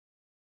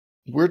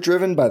We're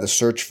driven by the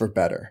search for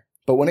better.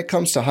 But when it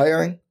comes to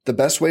hiring, the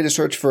best way to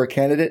search for a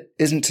candidate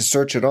isn't to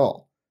search at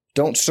all.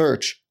 Don't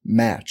search,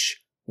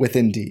 match with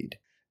Indeed.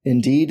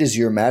 Indeed is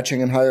your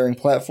matching and hiring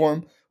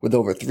platform with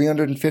over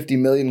 350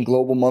 million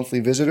global monthly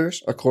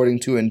visitors,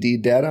 according to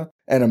Indeed data,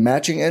 and a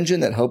matching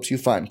engine that helps you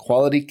find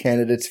quality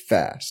candidates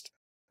fast.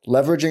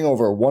 Leveraging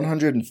over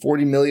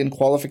 140 million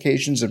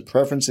qualifications and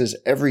preferences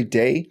every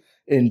day,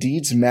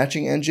 Indeed's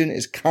matching engine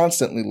is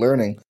constantly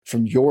learning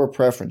from your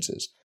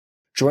preferences.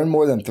 Join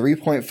more than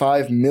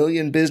 3.5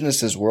 million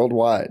businesses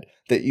worldwide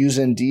that use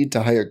Indeed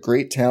to hire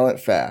great talent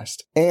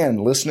fast.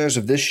 And listeners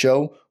of this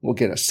show will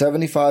get a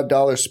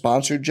 $75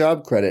 sponsored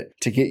job credit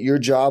to get your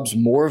jobs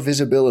more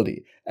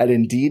visibility at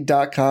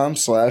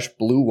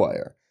Indeed.com/Blue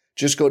Wire.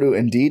 Just go to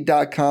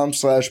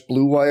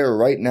Indeed.com/Blue Wire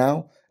right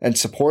now and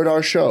support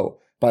our show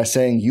by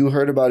saying you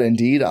heard about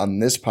Indeed on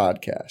this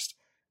podcast.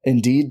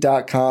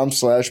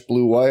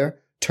 Indeed.com/Blue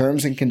Wire.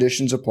 Terms and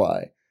conditions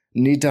apply.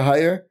 Need to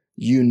hire?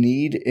 You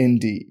need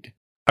Indeed.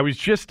 I was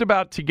just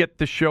about to get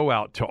the show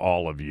out to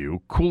all of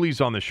you. Cooley's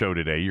on the show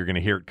today. You're going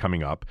to hear it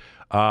coming up.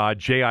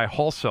 J.I.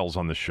 Halsell's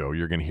on the show.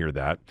 You're going to hear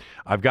that.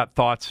 I've got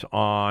thoughts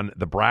on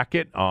the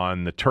bracket,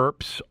 on the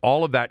Terps,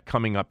 all of that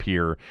coming up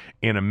here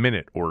in a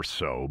minute or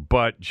so.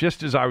 But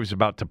just as I was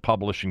about to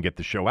publish and get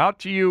the show out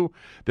to you,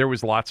 there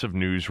was lots of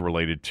news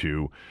related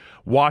to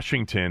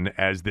Washington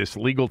as this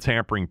legal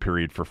tampering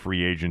period for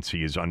free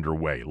agency is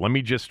underway. Let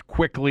me just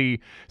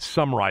quickly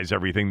summarize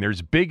everything.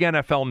 There's big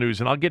NFL news,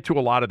 and I'll get to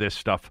a lot of this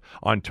stuff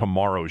on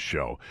tomorrow's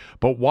show.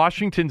 But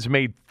Washington's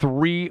made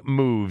 3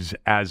 moves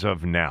as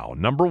of now.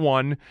 Number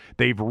one,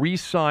 they've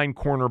re-signed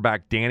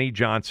cornerback Danny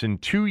Johnson,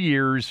 2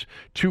 years,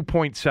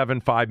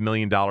 $2.75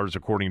 million,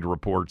 according to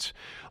reports.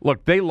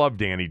 Look, they love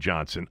Danny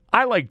Johnson.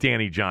 I like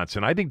Danny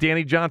Johnson. I think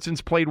Danny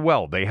Johnson's played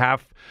well. They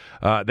have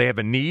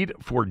a need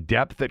for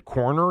depth at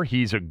corner.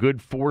 He's a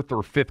good 4th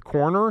or 5th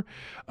corner.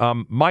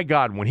 My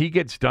God, when he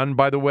gets done,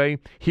 by the way,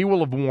 he will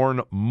have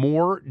worn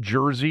more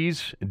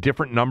jerseys,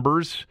 different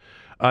numbers,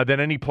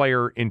 than any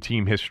player in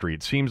team history.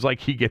 It seems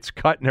like he gets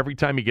cut, and every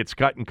time he gets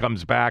cut and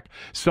comes back,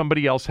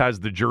 somebody else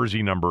has the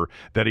jersey number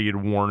that he had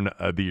worn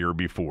the year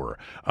before.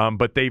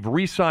 But they've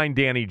re-signed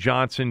Danny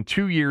Johnson,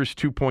 2 years,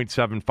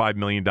 $2.75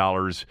 million,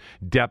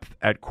 depth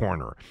at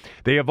corner.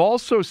 They have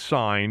also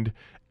signed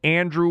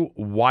Andrew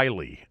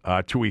Wiley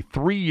to a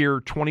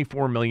 3-year,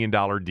 $24 million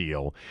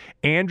deal.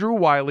 Andrew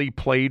Wiley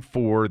played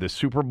for the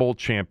Super Bowl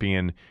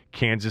champion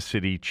Kansas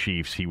City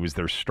Chiefs. He was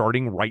their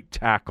starting right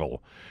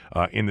tackle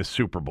in the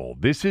Super Bowl.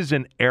 This is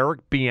an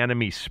Eric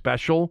Bieniemy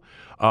special.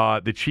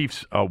 The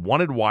Chiefs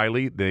wanted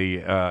Wiley. They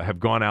have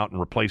gone out and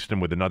replaced him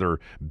with another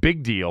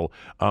big deal.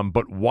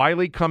 But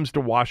Wiley comes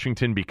to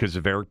Washington because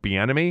of Eric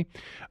Bieniemy.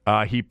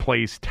 He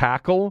plays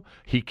tackle.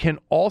 He can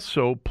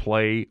also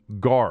play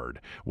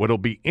guard. What'll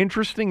be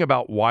interesting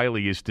about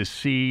Wiley is to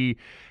see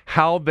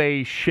how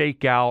they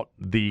shake out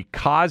the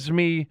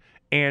Cosme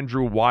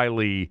Andrew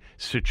Wiley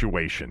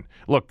situation.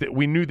 Look,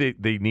 we knew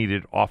they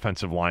needed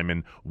offensive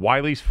linemen.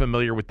 Wiley's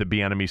familiar with the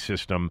Bieniemy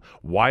system.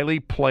 Wiley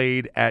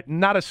played at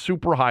not a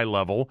super high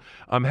level,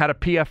 had a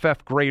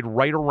PFF grade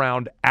right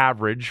around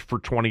average for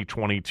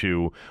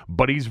 2022,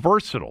 but he's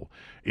versatile.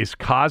 Is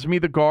Cosme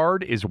the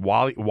guard? Is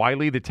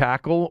Wiley the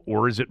tackle?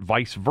 Or is it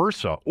vice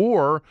versa?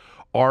 Or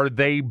are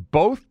they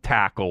both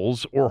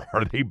tackles or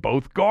are they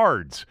both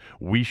guards?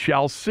 We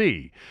shall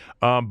see.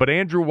 But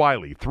Andrew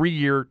Wiley,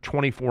 3-year,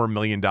 $24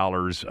 million,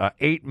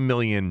 $8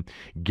 million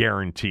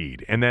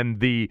guaranteed. And then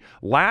the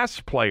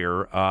last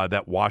player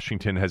that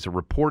Washington has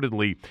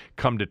reportedly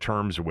come to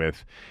terms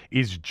with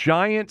is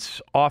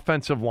Giants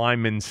offensive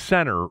lineman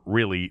center,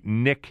 really,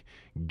 Nick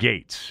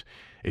Gates.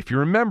 If you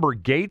remember,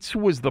 Gates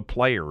was the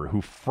player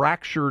who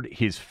fractured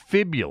his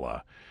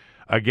fibula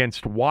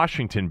against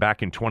Washington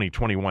back in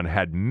 2021,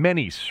 had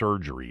many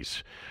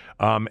surgeries,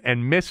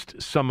 and missed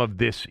some of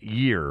this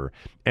year,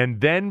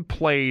 and then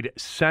played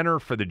center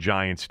for the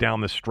Giants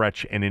down the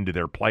stretch and into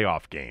their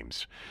playoff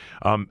games.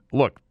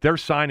 Look, they're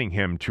signing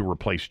him to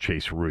replace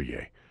Chase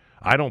Rouillet.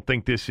 I don't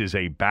think this is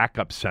a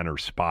backup center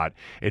spot.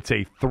 It's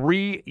a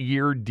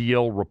 3-year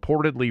deal,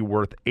 reportedly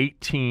worth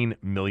 $18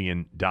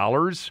 million.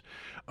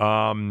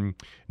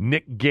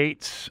 Nick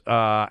Gates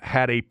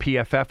had a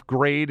PFF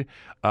grade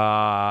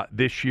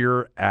this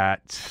year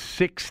at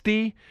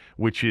 60,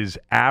 which is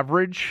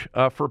average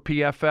for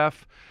PFF.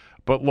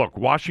 But look,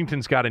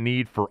 Washington's got a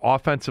need for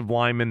offensive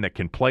linemen that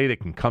can play, that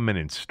can come in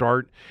and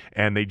start.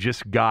 And they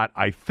just got,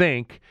 I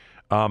think,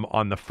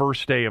 on the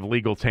first day of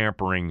legal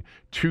tampering,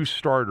 2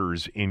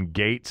 starters in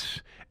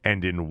Gates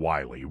and in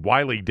Wiley.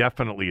 Wiley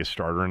definitely a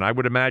starter, and I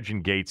would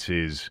imagine Gates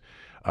is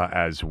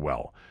as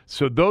well.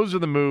 So those are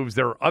the moves.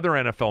 There are other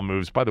NFL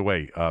moves. By the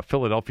way,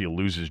 Philadelphia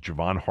loses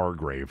Javon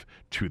Hargrave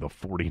to the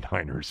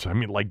 49ers. I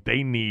mean, like,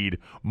 they need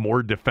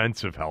more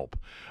defensive help.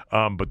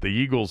 But the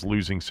Eagles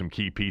losing some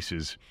key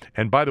pieces.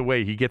 And by the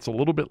way, he gets a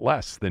little bit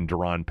less than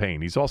Daron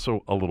Payne. He's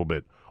also a little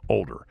bit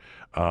older.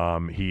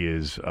 He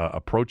is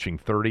approaching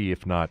 30,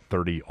 if not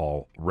 30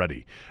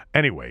 already.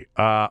 Anyway,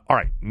 all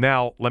right,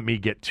 now let me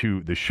get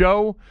to the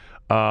show.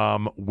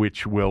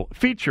 which will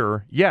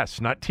feature,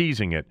 yes, not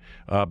teasing it,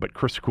 but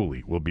Chris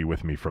Cooley will be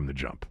with me from the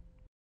jump.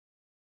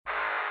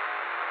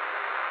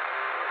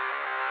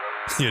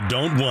 You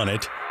don't want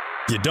it,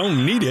 you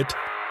don't need it,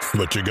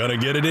 but you're going to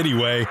get it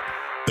anyway.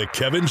 The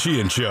Kevin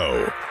Sheehan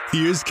Show.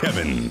 Here's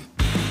Kevin.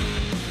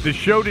 The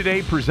show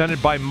today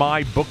presented by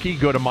MyBookie.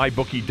 Go to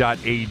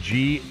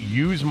mybookie.ag.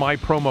 Use my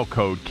promo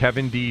code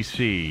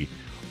KevinDC.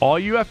 All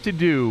you have to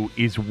do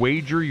is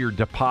wager your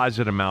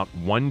deposit amount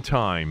one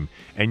time,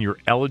 and you're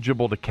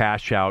eligible to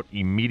cash out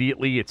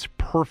immediately. It's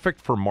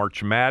perfect for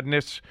March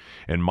Madness,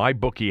 and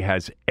MyBookie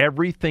has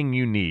everything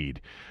you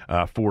need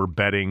for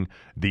betting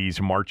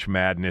these March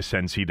Madness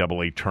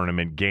NCAA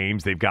tournament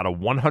games. They've got a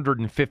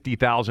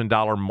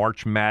 $150,000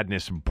 March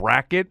Madness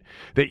bracket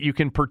that you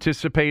can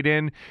participate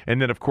in.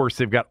 And then, of course,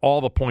 they've got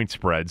all the point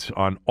spreads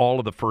on all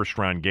of the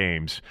first-round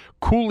games.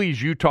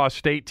 Cooley's Utah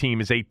State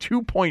team is a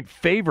 2-point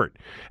favorite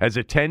as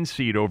a 10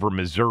 seed over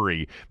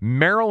Missouri.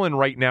 Maryland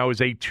right now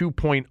is a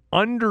 2-point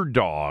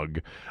underdog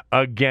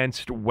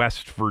against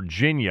West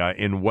Virginia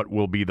in what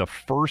will be the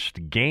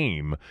first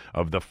game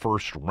of the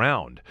first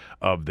round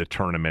of the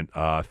tournament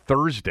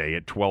Thursday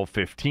at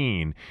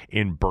 12:15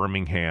 in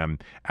Birmingham,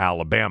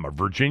 Alabama.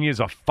 Virginia's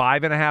a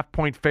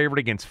 5.5-point favorite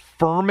against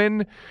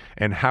Furman,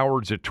 and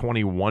Howard's a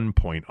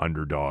 21-point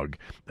underdog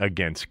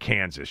against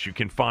Kansas. You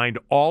can find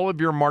all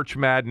of your March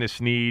Madness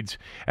needs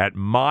at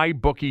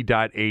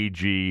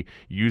mybookie.ag.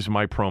 Use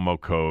my promo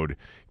code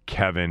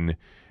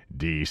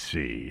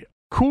KevinDC.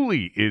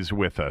 Cooley is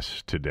with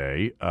us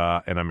today,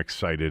 and I'm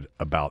excited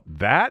about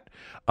that.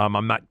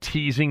 I'm not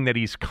teasing that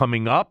he's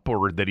coming up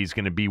or that he's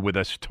going to be with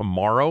us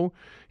tomorrow.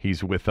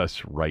 He's with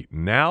us right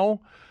now,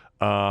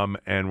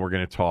 and we're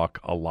going to talk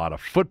a lot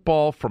of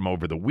football from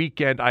over the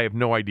weekend. I have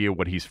no idea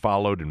what he's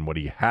followed and what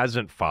he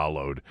hasn't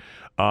followed.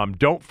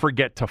 Don't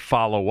forget to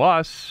follow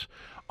us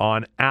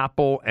on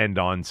Apple and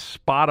on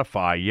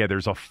Spotify. Yeah,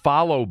 there's a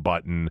follow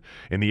button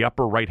in the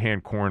upper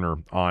right-hand corner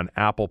on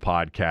Apple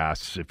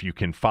Podcasts. If you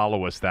can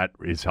follow us, that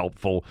is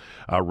helpful.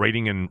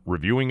 Rating and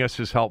reviewing us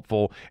is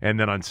helpful. And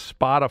then on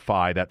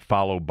Spotify, that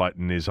follow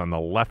button is on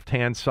the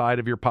left-hand side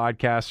of your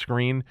podcast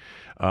screen,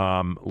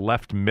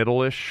 left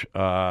middle-ish.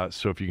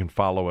 So if you can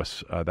follow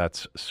us,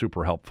 that's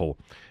super helpful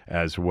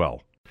as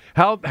well.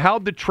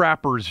 How'd the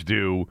Trappers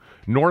do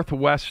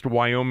Northwest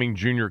Wyoming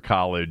Junior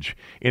College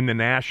in the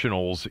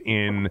Nationals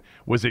in,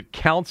 was it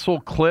Council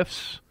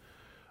Cliffs,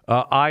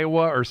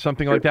 Iowa, or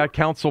something like that?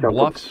 Council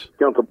Bluffs?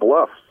 Council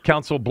Bluffs.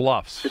 Council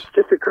Bluffs. It's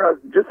just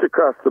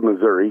across the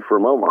Missouri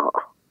from Omaha.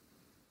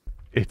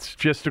 It's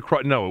just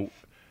across,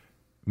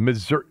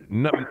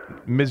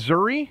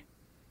 Missouri?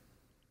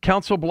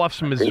 Council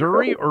Bluffs,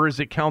 Missouri, or is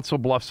it Council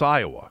Bluffs,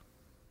 Iowa?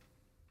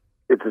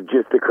 It's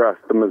just across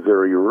the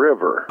Missouri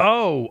River.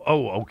 Oh,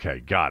 okay,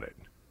 got it.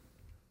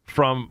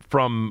 From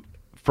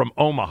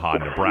Omaha,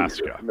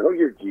 Nebraska. Know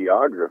your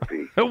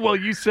geography. Well,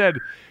 you said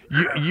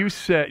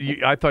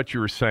I thought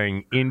you were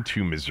saying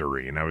into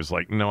Missouri, and I was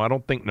like, no, I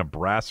don't think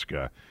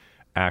Nebraska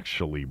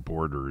actually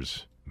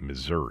borders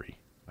Missouri.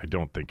 I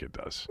don't think it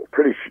does.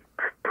 Pretty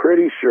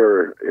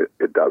sure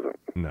it doesn't.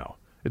 No,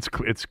 it's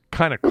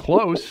kind of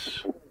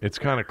close. It's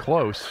kind of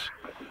close.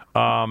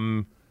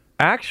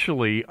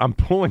 Actually, I'm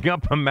pulling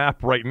up a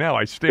map right now.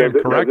 I stand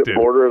corrected. Does it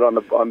border it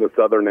on the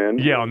southern end?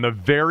 Yeah, on the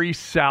very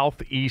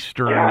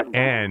southeastern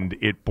end,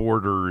 it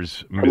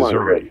borders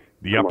Missouri,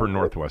 the upper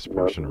northwest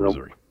portion of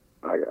Missouri.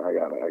 I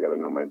got to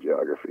know my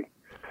geography.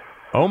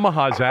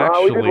 Omaha's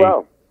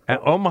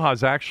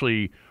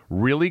actually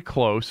really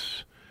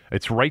close.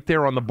 It's right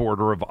there on the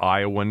border of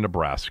Iowa and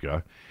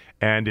Nebraska,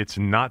 and it's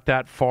not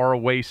that far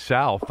away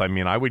south. I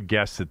mean, I would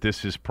guess that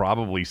this is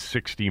probably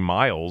 60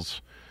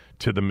 miles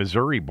to the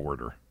Missouri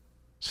border.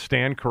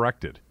 Stand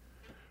corrected.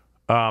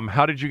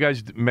 How did you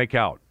guys make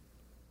out?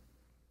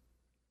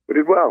 We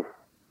did well.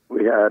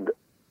 We had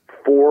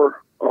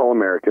 4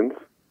 All-Americans.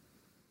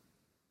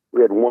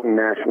 We had 1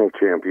 national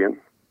champion.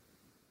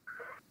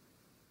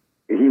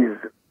 He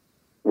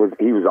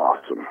was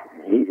awesome.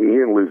 He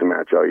didn't lose a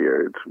match all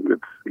year.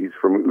 He's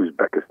from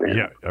Uzbekistan.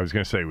 Yeah, I was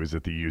going to say, was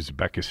it the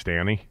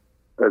Uzbekistani?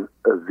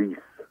 Aziz.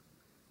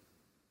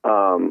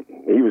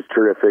 He was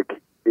terrific.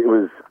 It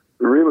was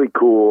really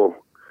cool.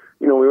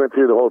 You know, we went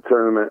through the whole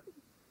tournament.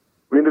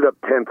 We ended up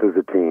 10th as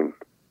a team,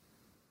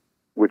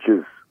 which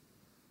is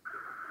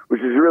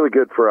really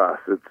good for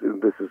us.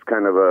 This is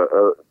kind of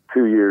a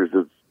 2 years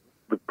of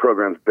the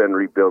program's been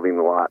rebuilding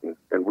a lot, and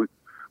we'll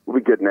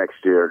be good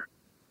next year.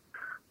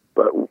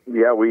 But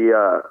yeah,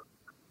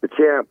 the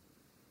champ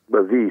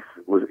Aziz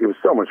it was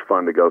so much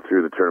fun to go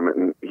through the tournament,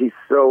 and he's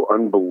so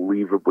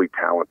unbelievably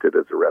talented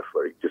as a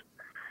wrestler. He just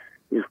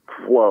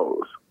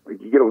flows. Like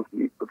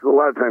a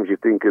lot of times you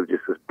think of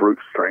just this brute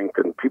strength,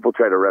 and people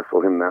try to wrestle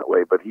him that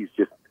way, but he's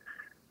just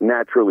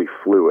naturally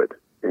fluid,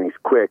 and he's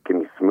quick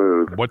and he's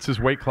smooth. What's his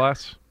weight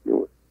class?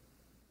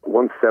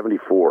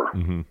 174.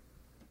 Mm-hmm.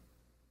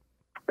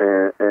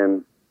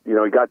 And you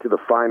know, he got to the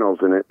finals,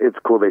 and it's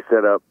cool. They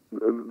set up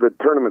the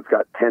tournament's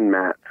got 10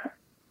 mats,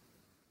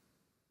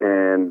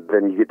 and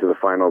then you get to the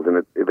finals,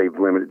 and they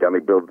limit it down. They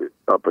build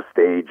up a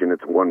stage, and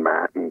it's 1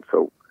 mat, and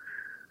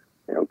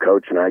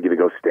Coach and I get to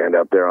go stand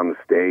up there on the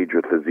stage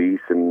with Aziz,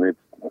 and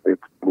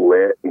it's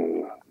lit,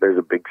 and there's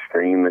a big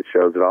screen that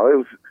shows it all. It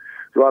was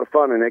a lot of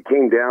fun, and it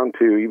came down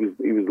to he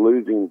was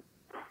losing,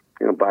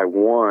 by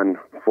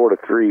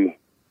 4-3,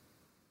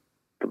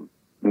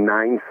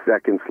 9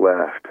 seconds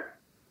left,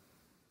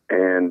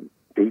 and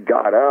he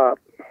got up,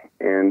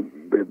 and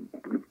the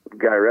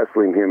guy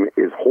wrestling him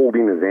is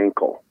holding his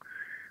ankle,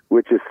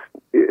 which is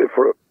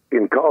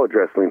in college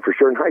wrestling for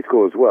sure, in high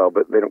school as well,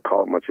 but they don't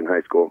call it much in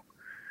high school.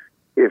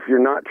 If you're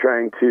not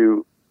trying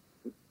to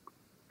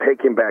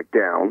take him back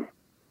down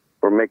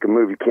or make a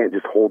move, you can't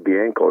just hold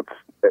the ankle.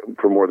 It's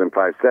for more than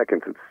 5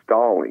 seconds. It's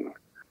stalling.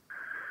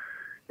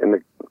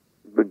 And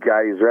the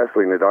guy he's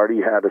wrestling had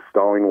already had a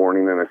stalling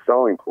warning and a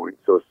stalling point,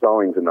 so a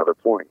stalling's another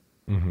point.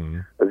 Mm-hmm.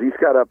 Aziz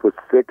got up with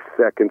 6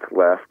 seconds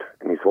left,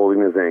 and he's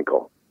holding his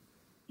ankle.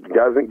 He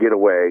doesn't get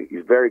away.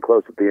 He's very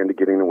close at the end of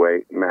getting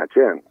away. Match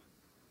ends.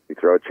 You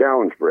throw a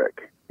challenge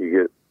brick.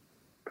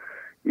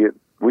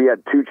 We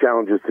had 2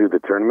 challenges through the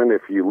tournament.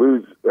 If you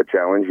lose a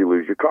challenge, you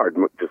lose your card,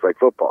 just like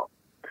football.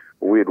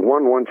 We had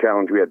won 1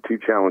 challenge. We had 2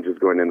 challenges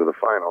going into the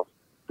finals.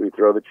 So we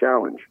throw the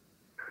challenge.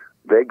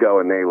 They go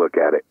and they look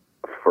at it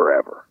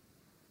forever.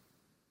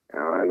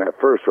 And at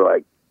first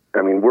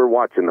we're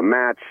watching the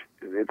match.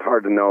 It's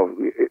hard to know.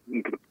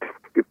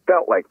 It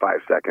felt like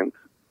 5 seconds.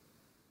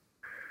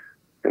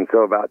 And so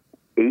about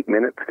 8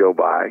 minutes go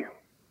by,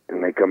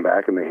 and they come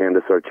back and they hand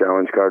us our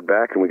challenge card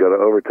back, and we go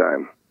to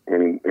overtime.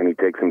 And he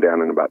takes him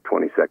down in about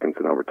 20 seconds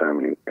in overtime,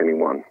 and he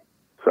won.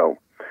 So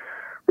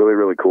really,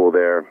 really cool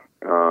there.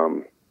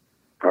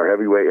 Our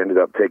heavyweight ended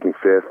up taking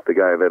 5th, the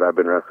guy that I've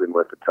been wrestling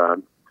with a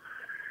ton.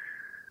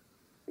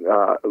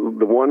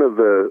 One of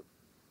the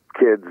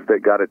kids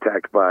that got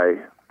attacked by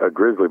a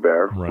grizzly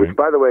bear, right. Which,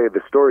 by the way,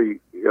 the story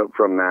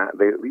from that,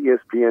 the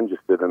ESPN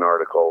just did an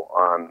article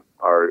on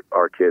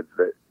our kids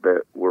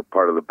that were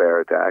part of the bear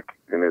attack,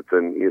 and it's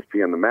in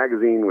ESPN the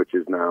magazine, which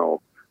is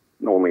now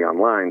only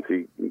online, so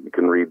you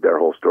can read their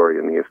whole story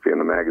in ESPN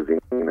the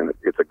magazine, and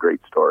it's a great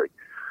story.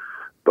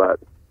 But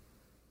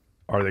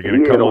are they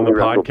going to come on the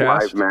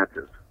podcast? 5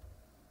 matches.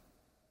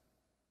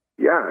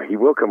 Yeah, he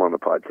will come on the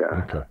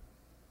podcast. Okay.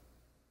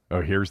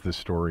 Oh, here's the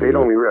story. He'd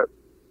only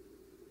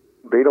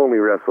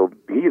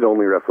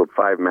wrestled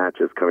 5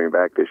 matches coming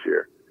back this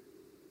year,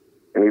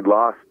 and he'd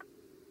lost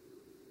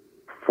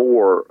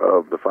 4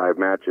 of the 5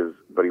 matches,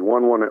 but he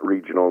won 1 at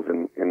regionals,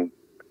 and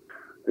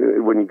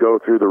when you go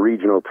through the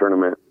regional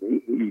tournament,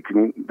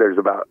 there's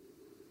about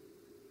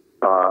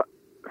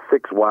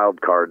 6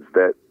 wild cards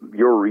that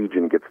your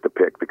region gets to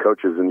pick. The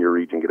coaches in your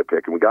region get to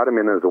pick, and we got him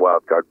in as a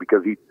wild card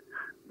because he'd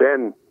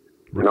been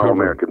an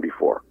All-American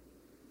before.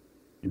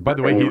 By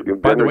the way,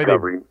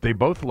 they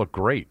both look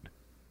great.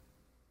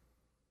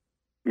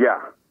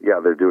 Yeah,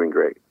 they're doing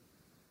great.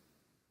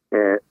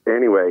 And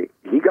anyway,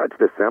 he got to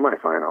the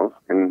semifinals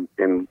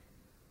and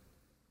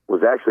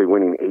was actually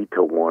winning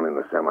 8-1 in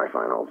the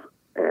semifinals,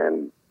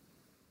 and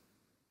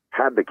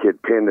had the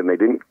kid pinned, and they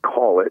didn't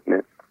call it,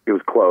 and it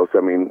was close. I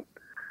mean,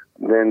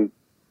 then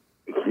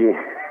he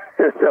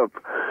ended up,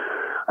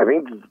 I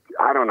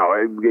don't know,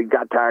 he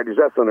got tired. He's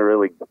wrestling a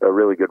really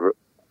good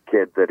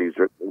kid that he's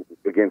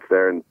against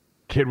there, and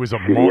kid was a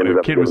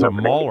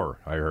mauler,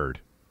 I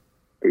heard.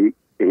 He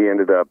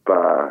ended up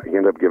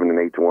giving an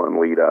 8-1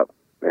 lead up,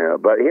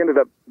 but he ended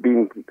up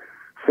being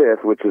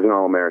 5th, which is an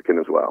All-American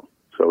as well.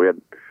 So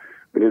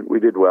we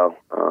did well.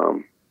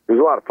 It was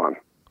a lot of fun.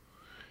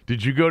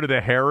 Did you go to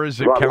the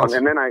Harrah's at Council?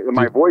 And then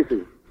my voice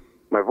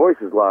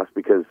is lost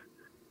because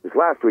this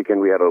last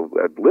weekend we had a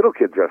little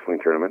kids wrestling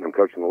tournament. I'm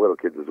coaching the little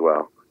kids as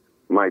well.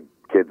 My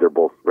kids are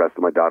both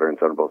wrestling. My daughter and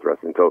son are both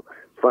wrestling. So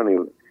it's funny.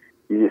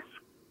 You just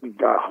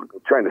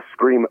trying to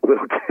scream at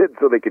little kids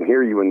so they can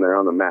hear you when they're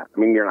on the mat. I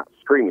mean, you're not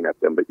screaming at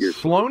them, but you're.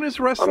 Sloan is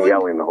wrestling? I'm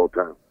yelling the whole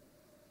time.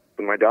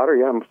 And my daughter,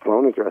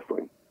 Sloan is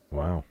wrestling.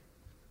 Wow.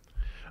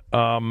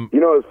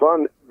 It was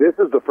fun. This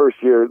is the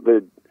first year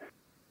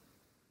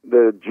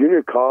the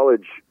junior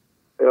college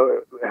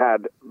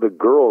had the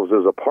girls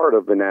as a part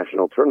of the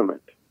national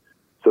tournament.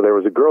 So there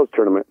was a girls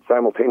tournament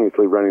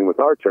simultaneously running with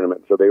our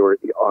tournament. So they were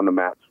on the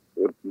mats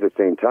at the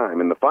same time.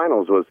 And the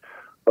finals was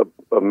a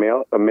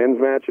men's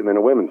match and then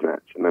a women's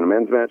match, and then a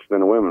men's match, and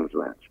then a women's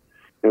match.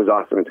 It was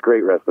awesome. It's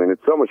great wrestling.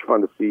 It's so much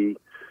fun to see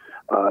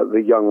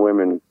the young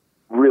women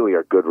really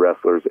are good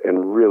wrestlers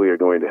and really are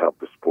going to help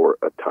the sport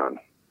a ton.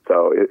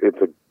 So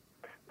it's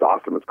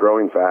awesome. It's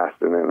growing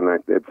fast, and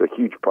it's a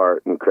huge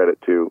part and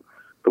credit to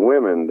the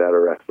women that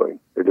are wrestling.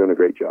 They're doing a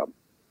great job.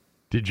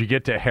 Did you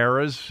get to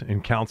Harrah's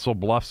in Council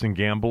Bluffs and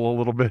gamble a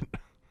little bit?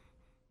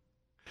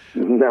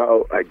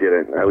 No, I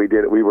didn't.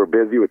 We were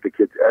busy with the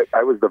kids.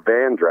 I was the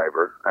van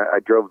driver. I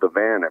drove the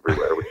van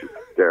everywhere, which is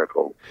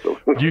hysterical. So.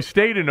 You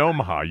stayed in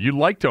Omaha. You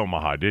liked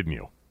Omaha, didn't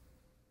you?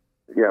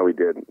 Yeah, we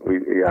did.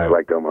 I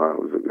liked Omaha.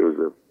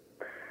 It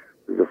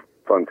was a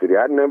fun city.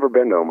 I'd never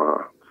been to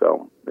Omaha,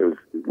 so it was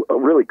a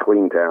really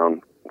clean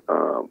town.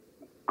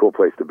 Cool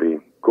place to be.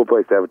 Cool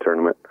place to have a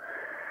tournament,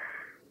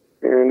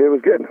 and it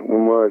was good.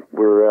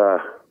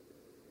 We're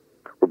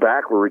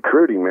back. We're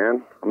recruiting,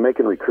 man. I'm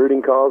making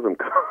recruiting calls. I'm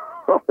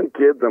calling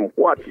kids. I'm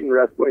watching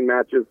wrestling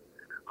matches,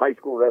 high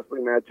school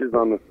wrestling matches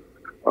on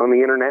the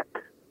internet.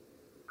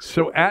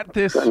 So at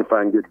this Trying to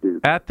find good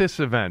dudes. At this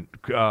event,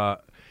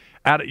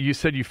 you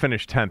said you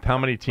finished 10th. How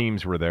many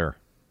teams were there?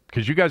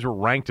 Because you guys were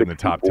ranked in the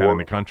top 10 in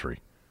the country.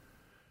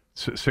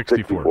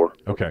 64.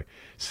 Okay.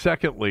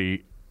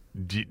 Secondly,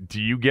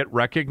 do you get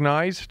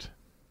recognized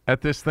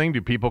at this thing?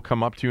 Do people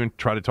come up to you and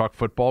try to talk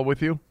football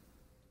with you?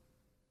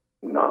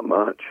 Not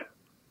much.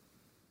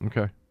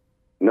 Okay.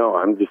 No,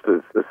 I'm just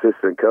an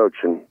assistant coach,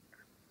 and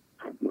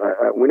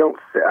we don't.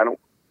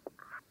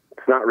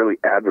 It's not really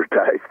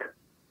advertised.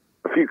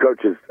 A few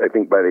coaches, I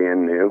think, by the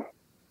end knew.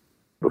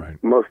 But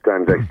right. Most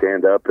times I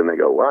stand up and they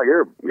go, "Wow,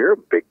 you're a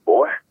big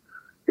boy.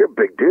 You're a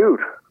big dude."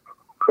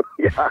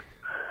 Yeah.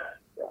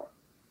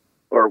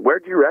 Or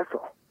where'd you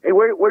wrestle? Hey,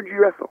 where'd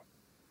you wrestle?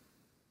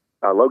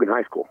 Logan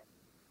High School.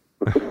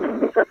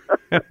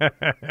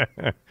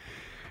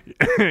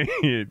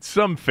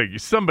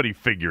 Somebody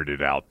figured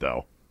it out,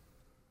 though.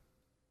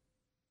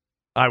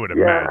 I would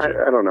imagine.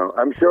 I don't know.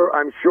 I'm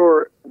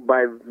sure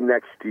by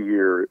next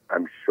year,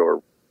 I'm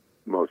sure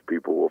most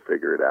people will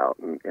figure it out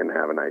and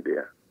have an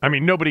idea. I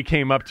mean, nobody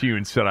came up to you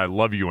and said, "I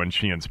love you" on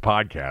Sheehan's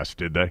podcast,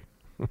 did they?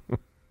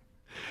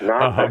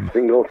 Not a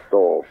single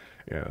soul.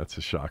 Yeah, that's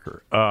a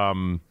shocker.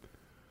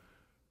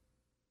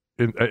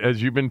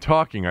 As you've been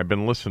talking, I've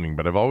been listening,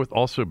 but I've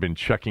also been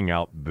checking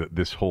out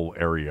this whole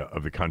area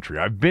of the country.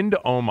 I've been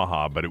to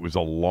Omaha, but it was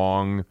a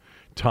long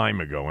time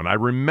ago, and I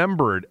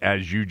remember it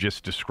as you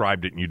just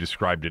described it, and you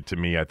described it to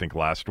me, I think,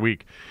 last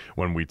week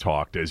when we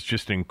talked, as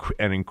just an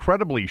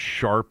incredibly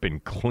sharp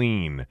and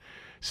clean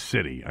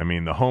city. I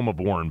mean, the home of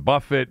Warren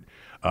Buffett.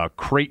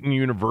 Creighton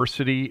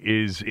University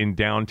is in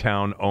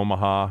downtown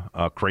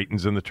Omaha.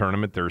 Creighton's in the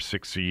tournament. They're a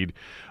 6th seed.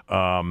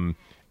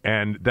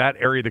 And that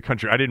area of the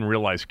country, I didn't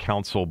realize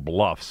Council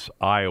Bluffs,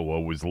 Iowa,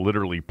 was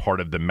literally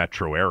part of the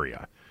metro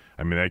area.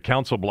 I mean, that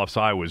Council Bluffs,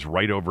 Iowa is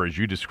right over, as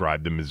you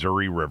described, the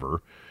Missouri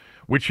River,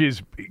 which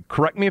is,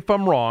 correct me if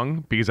I'm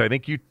wrong, because I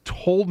think you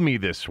told me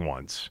this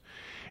once,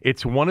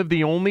 it's one of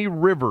the only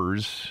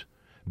rivers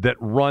that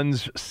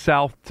runs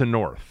south to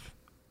north.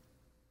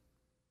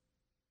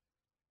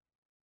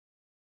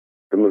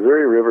 The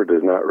Missouri River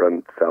does not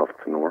run south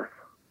to north.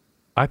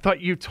 I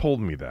thought you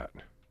told me that.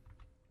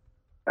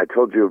 I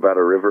told you about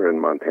a river in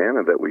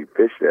Montana that we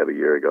fished at a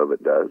year ago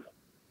that does.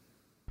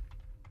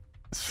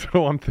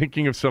 So I'm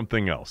thinking of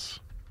something else.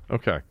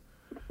 Okay.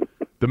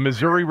 The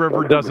Missouri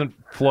River doesn't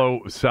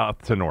flow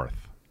south to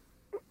north.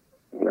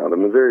 No, the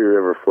Missouri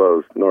River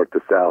flows north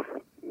to south,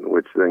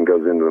 which then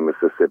goes into the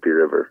Mississippi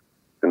River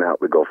and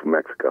out the Gulf of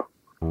Mexico.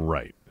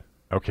 Right.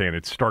 Okay, and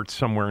it starts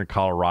somewhere in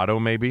Colorado,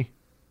 maybe?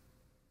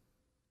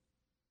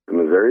 The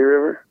Missouri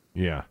River?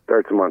 Yeah.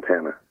 Starts in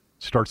Montana.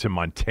 Starts in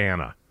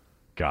Montana.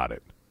 Got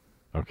it.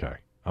 Okay.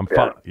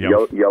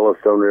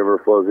 Yellowstone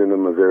River flows into the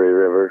Missouri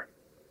River.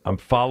 I'm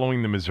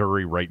following the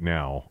Missouri right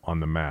now on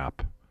the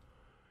map.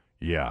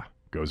 Yeah.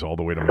 Goes all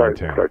the way to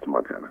Montana. Starts in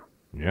Montana.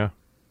 Yeah.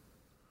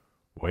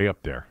 Way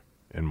up there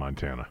in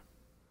Montana.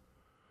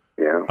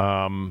 Yeah.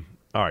 All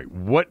right.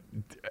 What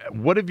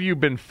have you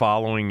been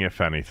following, if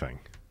anything?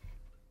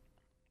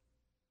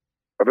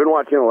 I've been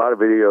watching a lot of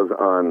videos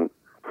on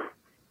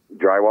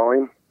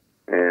drywalling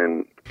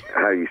and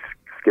how you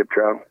skip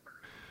trowel.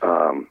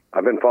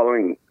 I've been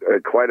following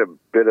quite a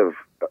bit of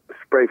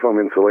spray foam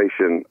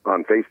insulation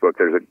on Facebook.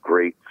 There's a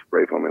great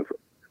spray foam insulation.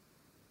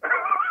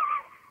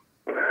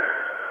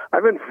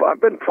 I've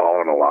been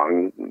following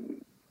along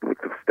with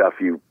the stuff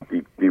you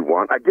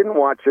want. I didn't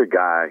watch your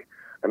guy.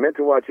 I meant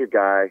to watch your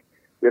guy.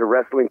 We had a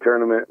wrestling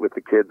tournament with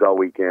the kids all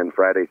weekend,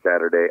 Friday,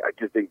 Saturday. I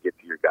just didn't get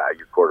to your guy,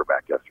 your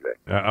quarterback, yesterday.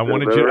 I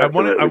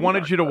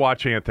wanted you to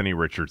watch Anthony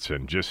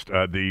Richardson, just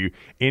the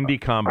Indy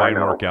Combine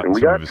workout. And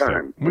we got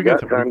time. We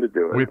got time to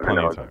do it. We had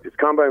plenty of time. His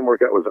Combine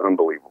workout was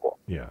unbelievable.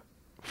 Yeah.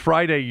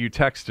 Friday, you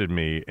texted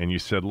me and you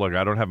said, "Look,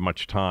 I don't have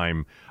much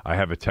time. I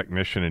have a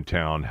technician in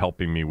town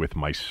helping me with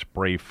my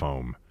spray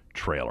foam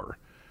trailer."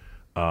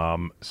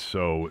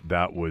 So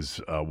that was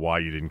why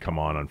you didn't come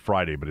on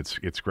Friday, but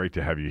it's great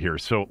to have you here.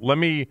 So let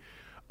me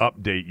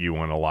update you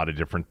on a lot of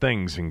different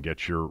things and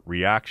get your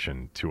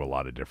reaction to a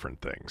lot of different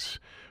things.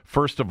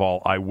 First of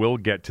all, I will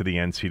get to the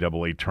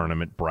NCAA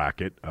tournament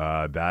bracket.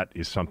 That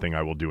is something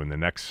I will do in the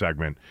next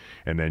segment,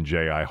 and then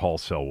J.I.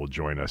 Halsell will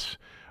join us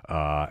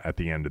at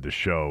the end of the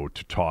show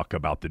to talk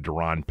about the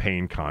Daron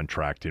Payne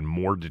contract in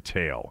more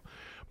detail.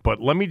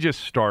 But let me just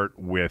start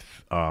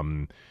with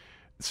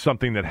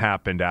something that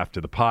happened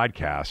after the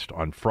podcast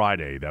on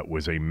Friday that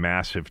was a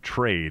massive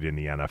trade in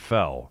the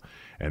NFL,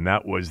 and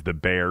that was the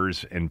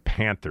Bears and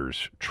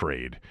Panthers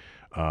trade,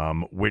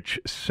 which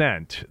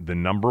sent the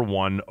number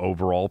 1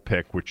 overall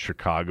pick, which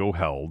Chicago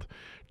held,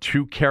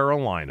 to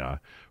Carolina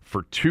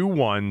for 2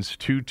 1s,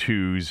 2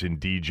 2s, and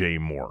DJ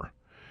Moore.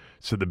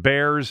 So the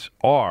Bears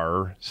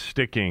are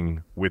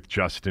sticking with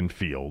Justin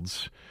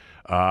Fields,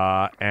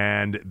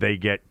 and they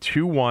get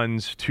 2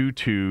 1s, 2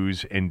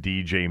 2s, and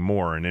DJ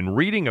Moore. And in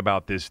reading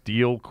about this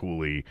deal,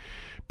 Cooley,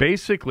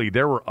 basically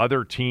there were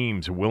other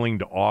teams willing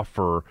to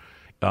offer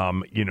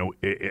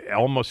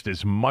almost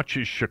as much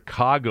as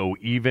Chicago,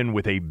 even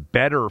with a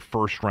better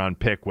first-round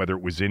pick, whether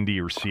it was Indy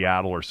or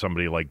Seattle or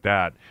somebody like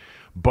that.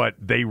 But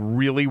they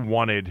really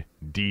wanted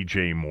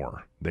DJ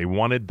Moore. They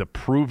wanted the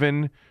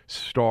proven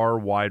star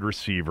wide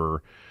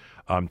receiver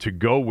to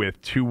go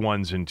with 2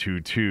 1s and 2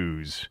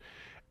 2s.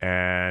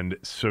 And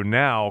so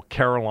now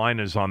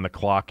Carolina's on the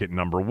clock at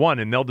number 1,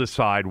 and they'll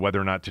decide whether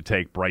or not to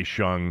take Bryce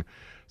Young,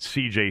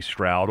 C.J.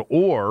 Stroud,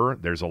 or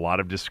there's a lot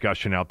of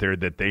discussion out there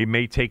that they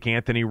may take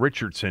Anthony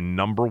Richardson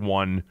number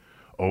 1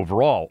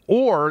 overall,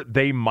 or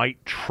they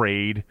might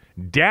trade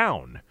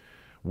down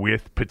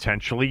with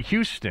potentially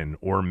Houston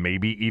or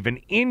maybe even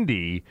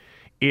Indy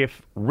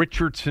if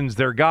Richardson's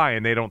their guy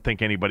and they don't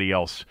think anybody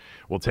else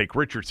will take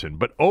Richardson.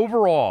 But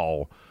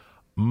overall,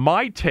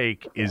 my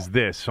take is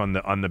this on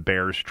the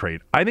Bears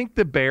trade. I think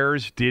the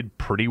Bears did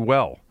pretty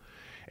well.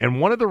 And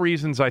one of the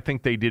reasons I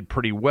think they did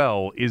pretty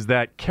well is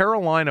that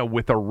Carolina,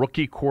 with a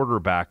rookie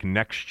quarterback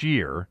next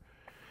year,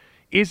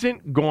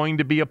 isn't going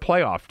to be a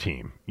playoff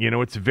team.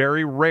 It's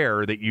very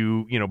rare that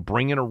you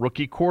bring in a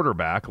rookie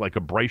quarterback like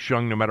a Bryce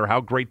Young, no matter how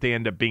great they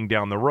end up being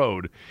down the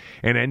road,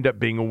 and end up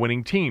being a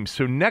winning team.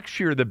 So next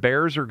year, the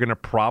Bears are going to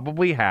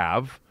probably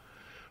have,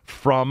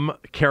 from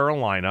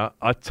Carolina,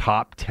 a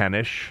top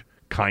 10-ish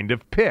kind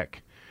of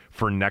pick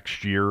for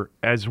next year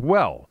as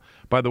well.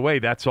 By the way,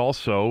 that's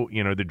also,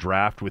 the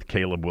draft with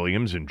Caleb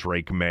Williams and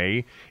Drake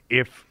May,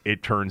 if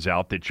it turns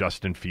out that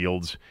Justin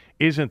Fields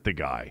isn't the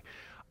guy.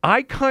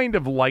 I kind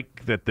of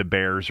like that the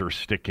Bears are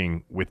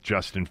sticking with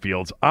Justin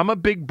Fields. I'm a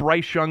big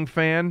Bryce Young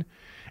fan,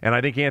 and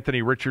I think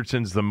Anthony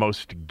Richardson's the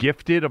most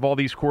gifted of all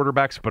these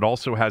quarterbacks, but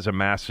also has a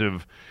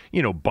massive,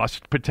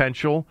 bust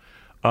potential.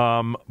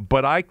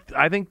 But I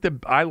think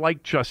I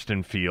like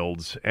Justin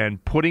Fields,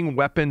 and putting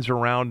weapons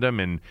around him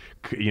and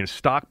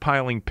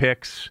stockpiling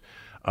picks.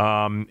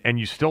 And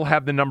you still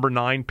have the number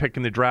 9 pick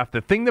in the draft. The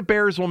thing the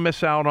Bears will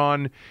miss out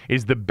on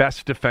is the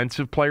best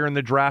defensive player in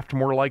the draft,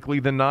 more likely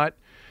than not,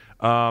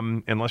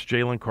 unless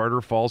Jalen Carter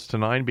falls to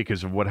 9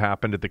 because of what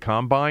happened at the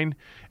Combine.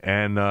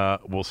 And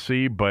we'll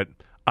see. But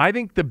I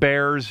think the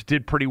Bears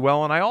did pretty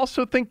well. And I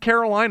also think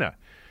Carolina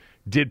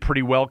did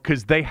pretty well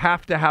because they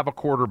have to have a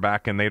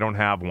quarterback, and they don't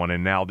have one.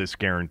 And now this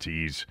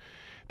guarantees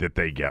that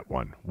they get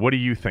one. What do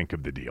you think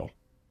of the deal?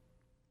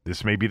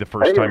 This may be the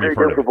first time you've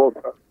heard of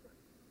it.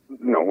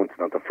 No, it's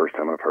not the first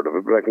time I've heard of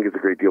it, but I think it's a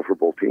great deal for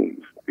both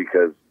teams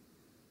because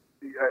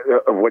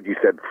of what you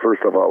said,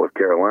 first of all, with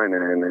Carolina,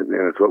 and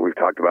it's what we've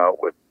talked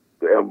about with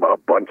a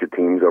bunch of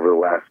teams over the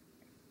last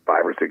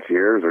 5 or 6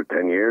 years or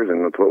 10 years,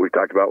 and that's what we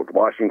talked about with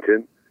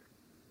Washington.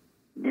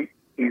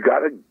 You got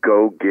to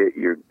go get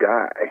your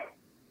guy,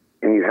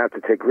 and you have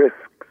to take risks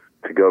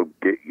to go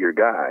get your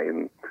guy,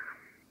 and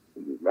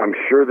I'm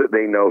sure that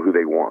they know who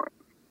they want.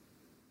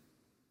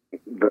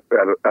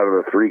 Out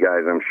of the 3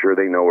 guys, I'm sure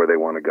they know where they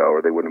want to go,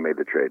 or they wouldn't have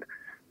made the trade.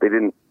 They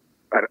didn't.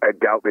 I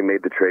doubt they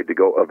made the trade to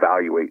go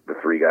evaluate the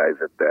 3 guys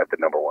at the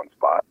number 1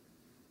 spot.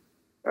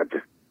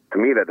 To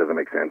me, that doesn't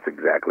make sense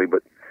exactly.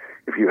 But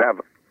if you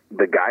have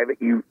the guy that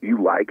you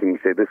like, and you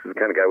say this is the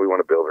kind of guy we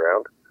want to build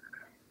around,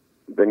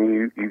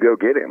 then you go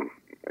get him,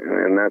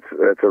 and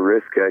that's a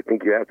risk I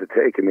think you have to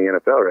take in the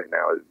NFL right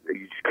now.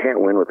 You just can't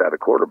win without a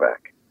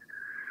quarterback.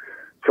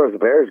 As far as the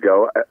Bears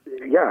go,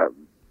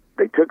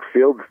 they took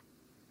Fields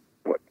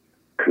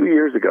 2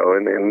 years ago,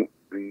 and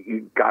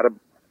you got to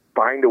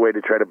find a way to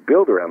try to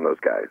build around those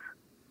guys.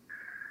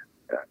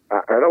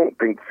 I don't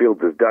think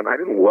Fields is done. I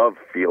didn't love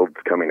Fields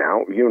coming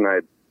out. You and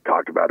I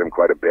talked about him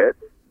quite a bit,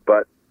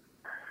 but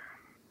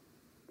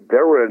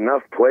there were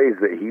enough plays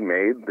that he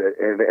made,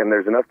 and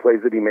there's enough plays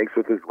that he makes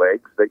with his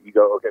legs that you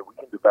go, okay, we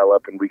can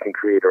develop and we can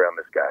create around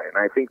this guy. And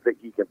I think that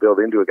he can build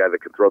into a guy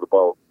that can throw the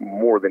ball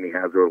more than he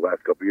has over the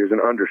last couple of years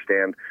and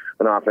understand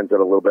an offense at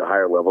a little bit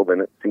higher level than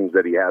it seems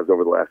that he has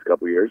over the last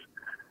couple of years.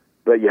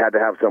 But you had to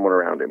have someone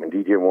around him, and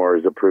DJ Moore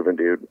is a proven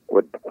dude.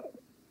 What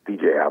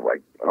DJ have,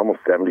 like almost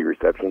 70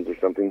 receptions or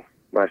something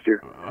last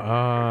year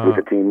with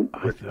a team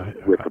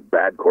with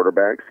bad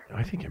quarterbacks?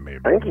 I think it may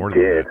have been more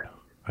than that.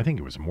 I think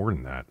it was more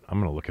than that. I'm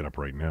going to look it up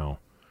right now.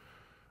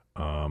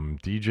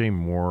 DJ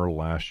Moore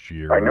last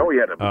year. I know he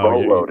had a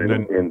boatload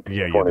in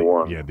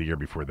 21. Yeah, the year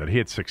before that. He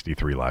had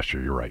 63 last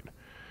year. You're right.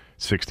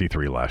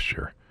 63 last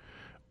year.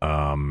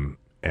 And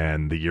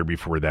the year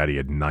before that, he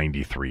had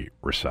 93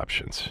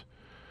 receptions.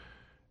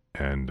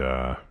 And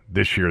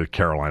this year,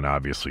 Carolina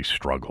obviously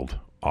struggled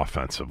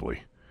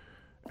offensively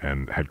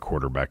and had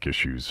quarterback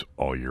issues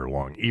all year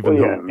long, even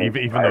though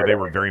they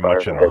were very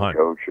much in the hunt.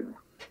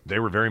 They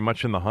were very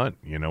much in the hunt,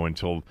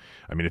 until,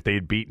 if they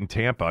had beaten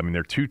Tampa,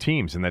 there are 2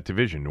 teams in that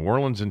division, New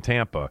Orleans and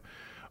Tampa.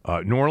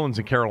 New Orleans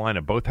and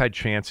Carolina both had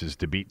chances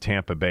to beat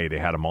Tampa Bay. They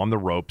had them on the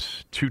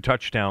ropes, 2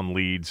 touchdown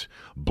leads,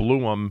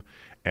 blew them,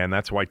 and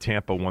that's why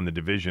Tampa won the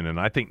division. And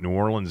I think New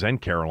Orleans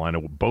and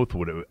Carolina both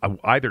would have,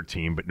 either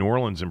team, but New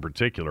Orleans in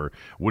particular,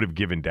 would have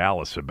given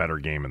Dallas a better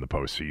game in the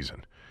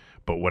postseason.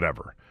 But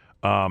whatever.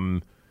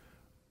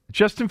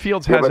 Justin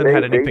Fields hasn't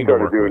had anything to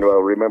work with. Well,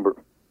 remember.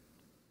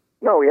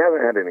 No, he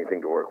hasn't had anything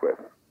to work with.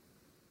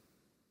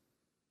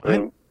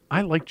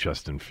 I like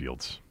Justin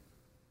Fields.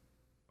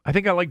 I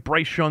think I like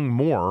Bryce Young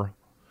more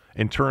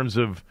in terms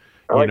of,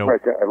 I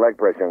like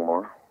Bryce Young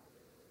more.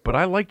 But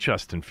I like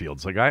Justin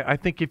Fields. Like I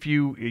think if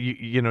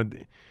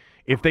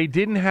if they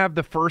didn't have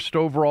the first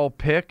overall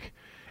pick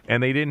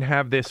and they didn't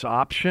have this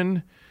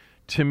option,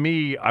 to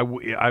me, I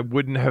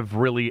wouldn't have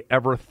really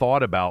ever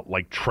thought about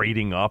like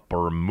trading up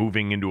or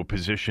moving into a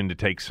position to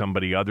take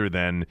somebody other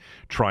than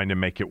trying to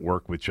make it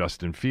work with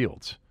Justin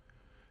Fields.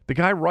 The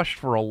guy rushed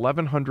for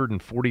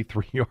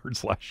 1,143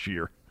 yards last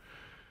year.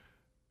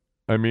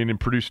 I mean, and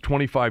produced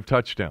 25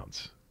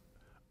 touchdowns.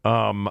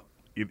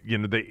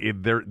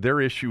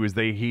 Their issue is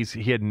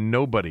he had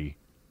nobody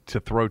to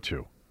throw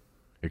to,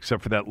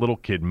 except for that little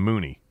kid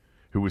Mooney,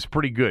 who was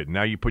pretty good.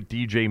 Now you put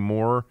DJ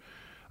Moore.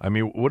 I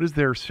mean, what does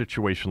their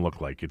situation look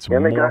like? It's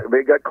and more.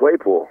 They got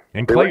Claypool.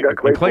 And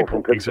Claypool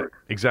from Pittsburgh.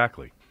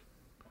 Exactly.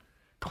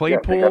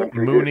 Claypool,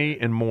 Mooney,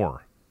 and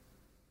Moore.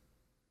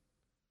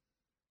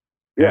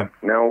 Yeah.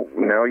 Now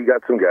you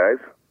got some guys,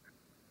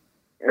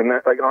 and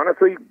that, like,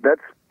 honestly,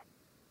 that's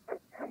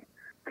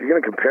if you're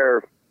going to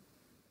compare,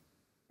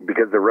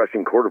 because they're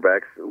rushing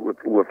quarterbacks with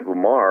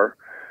Lamar.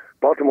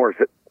 Baltimore's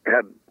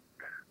had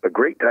a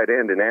great tight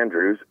end in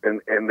Andrews,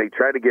 and they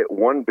try to get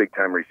one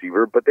big-time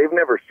receiver, but they've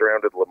never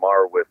surrounded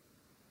Lamar with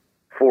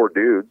four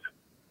dudes.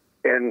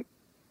 And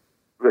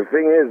the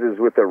thing is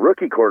with a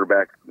rookie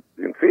quarterback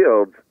in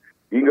Fields,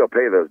 you can go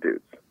pay those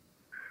dudes.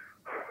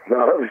 The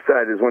other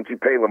side is once you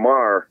pay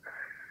Lamar,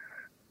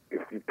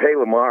 if you pay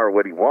Lamar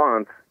what he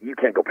wants, you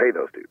can't go pay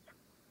those dudes.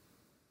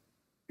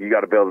 You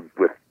got to build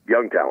with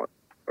young talent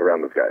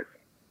around those guys.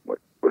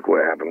 Look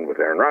what happened with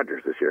Aaron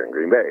Rodgers this year in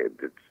Green Bay.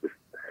 It's just,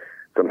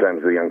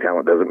 sometimes the young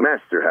talent doesn't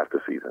mesh through half the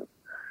season.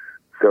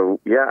 So,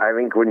 yeah, I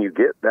think when you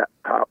get that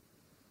top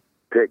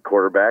pick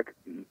quarterback,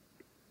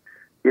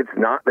 it's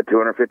not the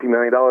 $250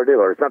 million deal,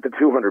 or it's not the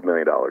 $200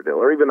 million deal,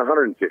 or even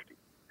 $150,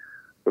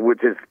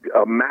 which is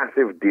a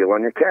massive deal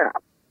on your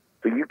cap.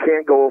 So you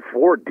can't go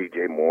afford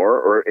DJ Moore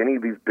or any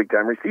of these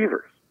big-time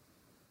receivers.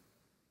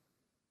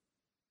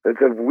 It's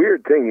a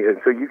weird thing.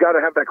 So you got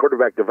to have that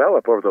quarterback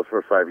develop over those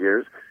first 5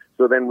 years,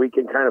 so then we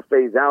can kind of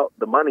phase out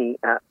the money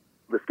at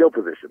the skill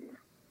positions.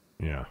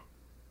 Yeah.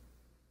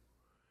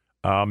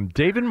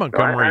 David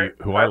Montgomery,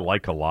 who I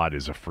like a lot,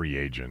 is a free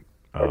agent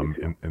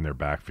in their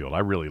backfield. I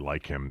really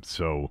like him.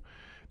 So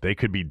they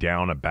could be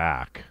down a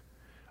back.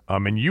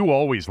 And you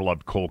always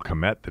loved Cole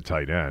Kmet, the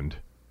tight end.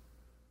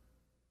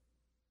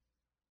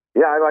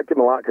 Yeah, I liked him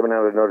a lot coming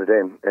out of Notre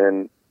Dame.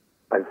 And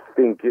I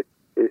think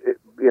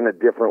in a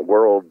different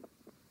world,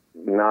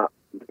 not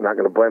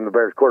going to blame the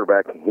Bears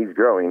quarterback. He's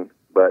growing.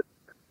 But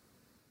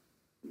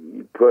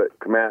you put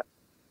Kmet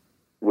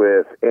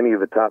with any of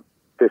the top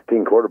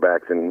 15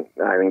 quarterbacks, and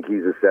I think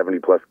he's a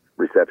 70-plus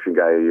reception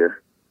guy a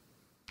year.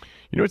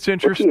 You know what's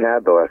interesting? He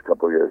had the last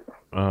couple of years.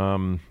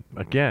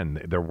 Again,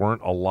 there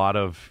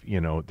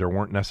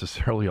weren't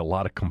necessarily a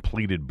lot of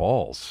completed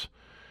balls.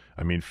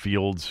 I mean,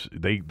 Fields,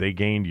 they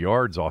gained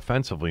yards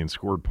offensively and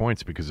scored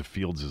points because of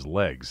Fields'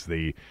 legs.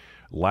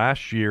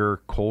 Last year,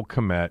 Cole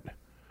Kmet,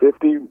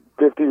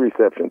 50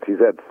 receptions. He's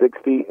had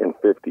 60 and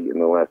 50 in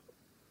the last.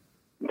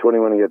 In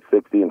 21, he had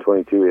 60, and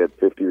 22, he had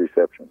 50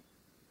 receptions.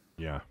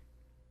 Yeah.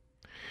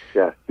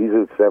 Yeah, he's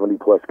a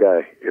 70-plus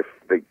guy if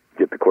they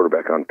get the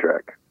quarterback on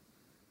track.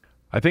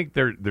 I think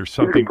there's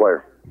something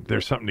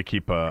to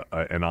keep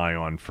an eye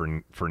on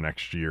for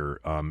next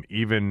year.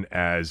 Even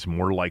as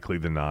more likely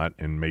than not,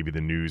 and maybe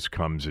the news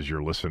comes as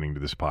you're listening to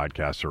this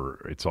podcast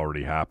or it's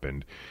already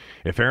happened,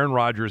 if Aaron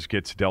Rodgers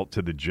gets dealt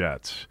to the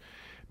Jets,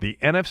 the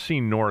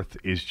NFC North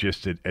is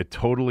just a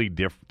totally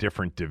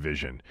different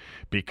division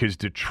because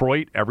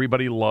Detroit,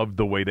 everybody loved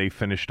the way they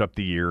finished up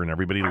the year and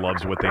everybody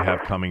loves what they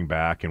have coming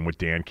back and what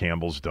Dan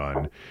Campbell's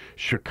done.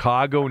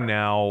 Chicago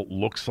now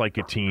looks like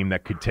a team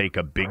that could take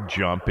a big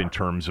jump in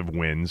terms of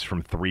wins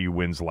from 3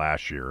 wins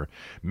last year.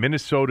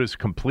 Minnesota's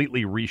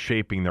completely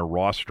reshaping their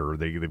roster.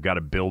 They've got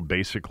to build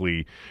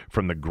basically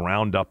from the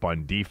ground up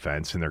on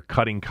defense, and they're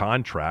cutting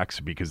contracts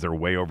because they're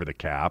way over the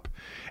cap.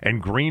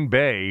 And Green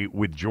Bay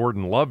with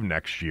Jordan Love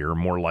next year,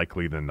 more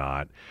likely than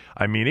not.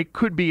 I mean, it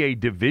could be a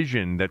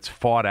division that's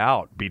fought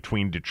out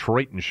between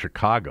Detroit and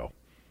Chicago.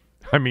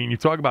 I mean, you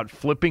talk about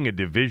flipping a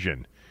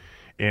division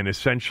in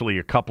essentially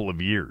a couple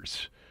of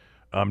years.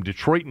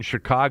 Detroit and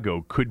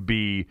Chicago could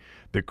be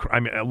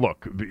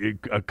look,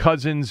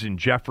 Cousins and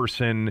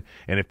Jefferson,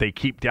 and if they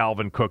keep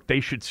Dalvin Cook, they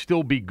should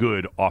still be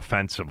good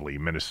offensively,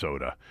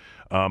 Minnesota.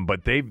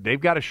 But they've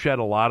got to shed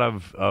a lot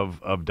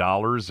of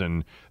dollars,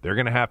 and they're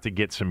going to have to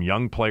get some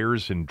young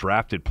players and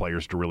drafted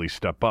players to really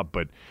step up.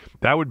 But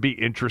that would be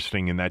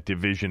interesting in that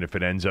division if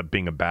it ends up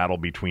being a battle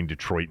between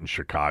Detroit and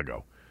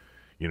Chicago.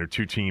 You know,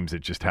 two teams that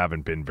just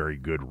haven't been very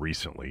good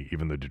recently,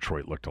 even though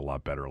Detroit looked a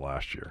lot better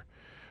last year.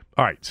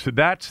 All right, so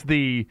that's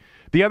the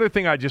other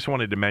thing I just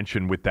wanted to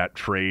mention with that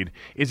trade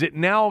is it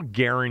now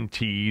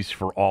guarantees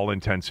for all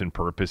intents and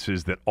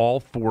purposes that all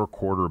 4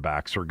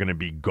 quarterbacks are going to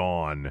be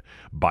gone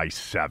by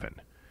 7.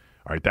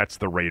 All right, that's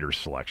the Raiders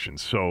selection.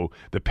 So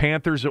the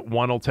Panthers at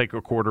 1 will take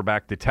a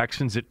quarterback. The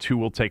Texans at 2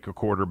 will take a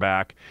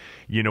quarterback.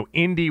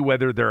 Indy,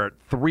 whether they're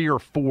at 3 or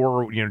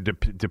 4,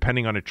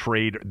 depending on a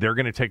trade, they're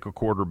going to take a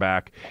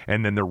quarterback.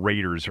 And then the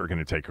Raiders are going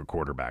to take a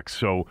quarterback.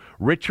 So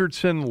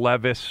Richardson,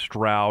 Levis,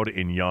 Stroud,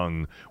 and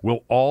Young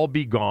will all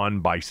be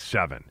gone by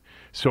 7.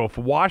 So if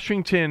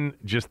Washington,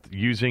 just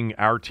using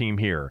our team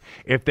here,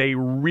 if they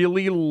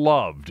really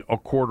loved a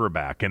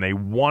quarterback and they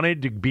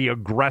wanted to be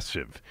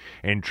aggressive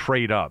and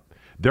trade up,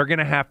 they're going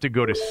to have to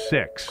go to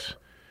 6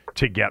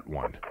 to get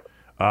one,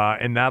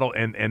 and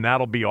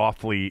that'll be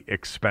awfully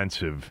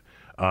expensive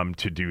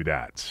to do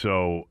that.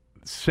 So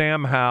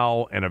Sam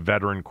Howell and a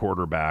veteran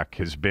quarterback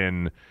has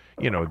been,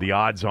 the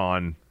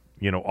odds-on,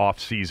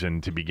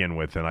 off-season to begin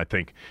with, and I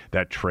think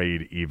that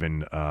trade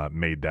even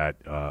made that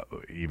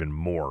even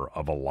more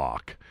of a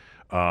lock.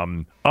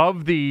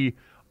 Of the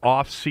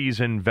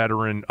off-season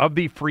veteran, of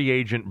the free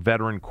agent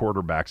veteran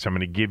quarterbacks, I'm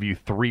going to give you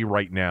 3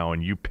 right now,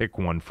 and you pick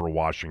one for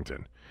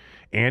Washington.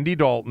 Andy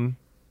Dalton,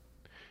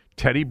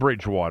 Teddy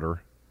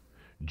Bridgewater,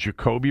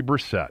 Jacoby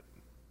Brissett.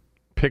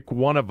 Pick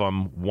one of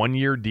them,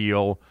 1-year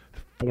deal,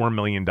 $4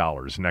 million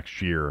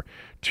next year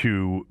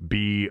to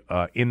be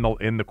in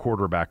the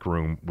quarterback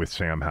room with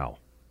Sam Howell.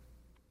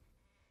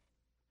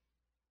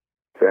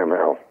 Sam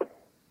Howell.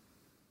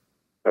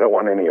 I don't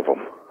want any of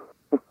them.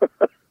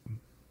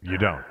 You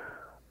don't.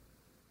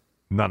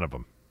 None of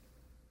them.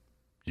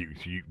 You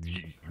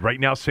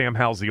right now, Sam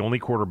Howell's the only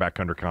quarterback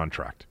under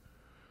contract.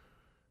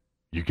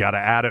 You got to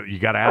add a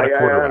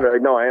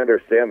quarterback. I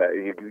understand that.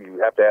 You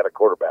have to add a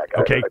quarterback.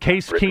 Okay,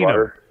 Case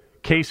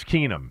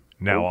Keenum.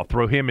 Now I'll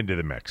throw him into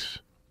the mix.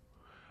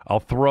 I'll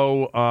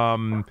throw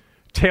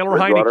Taylor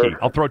Heineke.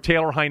 I'll throw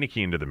Taylor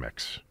Heineke into the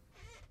mix.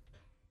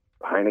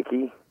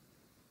 Heineke?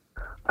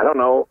 I don't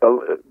know.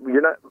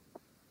 You're not.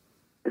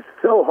 It's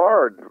so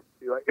hard.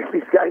 Like,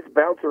 these guys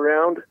bounce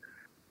around.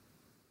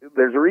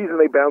 There's a reason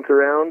they bounce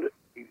around.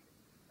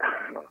 I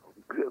don't know.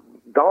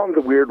 Dalton's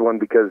a weird one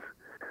because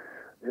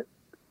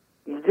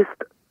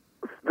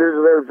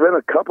there's been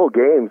a couple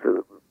games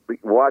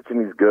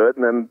watching he's good,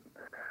 and then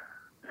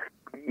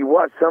you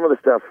watch some of the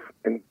stuff,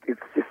 and he's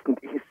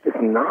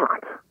just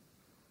not.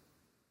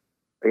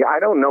 Like, I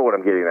don't know what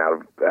I'm getting out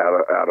of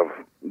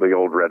the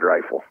old Red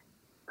Rifle.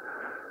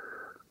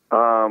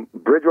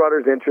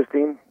 Bridgewater's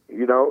interesting.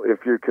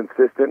 If you're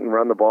consistent and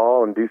run the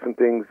ball and do some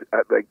things,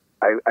 I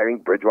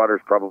think Bridgewater's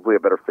probably a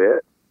better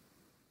fit.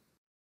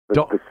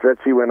 The stretch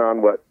he went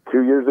on,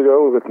 2 years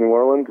ago with New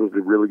Orleans was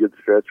a really good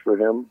stretch for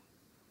him.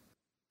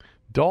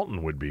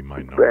 Dalton would be my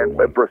number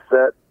one.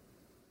 Brissett.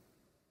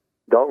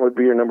 Dalton would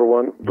be your number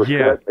one.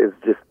 Brissett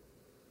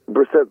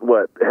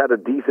had a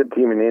decent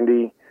team in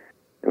Indy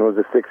and was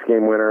a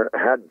 6-game winner.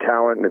 Had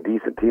talent and a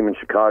decent team in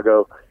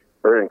Chicago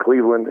or in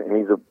Cleveland, and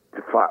he's a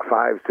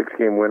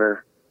 5-6-game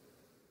winner.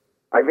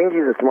 I think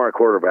he's a smart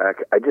quarterback.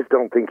 I just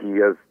don't think he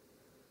has.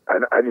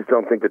 I just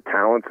don't think the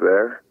talent's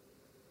there.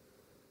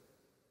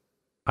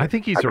 I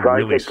think he's a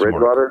really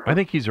smart. I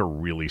think he's a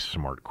really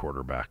smart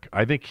quarterback.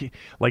 I think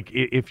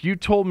if you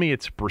told me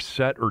it's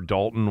Brissett or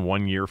Dalton,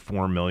 1 year,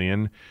 $4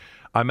 million,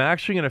 I'm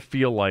actually going to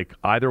feel like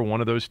either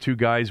one of those two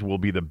guys will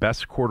be the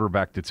best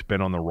quarterback that's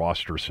been on the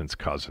roster since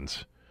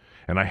Cousins.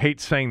 And I hate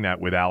saying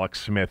that with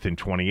Alex Smith in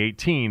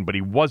 2018, but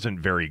he wasn't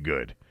very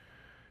good.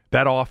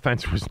 That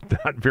offense was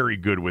not very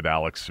good with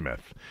Alex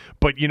Smith.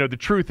 But, the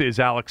truth is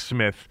Alex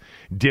Smith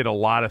did a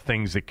lot of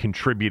things that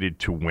contributed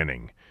to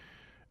winning.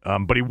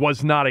 But he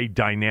was not a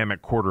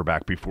dynamic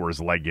quarterback before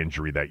his leg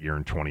injury that year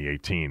in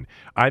 2018.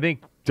 I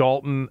think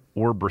Dalton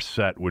or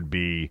Brissett would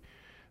be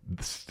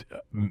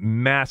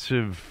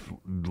massive,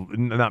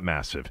 not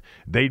massive.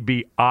 They'd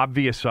be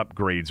obvious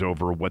upgrades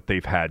over what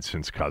they've had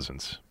since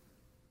Cousins.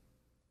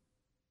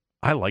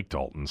 I like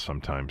Dalton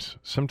sometimes.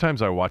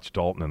 Sometimes I watch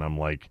Dalton and I'm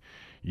like,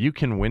 you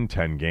can win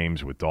 10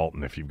 games with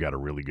Dalton if you've got a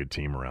really good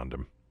team around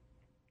him.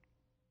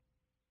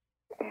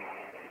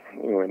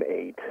 You win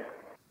 8.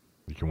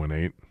 You can win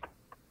 8?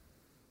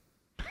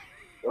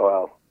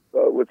 Well,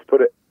 let's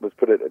put it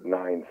at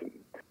 9,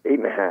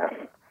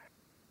 8.5.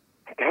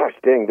 Gosh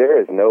dang,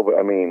 there is nobody.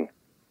 I mean,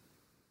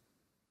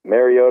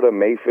 Mariota,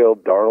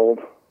 Mayfield, Darnold.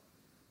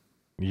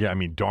 Yeah, I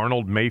mean,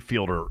 Darnold,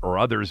 Mayfield, or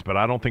others, but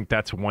I don't think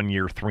that's 1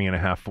 year,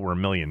 $3.5, $4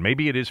 million.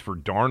 Maybe it is for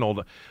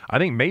Darnold. I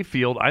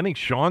think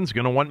Sean's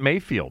going to want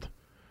Mayfield.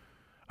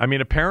 I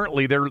mean,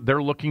 apparently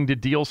they're looking to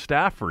deal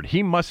Stafford.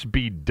 He must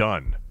be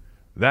done.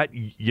 That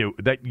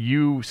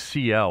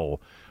UCL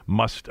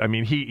must. I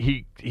mean,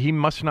 he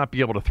must not be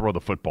able to throw the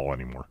football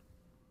anymore.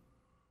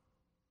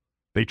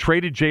 They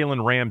traded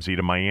Jalen Ramsey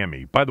to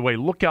Miami. By the way,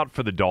 look out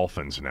for the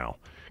Dolphins now.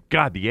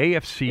 God, the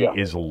AFC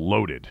is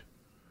loaded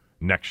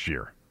next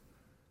year.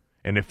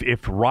 And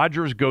if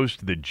Rodgers goes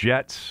to the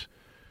Jets,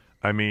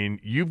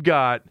 you've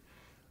got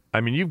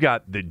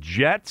the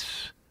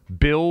Jets,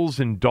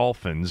 Bills, and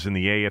Dolphins in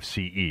the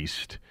AFC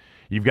East.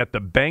 You've got the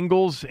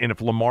Bengals, and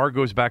if Lamar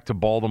goes back to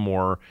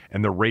Baltimore,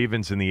 and the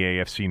Ravens in the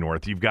AFC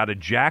North. You've got a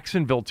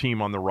Jacksonville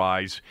team on the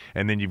rise,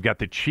 and then you've got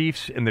the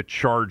Chiefs and the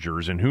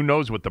Chargers, and who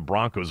knows what the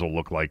Broncos will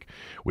look like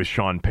with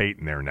Sean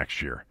Payton there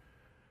next year.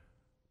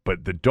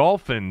 But the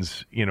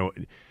Dolphins,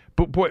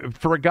 but boy,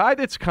 for a guy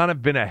that's kind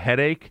of been a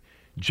headache,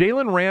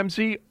 Jalen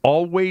Ramsey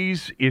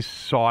always is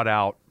sought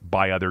out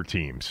by other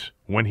teams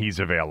when he's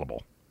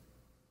available.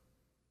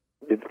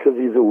 It's because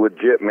he's a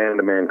legit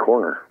man-to-man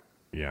corner.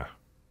 Yeah.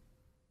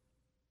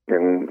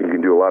 And you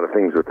can do a lot of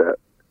things with that.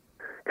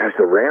 Gosh,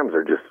 the Rams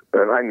are just,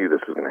 and I knew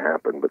this was going to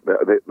happen, but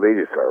they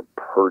just are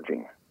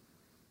purging.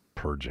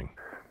 Purging.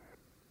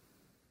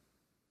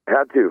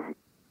 Had to.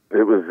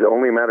 It was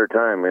only a matter of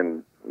time,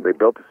 and they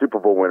built a Super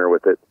Bowl winner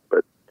with it.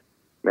 But,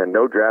 man,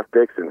 no draft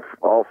picks and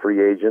all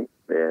free agent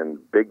and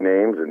big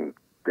names, and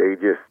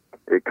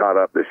it caught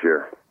up this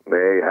year.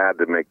 They had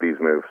to make these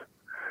moves.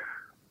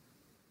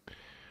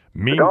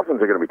 The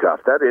Dolphins are going to be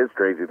tough. That is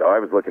crazy, though. I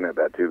was looking at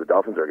that, too. The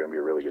Dolphins are going to be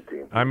a really good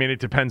team. I mean, it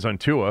depends on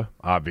Tua,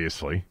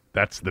 obviously.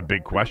 That's the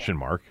big question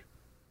mark.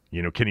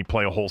 Can he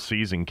play a whole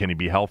season? Can he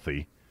be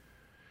healthy?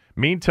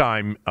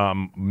 Meantime,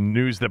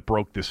 news that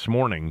broke this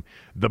morning,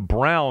 the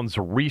Browns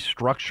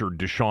restructured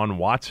Deshaun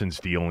Watson's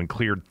deal and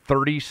cleared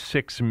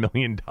 $36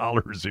 million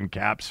in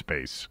cap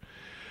space.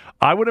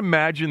 I would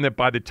imagine that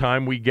by the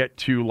time we get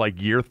to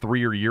like year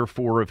 3 or year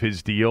 4 of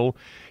his deal,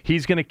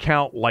 he's going to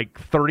count like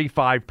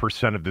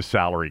 35% of the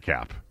salary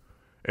cap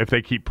if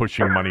they keep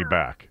pushing money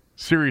back.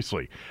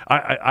 Seriously.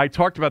 I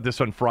talked about this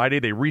on Friday.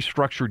 They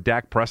restructured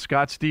Dak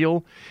Prescott's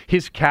deal.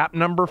 His cap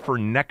number for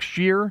next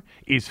year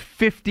is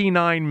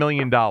 $59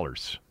 million. All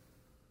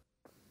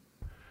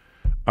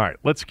right,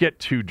 let's get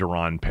to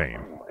Daron Payne.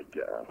 Oh, my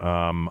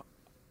God.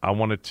 I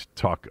wanted to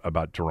talk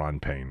about Daron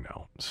Payne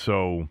now.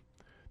 So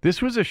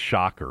this was a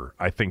shocker,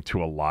 I think,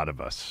 to a lot of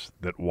us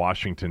that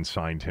Washington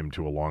signed him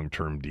to a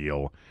long-term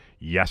deal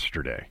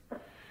yesterday.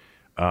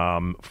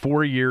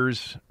 4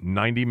 years,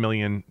 $90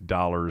 million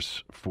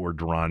for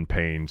Daron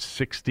Payne,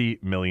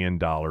 $60 million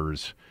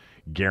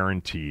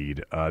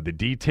guaranteed. The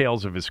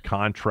details of his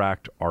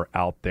contract are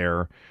out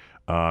there.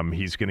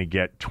 He's going to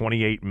get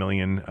 $28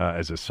 million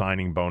as a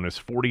signing bonus,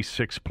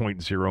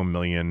 $46.0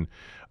 million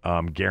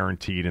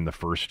guaranteed in the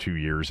first 2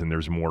 years, and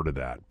there's more to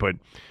that. But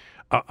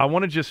I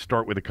want to just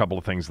start with a couple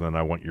of things, and then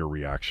I want your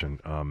reaction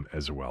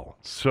as well.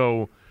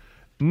 So,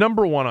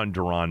 number one on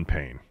Daron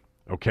Payne.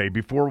 Okay,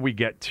 before we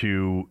get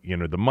to,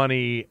 the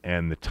money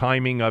and the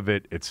timing of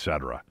it,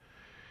 etc.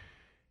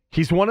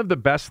 He's one of the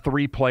best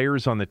 3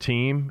 players on the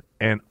team,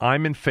 and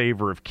I'm in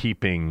favor of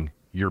keeping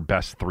your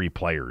best 3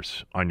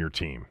 players on your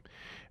team.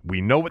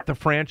 We know what the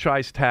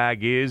franchise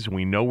tag is.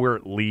 We know where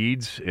it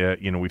leads.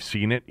 We've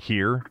seen it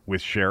here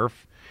with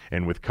Sheriff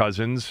and with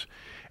Cousins.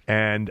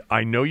 And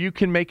I know you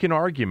can make an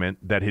argument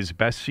that his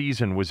best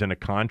season was in a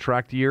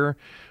contract year,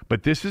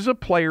 but this is a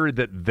player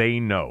that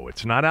they know.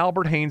 It's not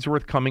Albert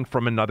Hainsworth coming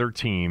from another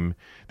team.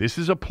 This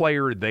is a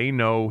player they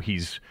know.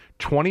 He's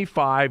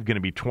 25, going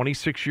to be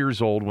 26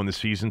 years old when the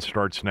season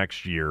starts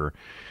next year.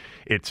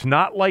 It's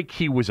not like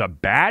he was a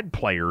bad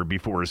player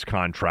before his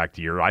contract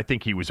year. I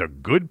think he was a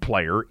good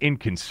player,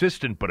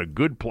 inconsistent, but a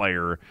good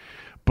player.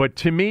 But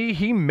to me,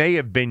 he may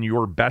have been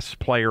your best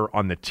player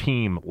on the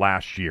team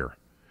last year.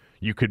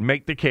 You could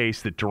make the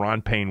case that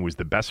Daron Payne was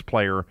the best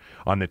player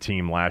on the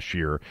team last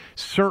year.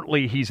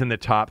 Certainly, he's in the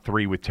top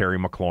 3 with Terry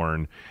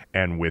McLaurin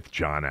and with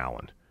John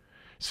Allen.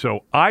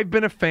 So I've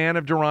been a fan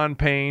of Daron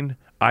Payne.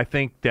 I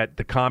think that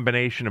the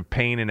combination of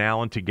Payne and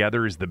Allen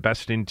together is the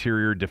best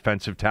interior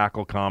defensive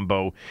tackle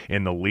combo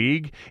in the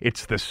league.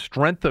 It's the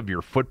strength of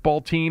your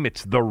football team.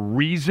 It's the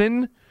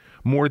reason,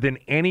 more than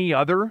any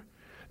other,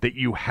 that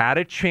you had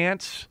a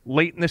chance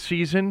late in the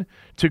season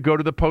to go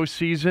to the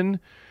postseason.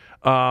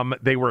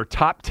 They were a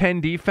top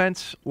 10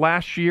 defense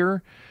last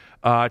year.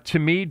 To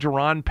me,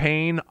 Daron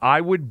Payne,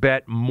 I would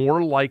bet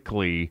more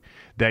likely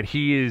that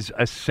he is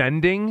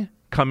ascending,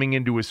 coming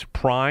into his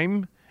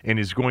prime, and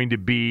is going to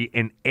be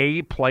an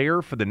A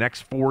player for the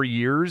next 4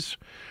 years,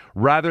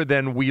 rather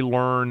than we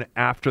learn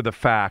after the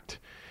fact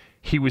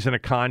he was in a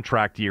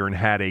contract year and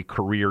had a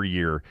career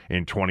year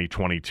in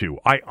 2022.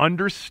 I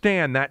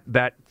understand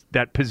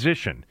that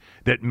position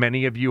that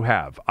many of you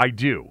have. I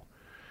do.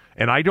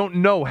 And I don't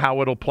know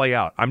how it'll play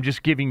out. I'm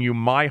just giving you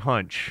my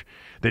hunch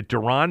that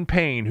Daron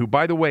Payne, who,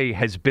 by the way,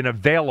 has been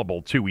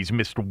available too, he's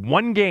missed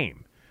 1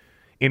 game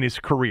in his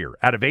career.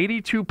 Out of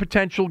 82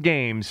 potential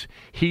games,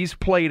 he's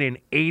played in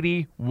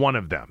 81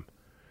 of them.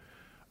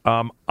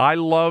 I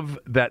love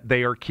that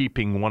they are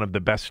keeping one of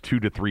the best 2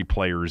 to 3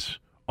 players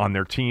on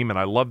their team, and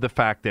I love the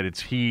fact that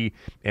it's he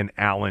and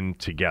Allen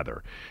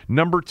together.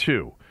 Number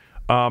 2,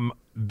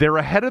 they're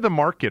ahead of the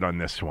market on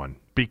this one,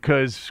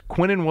 because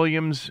Quinnen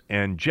Williams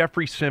and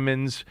Jeffrey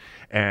Simmons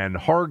and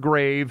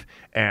Hargrave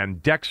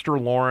and Dexter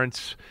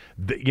Lawrence,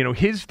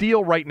 his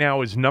deal right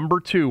now is number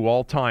 2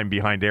 all time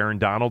behind Aaron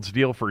Donald's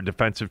deal for a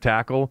defensive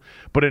tackle.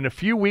 But in a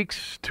few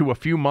weeks to a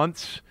few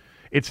months,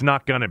 it's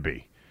not going to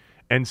be.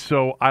 And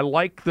so I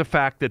like the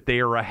fact that they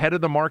are ahead of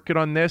the market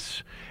on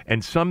this.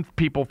 And some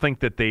people think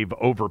that they've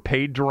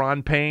overpaid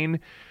Daron Payne.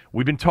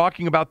 We've been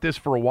talking about this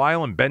for a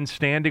while, and Ben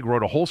Standig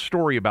wrote a whole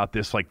story about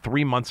this like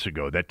 3 months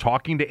ago, that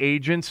talking to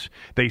agents,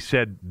 they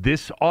said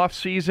this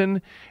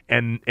offseason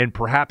and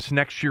perhaps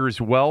next year as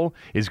well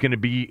is going to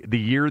be the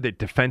year that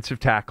defensive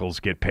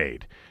tackles get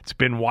paid. It's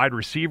been wide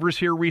receivers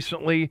here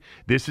recently.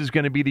 This is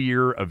going to be the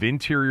year of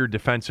interior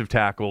defensive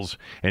tackles,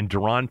 and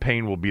Daron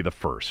Payne will be the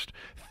first.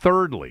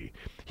 Thirdly,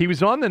 he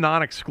was on the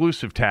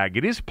non-exclusive tag.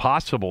 It is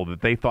possible that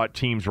they thought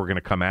teams were going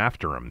to come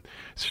after him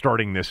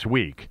starting this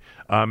week,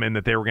 and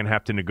that they were going to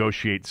have to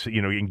negotiate,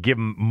 and give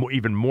him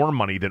even more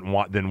money than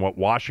what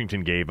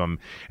Washington gave him,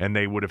 and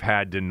they would have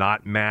had to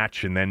not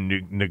match and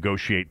then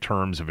negotiate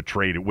terms of a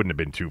trade. It wouldn't have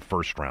been 2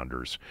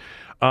 first-rounders.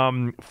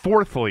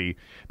 Fourthly,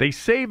 they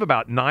save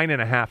about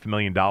 $9.5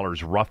 million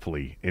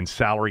roughly in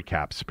salary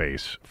cap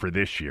space for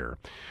this year.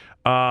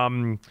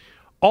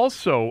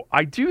 Also,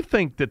 I do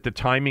think that the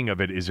timing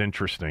of it is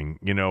interesting.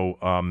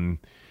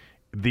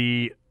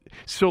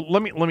 So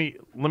let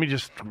me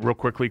just real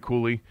quickly,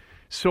 Cooley.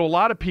 So a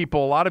lot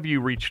of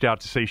you reached out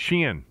to say,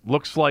 Sheehan,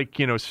 looks like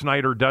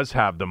Snyder does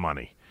have the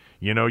money.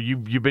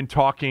 You've been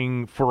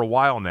talking for a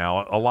while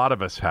now. A lot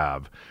of us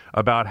have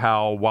about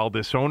how while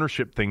this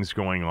ownership thing's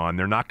going on,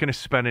 they're not going to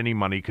spend any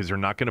money because they're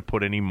not going to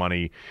put any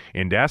money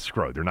into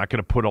escrow. They're not going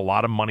to put a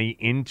lot of money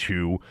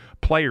into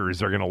players.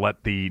 They're going to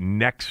let the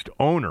next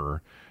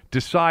owner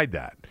decide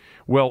that.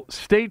 Well,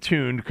 stay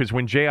tuned, because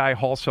when J.I.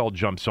 Halsell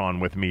jumps on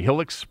with me, he'll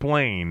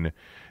explain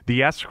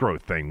the escrow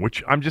thing,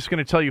 which I'm just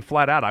going to tell you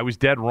flat out, I was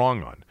dead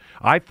wrong on.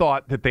 I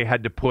thought that they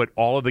had to put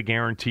all of the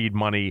guaranteed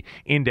money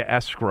into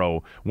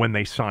escrow when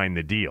they signed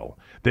the deal.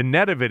 The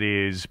net of it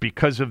is,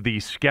 because of the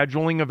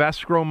scheduling of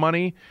escrow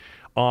money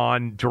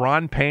on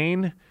Daron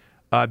Payne,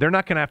 they're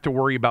not going to have to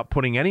worry about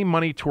putting any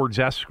money towards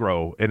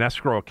escrow, an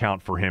escrow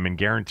account for him, and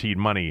guaranteed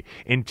money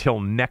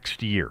until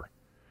next year.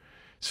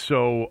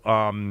 So,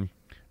 and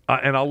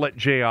I'll let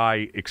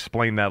J.I.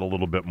 explain that a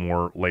little bit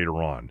more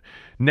later on.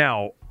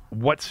 Now,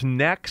 what's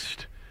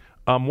next?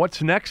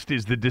 What's next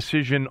is the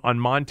decision on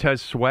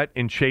Montez Sweat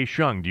and Chase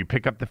Young. Do you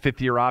pick up the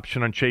 5th-year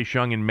option on Chase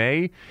Young in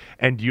May,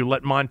 and do you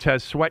let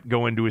Montez Sweat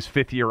go into his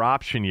 5th-year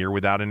option year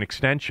without an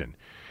extension?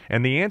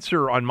 And the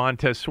answer on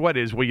Montez Sweat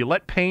is, well, you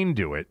let Payne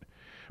do it,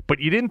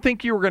 but you didn't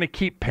think you were going to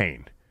keep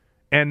Payne.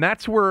 And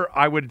that's where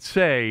I would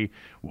say,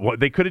 well,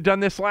 they could have done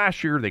this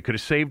last year. They could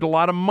have saved a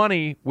lot of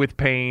money with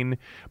Payne,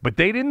 but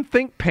they didn't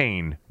think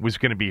Payne was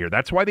going to be here.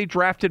 That's why they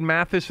drafted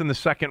Mathis in the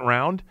 2nd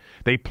round.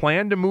 They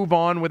planned to move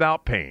on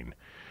without Payne,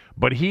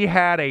 but he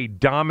had a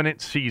dominant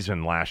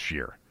season last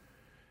year,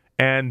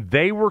 and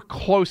they were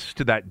close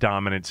to that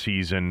dominant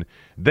season.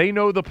 They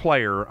know the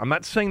player. I'm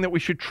not saying that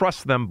we should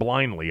trust them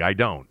blindly. I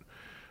don't.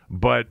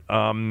 But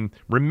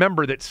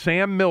remember that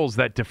Sam Mills,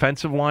 that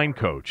defensive line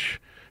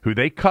coach, who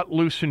they cut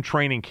loose in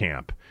training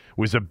camp,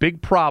 was a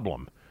big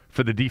problem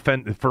for the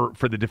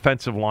the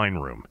defensive line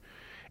room.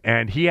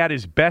 And he had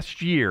his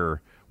best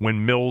year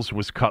when Mills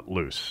was cut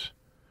loose.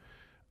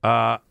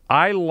 I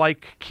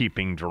like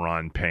keeping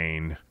Daron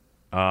Payne,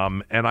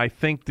 and I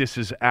think this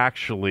is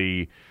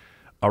actually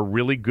a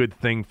really good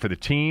thing for the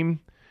team,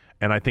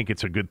 and I think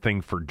it's a good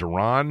thing for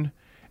Daron.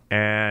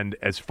 And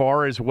as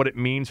far as what it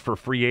means for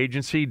free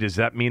agency, does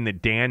that mean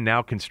that Dan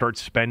now can start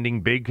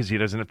spending big because he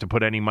doesn't have to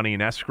put any money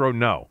in escrow?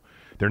 No.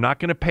 They're not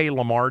going to pay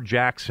Lamar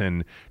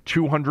Jackson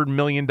 $200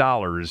 million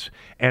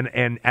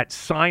and at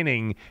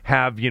signing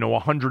have,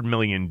 $100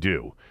 million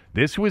due.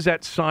 This was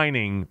at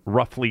signing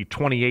roughly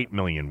 $28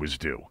 million was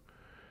due.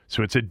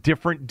 So it's a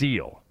different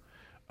deal.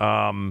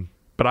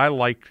 But I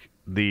like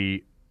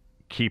the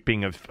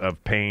keeping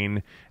of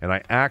Payne, and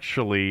I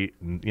actually,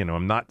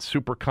 I'm not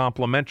super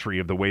complimentary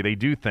of the way they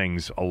do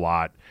things a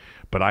lot,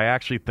 but I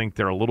actually think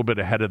they're a little bit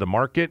ahead of the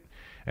market.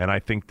 And I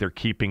think they're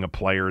keeping a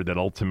player that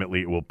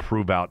ultimately it will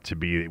prove out to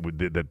be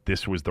that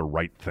this was the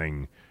right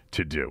thing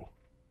to do.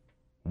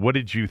 What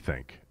did you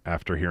think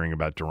after hearing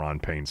about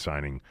Daron Payne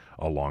signing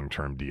a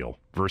long-term deal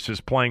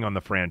versus playing on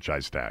the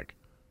franchise tag?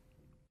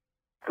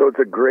 So it's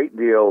a great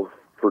deal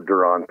for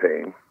Daron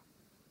Payne.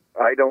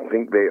 I don't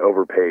think they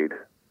overpaid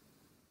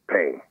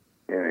Payne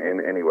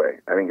in any way.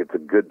 I think it's a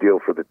good deal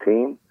for the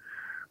team.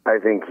 I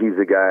think he's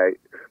a guy,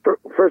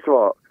 first of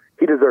all,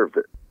 he deserves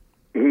it.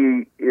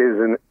 He is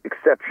an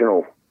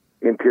exceptional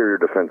interior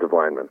defensive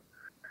lineman.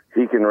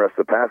 He can rush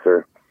the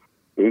passer.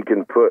 He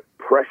can put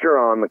pressure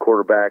on the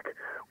quarterback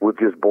with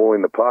just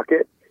bowling the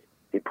pocket.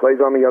 He plays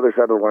on the other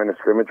side of the line of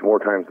scrimmage more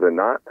times than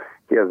not.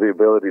 He has the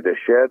ability to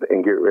shed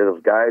and get rid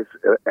of guys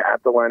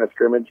at the line of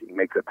scrimmage. He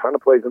makes a ton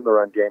of plays in the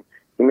run game.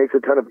 He makes a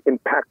ton of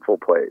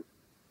impactful plays.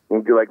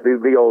 Like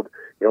the old,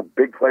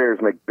 big players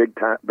make big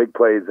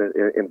plays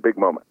in big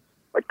moments.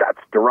 Like that's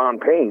Daron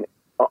Payne.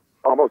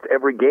 Almost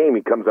every game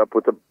he comes up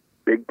with a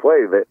big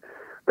play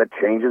that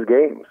changes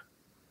games.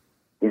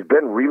 He's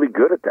been really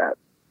good at that.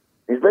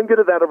 He's been good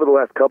at that over the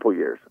last couple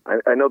years.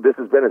 I know this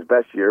has been his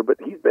best year, but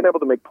he's been able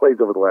to make plays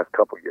over the last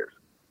couple years.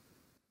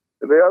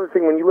 The other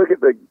thing, when you look at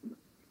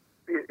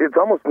it's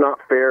almost not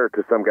fair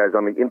to some guys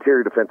on the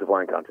interior defensive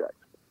line contracts.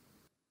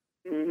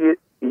 He's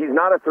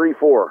not a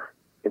 3-4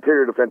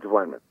 interior defensive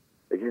lineman.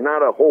 He's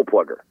not a hole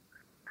plugger.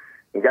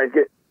 And guys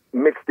get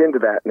mixed into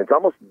that, and it's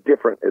almost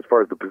different as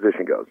far as the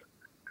position goes.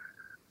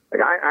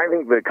 Like I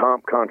think the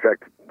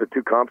contract, the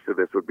two comps to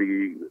this would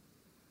be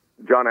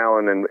John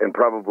Allen and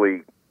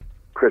probably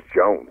Chris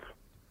Jones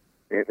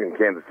in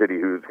Kansas City,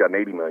 who's got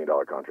an $80 million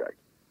contract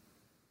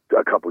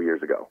a couple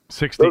years ago.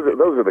 60.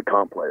 Those are the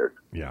comp players.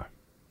 Yeah.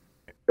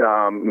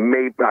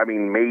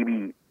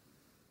 Maybe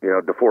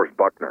DeForest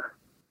Buckner,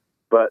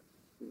 but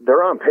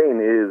Daron Payne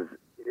is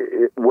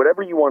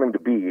whatever you want him to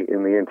be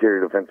in the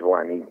interior defensive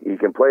line. He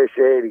can play a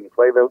shade. He can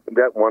play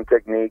that one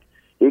technique.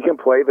 He can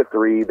play the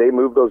three. They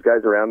move those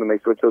guys around and they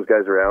switch those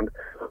guys around.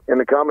 And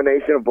the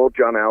combination of both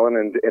John Allen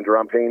and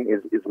Daron Payne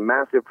is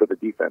massive for the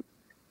defense.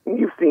 And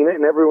you've seen it,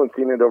 and everyone's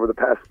seen it over the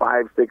past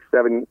 5, 6,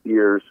 7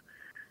 years,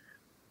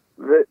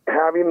 that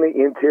having the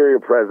interior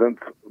presence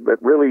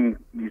that really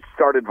you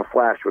started to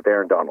flash with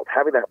Aaron Donald,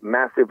 having that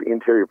massive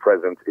interior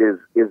presence is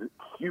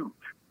huge.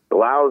 It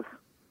allows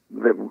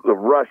the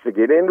rush to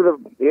get into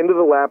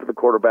the lap of the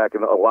quarterback,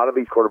 and a lot of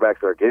these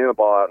quarterbacks are getting the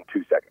ball out in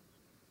 2 seconds.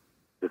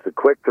 Just a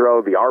quick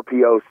throw, the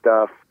RPO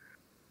stuff,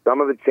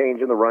 some of the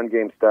change in the run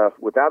game stuff.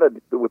 Without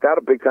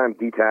a big time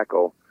D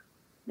tackle,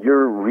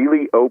 you're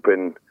really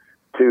open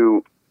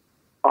to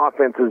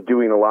offenses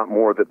doing a lot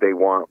more that they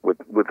want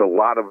with a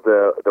lot of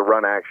the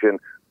run action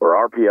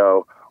or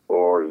RPO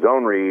or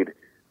zone read.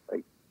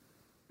 Like,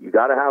 you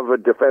got to have a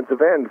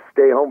defensive end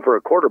stay home for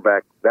a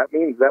quarterback. That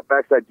means that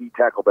backside D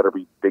tackle better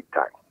be big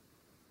time,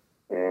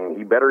 and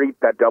he better eat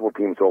that double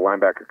team so a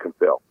linebacker can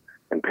fill.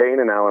 And Payne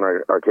and Allen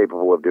are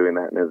capable of doing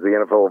that. And as the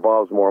NFL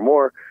evolves more and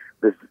more,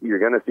 you're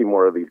going to see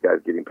more of these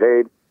guys getting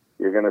paid.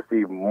 You're going to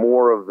see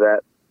more of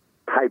that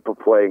type of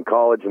play in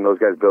college and those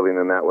guys building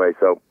in that way.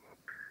 So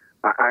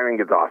I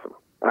think it's awesome.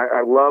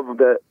 I love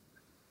that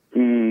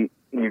you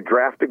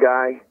draft a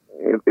guy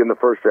in the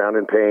first round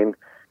in Payne,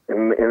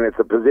 and it's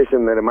a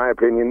position that, in my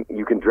opinion,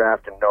 you can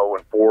draft and know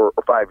in 4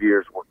 or 5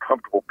 years we're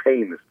comfortable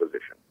paying this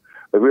position.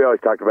 Like we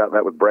always talked about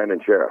that with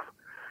Brandon Sheriff.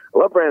 I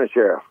love Brandon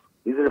Sheriff.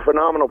 He's a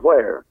phenomenal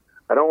player.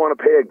 I don't want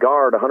to pay a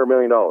guard $100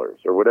 million or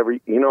whatever.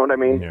 You know what I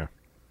mean? Yeah.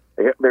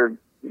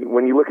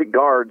 When you look at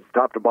guards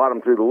top to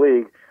bottom through the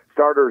league,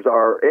 starters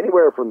are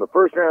anywhere from the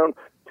first round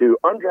to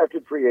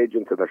undrafted free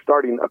agents, and they're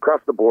starting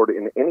across the board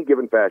in any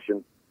given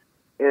fashion.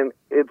 And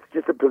it's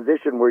just a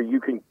position where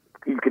you can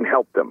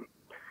help them.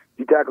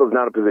 D tackle is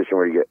not a position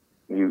where you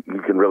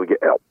can really get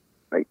help.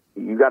 Like,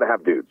 you got to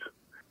have dudes.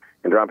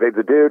 And Daron Payne's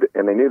a dude,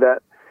 and they knew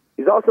that.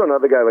 He's also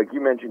another guy, like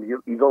you mentioned.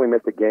 He's only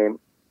missed a game.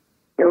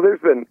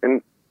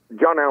 And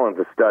John Allen's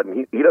a stud,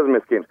 and he doesn't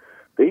miss games.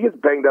 But he gets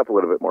banged up a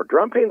little bit more.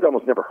 Daron Payne's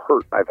almost never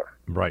hurt either.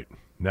 Right,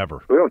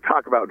 never. We don't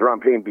talk about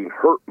Daron Payne being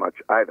hurt much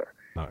either.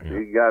 Yeah.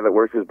 He's a guy that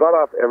works his butt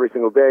off every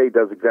single day,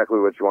 does exactly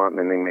what you want,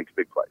 and then he makes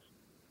big plays.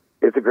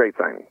 It's a great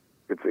signing.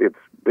 It's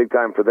big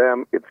time for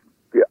them.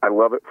 I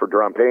love it for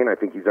Daron Payne. I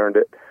think he's earned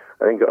it.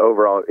 I think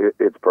overall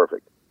it's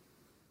perfect.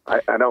 I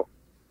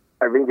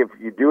think if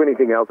you do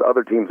anything else,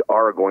 other teams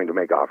are going to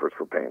make offers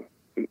for Payne.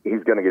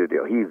 He's going to get a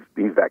deal.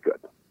 He's that good.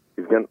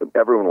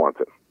 Everyone wants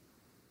him.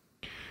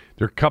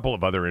 There are a couple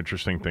of other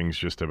interesting things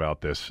just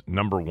about this.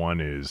 Number one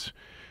is,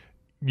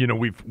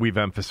 we've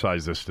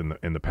emphasized this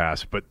in the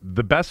past, but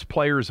the best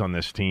players on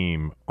this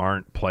team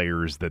aren't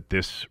players that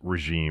this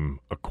regime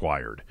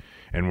acquired.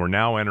 And we're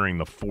now entering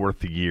the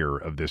 4th year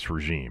of this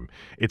regime.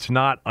 It's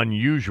not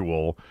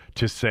unusual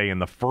to say in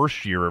the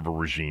first year of a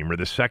regime or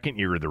the second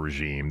year of the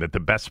regime that the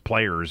best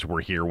players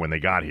were here when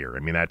they got here. I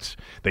mean,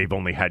 they've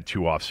only had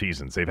 2 off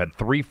seasons. They've had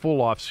 3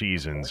 full off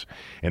seasons,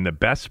 and the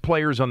best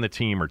players on the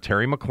team are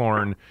Terry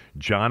McLaurin,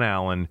 John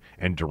Allen,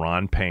 and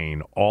Daron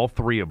Payne, all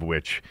 3 of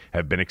which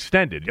have been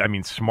extended. I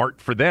mean,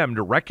 smart for them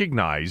to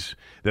recognize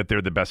that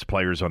they're the best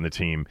players on the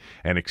team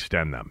and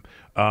extend them.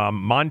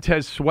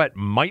 Montez Sweat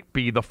might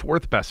be the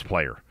 4th best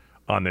player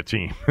on the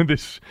team.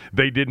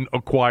 They didn't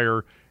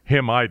acquire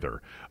him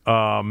either.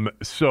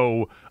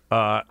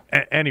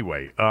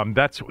 Anyway,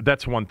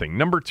 that's one thing.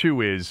 Number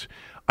 2 is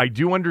I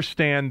do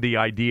understand the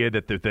idea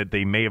that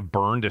they may have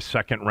burned a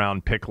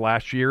 2nd-round pick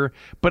last year,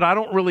 but I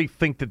don't really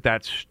think that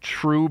that's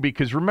true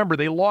because, remember,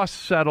 they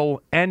lost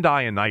Settle and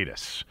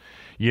Ioannidis.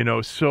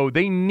 So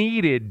they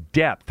needed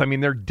depth. I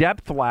mean, their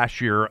depth last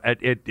year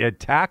at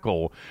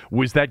tackle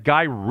was that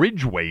guy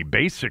Ridgway,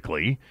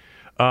 basically.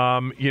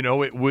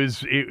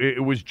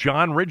 It was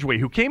John Ridgway,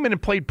 who came in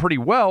and played pretty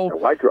well.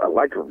 I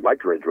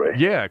liked Ridgway.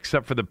 Yeah,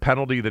 except for the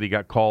penalty that he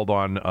got called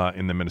on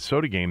in the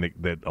Minnesota game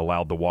that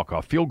allowed the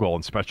walk-off field goal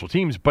in special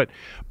teams. But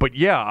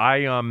yeah,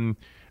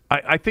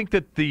 I think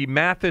that the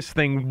Mathis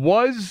thing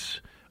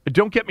was.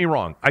 Don't get me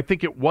wrong. I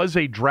think it was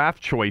a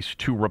draft choice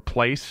to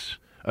replace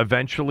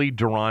eventually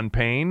Daron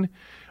Payne,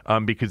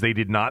 because they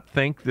did not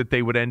think that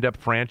they would end up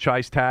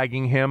franchise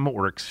tagging him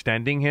or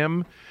extending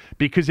him.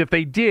 Because if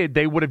they did,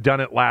 they would have done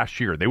it last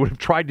year. They would have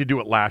tried to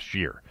do it last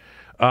year.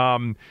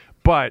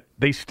 But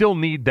they still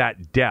need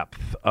that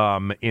depth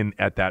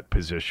at that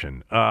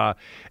position.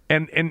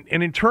 And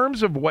in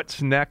terms of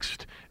what's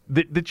next,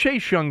 the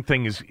Chase Young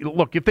thing is,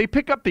 look, if they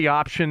pick up the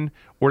option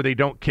or they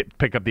don't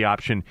pick up the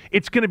option,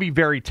 it's going to be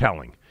very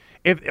telling.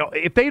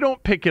 If they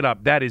don't pick it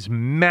up, that is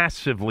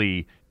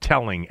massively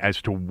telling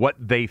as to what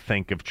they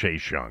think of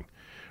Chase Young.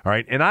 All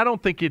right, and I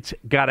don't think it's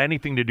got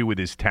anything to do with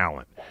his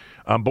talent.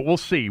 But we'll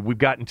see. We've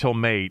got until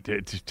May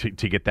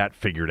to get that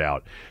figured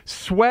out.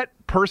 Sweat,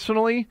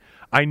 personally,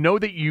 I know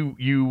that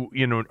you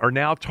are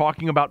now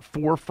talking about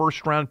 4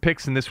 first-round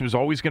picks, and this was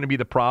always going to be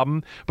the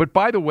problem. But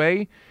by the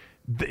way,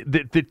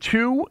 the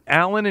two,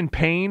 Allen and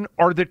Payne,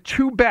 are the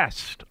 2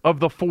 best of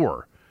the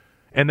 4,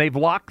 and they've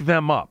locked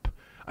them up.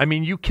 I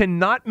mean, you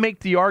cannot make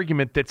the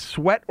argument that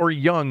Sweat or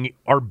Young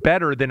are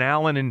better than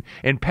Allen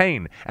and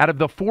Payne. Out of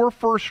the 4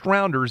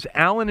 first-rounders,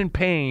 Allen and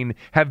Payne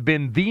have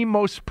been the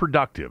most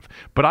productive.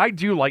 But I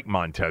do like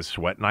Montez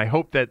Sweat, and I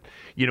hope that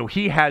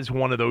he has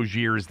one of those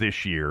years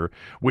this year,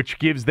 which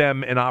gives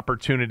them an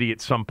opportunity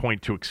at some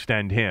point to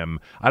extend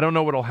him. I don't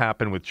know what will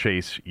happen with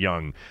Chase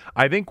Young.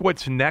 I think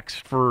what's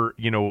next for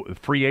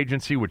free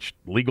agency, which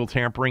legal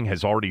tampering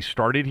has already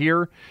started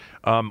here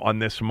on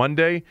this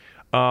Monday,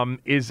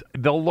 is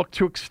they'll look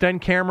to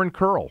extend Cameron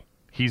Curl.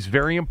 He's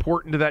very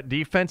important to that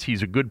defense.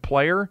 He's a good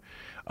player,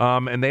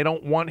 and they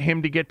don't want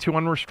him to get to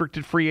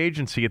unrestricted free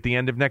agency at the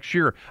end of next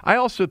year. I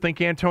also think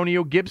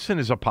Antonio Gibson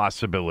is a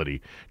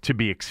possibility to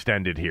be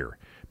extended here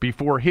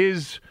before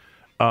his,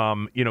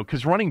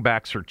 because running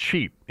backs are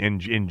cheap in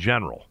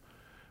general.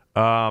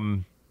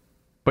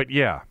 But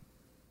yeah,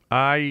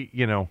 I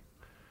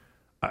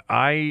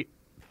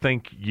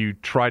think you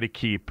try to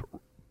keep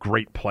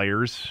great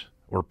players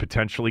or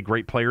potentially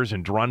great players,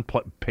 and Daron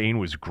Payne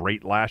was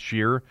great last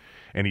year,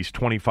 and he's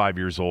 25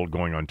 years old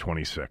going on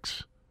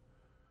 26.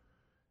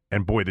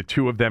 And boy, the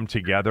 2 of them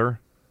together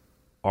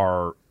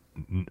are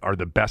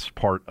the best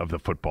part of the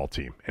football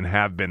team and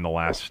have been the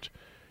last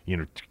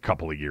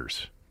couple of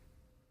years.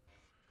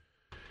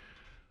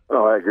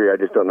 Oh, I agree. I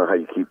just don't know how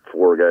you keep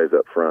 4 guys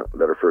up front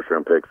that are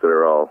first-round picks that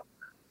are all,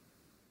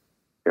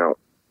 if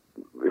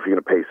you're going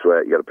to pay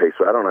Sweat, you got to pay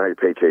Sweat. I don't know how you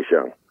pay Chase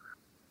Young.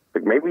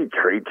 Like, maybe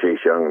trade Chase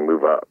Young and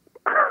move up.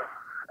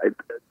 I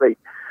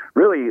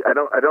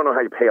don't know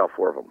how you pay all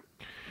 4 of them.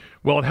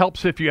 Well, it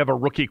helps if you have a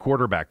rookie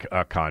quarterback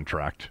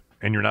contract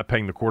and you're not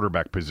paying the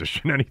quarterback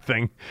position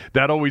anything.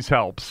 That always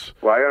helps.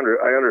 Well, I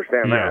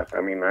understand that. I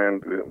mean,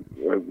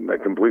 I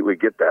completely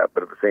get that,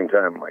 but at the same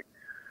time,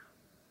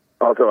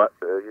 also,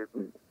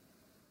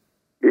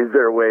 is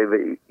there a way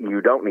that you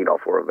don't need all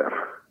 4 of them?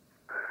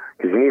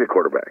 Because you need a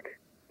quarterback.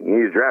 You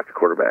need to draft a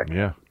quarterback.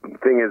 Yeah. The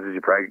thing is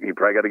you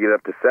probably got to get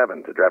up to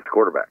 7 to draft a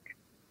quarterback.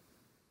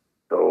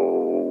 So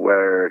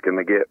where can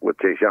they get with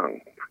Chase Young?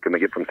 Can they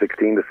get from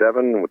 16 to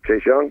 7 with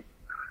Chase Young?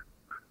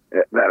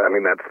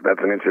 That's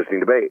an interesting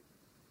debate.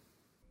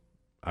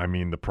 I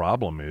mean, the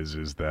problem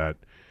is that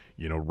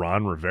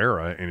Ron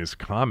Rivera in his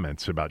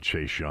comments about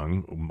Chase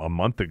Young a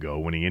month ago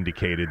when he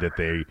indicated that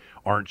they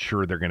aren't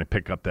sure they're going to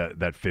pick up that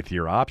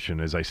 5th-year option,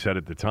 as I said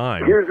at the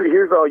time.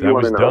 Here's all you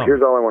want to know. Dumb.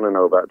 Here's all I want to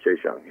know about Chase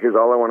Young. Here's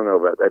all I want to know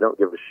about. I don't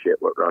give a shit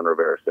what Ron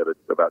Rivera said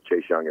about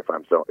Chase Young if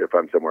I'm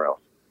somewhere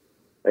else.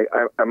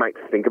 I might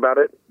think about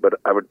it, but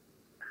I would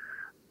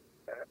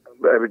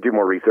do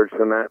more research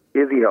than that.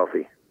 Is he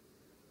healthy?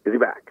 Is he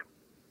back?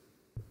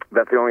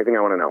 That's the only thing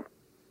I want to know.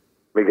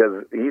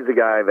 Because he's a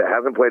guy that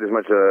hasn't played as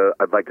much as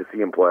I'd like to see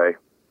him play,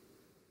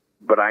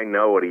 but I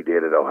know what he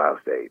did at Ohio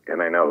State,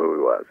 and I know who he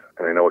was,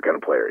 and I know what kind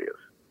of player he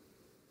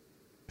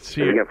is. He's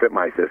going to fit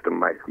my system,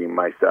 my scheme,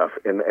 my stuff.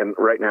 And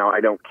right now, I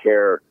don't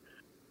care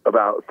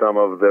about some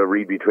of the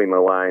read between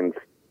the lines,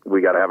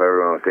 we got to have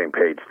everyone on the same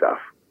page stuff.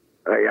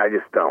 I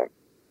just don't.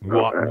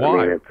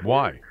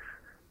 Why?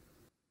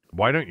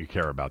 Why don't you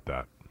care about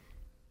that?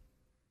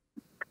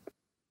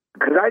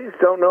 Because I just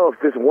don't know if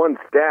this one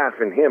staff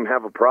and him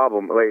have a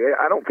problem.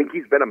 I don't think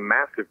he's been a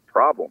massive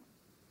problem.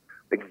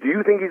 Do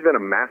you think he's been a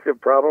massive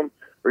problem?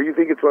 Or you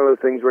think it's one of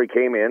those things where he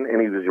came in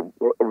and he was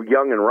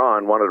young and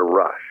Ron wanted to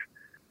rush,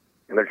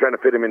 and they're trying to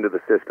fit him into the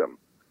system?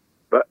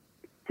 But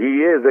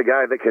he is a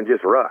guy that can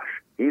just rush.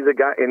 He's a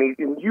guy, and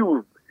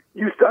you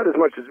stud as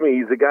much as me.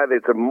 He's a guy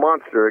that's a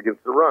monster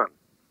against the run.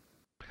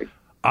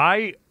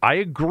 I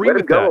agree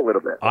with that. Let him go a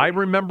little bit. I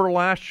remember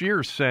last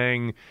year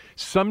saying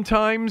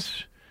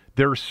sometimes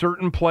there are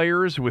certain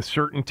players with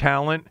certain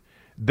talent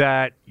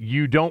that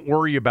you don't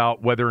worry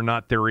about whether or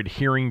not they're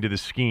adhering to the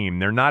scheme.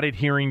 They're not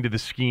adhering to the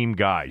scheme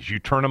guys. You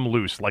turn them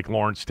loose like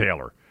Lawrence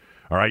Taylor.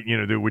 All right,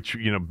 which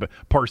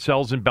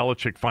Parcells and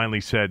Belichick finally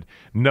said,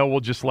 no,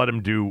 we'll just let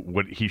him do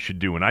what he should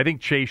do. And I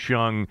think Chase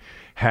Young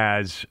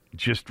has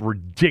just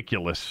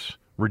ridiculous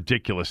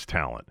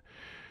talent.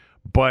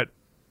 But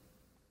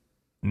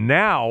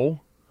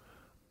now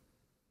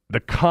the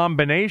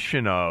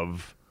combination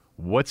of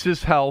what's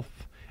his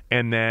health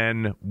and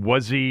then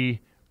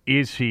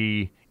is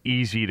he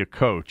easy to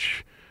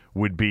coach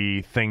would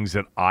be things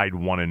that I'd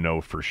want to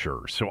know for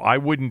sure. So I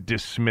wouldn't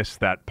dismiss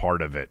that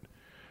part of it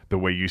the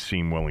way you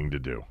seem willing to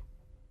do.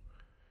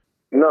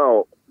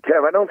 No,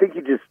 Kev, I don't think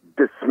you just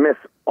dismiss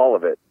all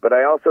of it, but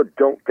I also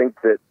don't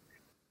think that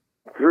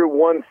through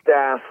one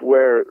staff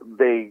where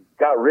they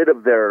got rid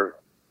of their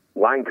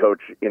line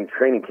coach in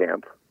training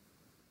camp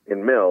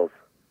in Mills,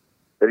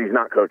 that he's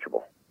not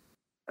coachable.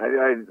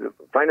 I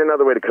find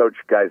another way to coach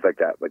guys like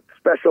that, like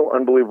special,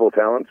 unbelievable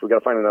talents. We got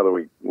to find another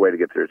way to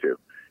get through to.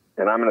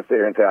 And I'm going to sit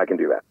here and say I can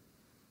do that.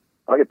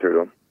 I'll get through to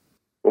him.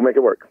 We'll make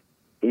it work.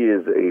 He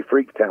is a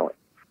freak talent.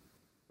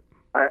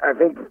 I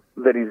think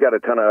that he's got a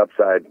ton of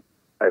upside.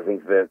 I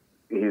think that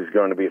he's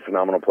going to be a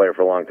phenomenal player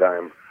for a long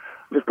time.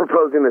 Just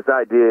proposing this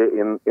idea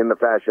in the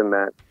fashion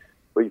that,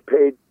 well, you've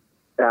paid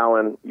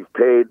Allen, you've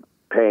paid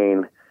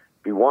Payne.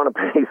 If you want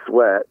to pay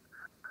Sweat,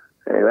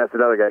 and that's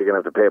another guy you're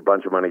going to have to pay a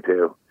bunch of money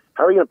to.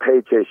 How are you going to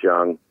pay Chase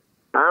Young?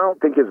 I don't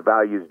think his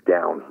value's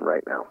down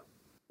right now,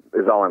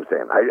 is all I'm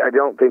saying. I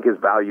don't think his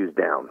value's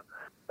down.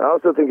 I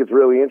also think it's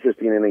really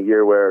interesting in a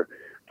year where,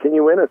 can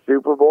you win a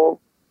Super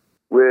Bowl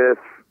with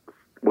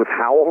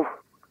Howell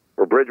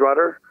or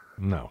Bridgewater?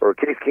 No. Or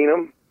Case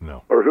Keenum?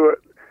 No. Or who?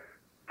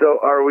 So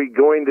are we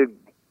going to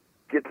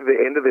get to the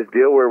end of this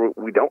deal where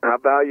we don't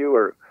have value?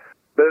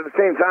 But at the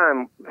same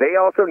time, they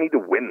also need to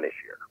win this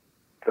year.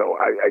 So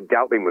I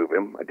doubt they move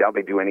him. I doubt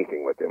they do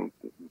anything with him.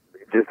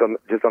 Just on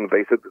the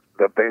basis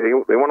that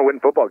they want to win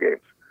football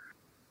games.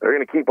 They're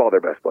going to keep all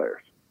their best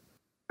players.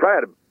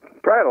 Probably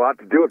had a lot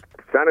to do with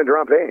signing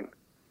Daron Payne.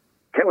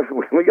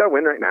 We got to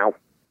win right now.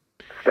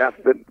 Staff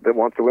that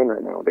wants to win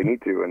right now. They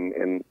need to,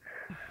 and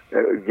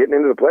getting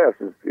into the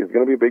playoffs is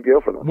going to be a big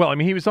deal for them. Well, I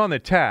mean, he was on the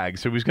tag,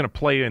 so he was going to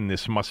play in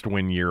this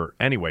must-win year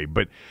anyway.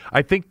 But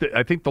I think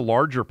the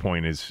larger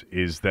point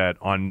is that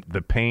on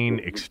the Payne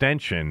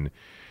extension,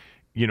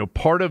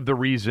 part of the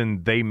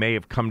reason they may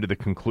have come to the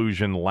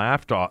conclusion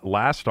last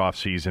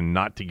offseason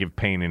not to give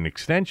Payne an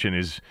extension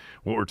is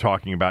what we're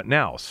talking about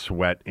now,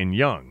 Sweat and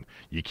Young.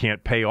 You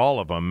can't pay all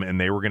of them, and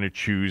they were going to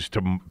choose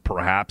to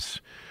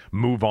perhaps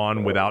move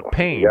on without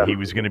Payne. Yeah. He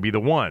was going to be the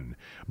one.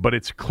 But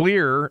it's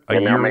clear a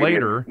year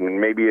later.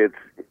 Maybe it's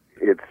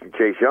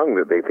Chase Young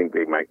that they think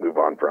they might move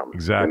on from.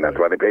 Exactly. And that's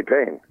why they paid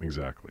Payne.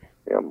 Exactly.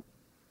 Yeah.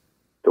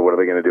 So what are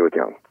they going to do with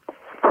Young?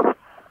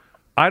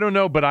 I don't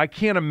know, but I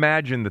can't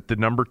imagine that the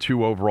number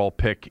 2 overall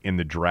pick in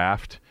the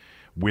draft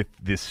with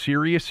this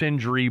serious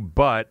injury,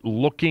 but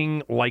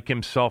looking like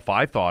himself,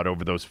 I thought,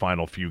 over those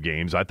final few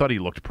games. I thought he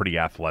looked pretty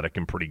athletic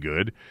and pretty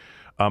good.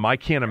 I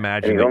can't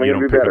imagine that you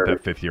don't pick up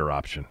that 5th-year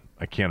option.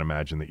 I can't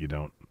imagine that you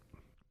don't.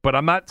 But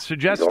I'm not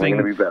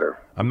suggesting. Be better.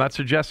 I'm not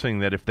suggesting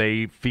that if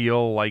they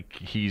feel like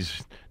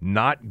he's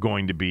not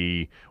going to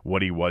be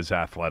what he was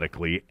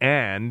athletically,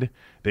 and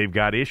they've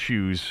got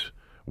issues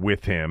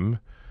with him,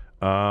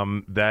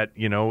 that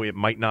it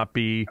might not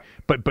be.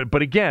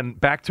 But again,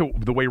 back to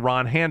the way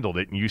Ron handled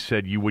it, and you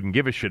said you wouldn't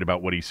give a shit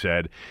about what he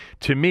said.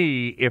 To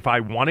me, if I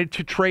wanted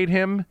to trade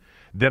him,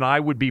 then I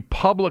would be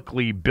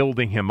publicly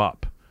building him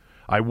up.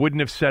 I wouldn't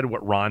have said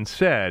what Ron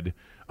said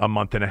a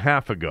month and a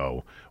half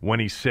ago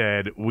when he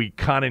said we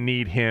kind of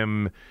need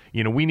him,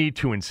 we need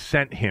to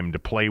incent him to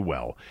play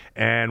well,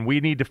 and we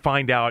need to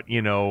find out,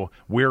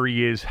 where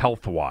he is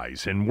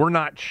health-wise, and we're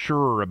not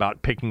sure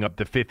about picking up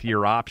the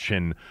 5th-year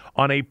option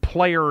on a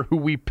player who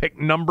we picked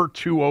number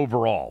 2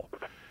 overall.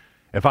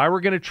 If I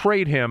were going to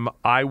trade him,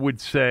 I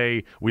would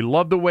say we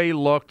love the way he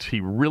looked.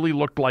 He really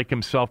looked like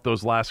himself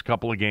those last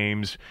couple of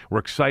games. We're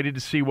excited to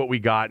see what we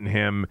got in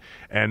him.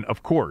 And,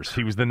 of course,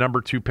 he was the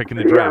number 2 pick in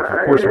the draft.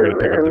 Of course we're going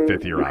to pick up the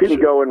 5th-year option. You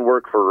can go and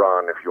work for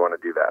Ron if you want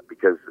to do that,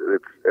 because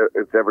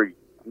it's every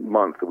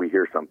month that we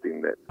hear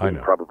something that we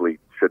probably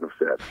shouldn't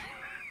have said.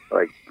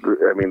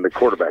 The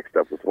quarterback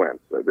stuff with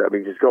Wentz.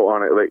 Just go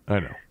on it.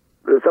 I know.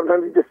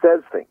 Sometimes he just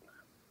says things.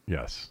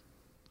 Yes.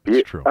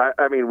 It's true.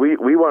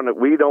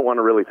 We don't want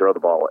to really throw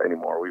the ball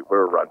anymore.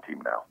 We're a run team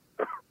now.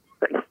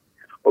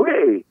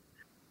 Okay.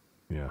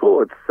 Yeah.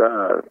 Cool. It's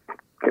going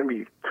to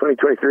be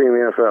 2023 in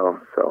the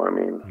NFL. So,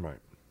 right.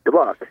 Good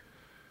luck.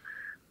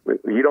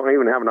 You don't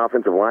even have an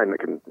offensive line that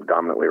can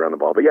dominantly run the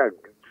ball. But, yeah,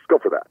 just go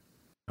for that.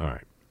 All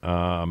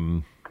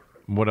right.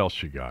 What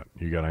else you got?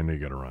 I know you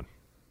got to run.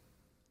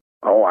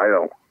 Oh, I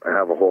don't. I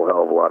have a whole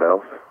hell of a lot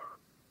else.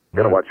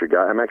 Got to watch your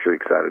guy. I'm actually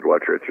excited to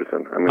watch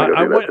Richardson. I'm going to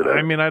go do that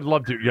today. I'd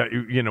love to.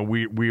 Yeah,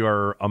 we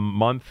are a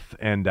month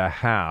and a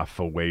half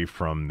away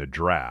from the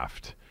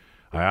draft.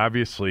 I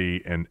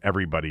obviously, and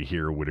everybody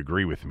here would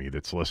agree with me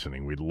that's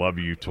listening, we'd love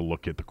you to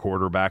look at the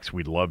quarterbacks.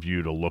 We'd love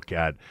you to look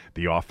at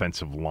the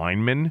offensive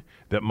linemen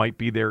that might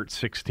be there at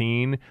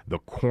 16, the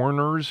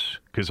corners,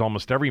 because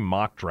almost every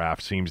mock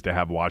draft seems to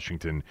have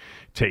Washington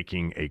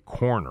taking a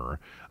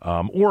corner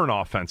or an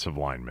offensive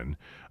lineman.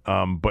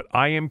 But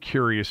I am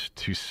curious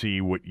to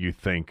see what you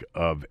think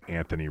of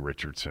Anthony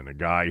Richardson, a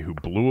guy who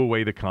blew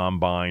away the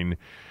combine,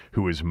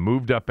 who has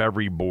moved up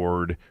every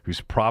board, who's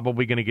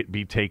probably going to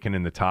be taken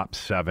in the top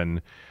 7,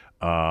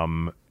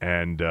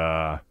 and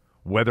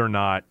whether or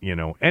not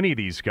any of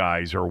these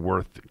guys are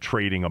worth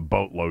trading a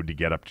boatload to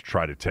get up to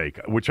try to take,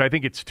 which I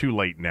think it's too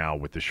late now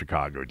with the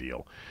Chicago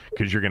deal,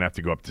 because you're going to have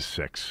to go up to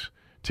 6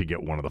 to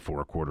get one of the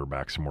 4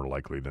 quarterbacks, more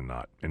likely than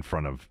not, in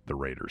front of the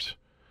Raiders.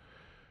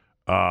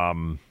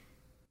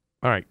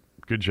 All right,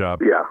 good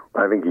job. Yeah,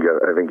 I think you got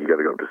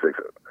to go up to 6.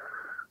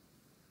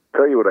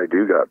 Tell you what I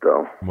do got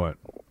though. What?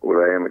 What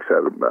I am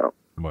excited about.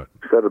 What?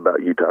 Excited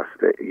about Utah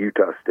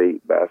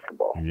State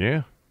basketball.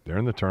 Yeah, they're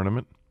in the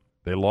tournament.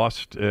 They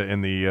lost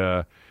in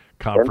the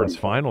conference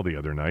final the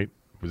other night.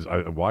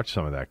 I watched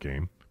some of that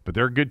game, but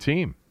they're a good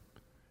team.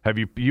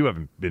 You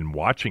haven't been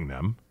watching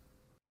them?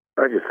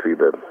 I just see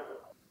the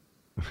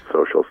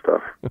social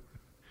stuff.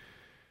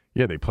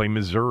 Yeah, they play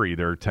Missouri.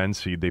 They're a 10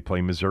 seed. They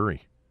play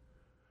Missouri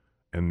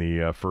in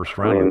the first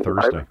round on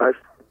Thursday.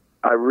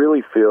 I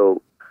really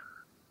feel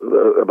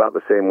about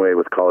the same way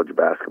with college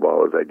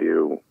basketball as I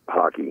do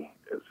hockey.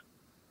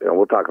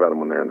 We'll talk about them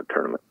when they're in the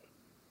tournament.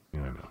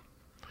 Yeah, I know.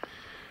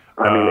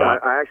 I mean,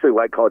 I actually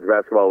like college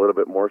basketball a little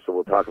bit more, so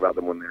we'll talk about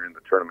them when they're in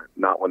the tournament,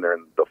 not when they're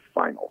in the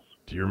finals.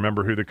 Do you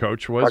remember who the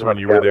coach was when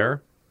you were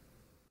there?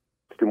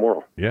 Stu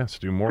Morrill. Yeah,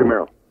 Stu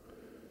Morrill.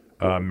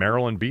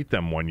 Maryland beat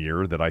them one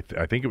year. That I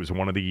think it was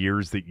one of the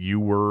years that you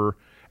were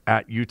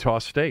at Utah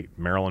State.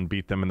 Maryland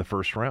beat them in the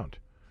first round.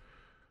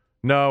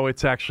 No,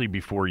 it's actually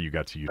before you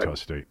got to Utah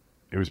State.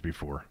 It was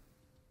before.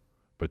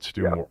 But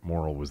Stu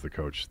Morrill was the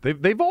coach.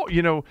 They've all,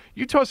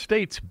 Utah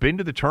State's been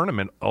to the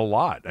tournament a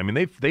lot. I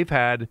mean, they've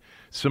had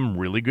some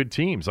really good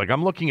teams. Like,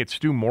 I'm looking at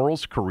Stu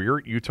Morrill's career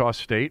at Utah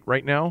State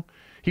right now.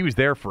 He was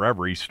there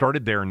forever. He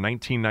started there in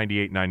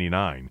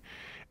 1998-99.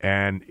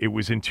 And it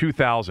was in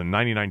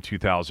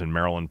 99-2000,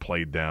 Maryland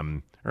played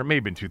them, or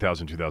maybe in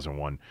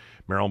 2000-2001.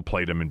 Maryland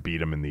played them and beat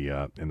them in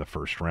the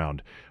first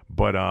round.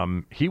 But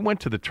he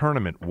went to the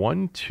tournament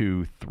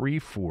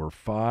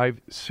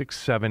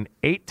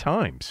 8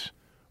 times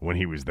when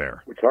he was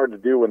there. It's hard to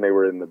do when they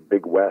were in the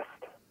Big West.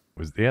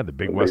 The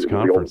Big West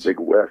Conference. The old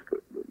Big West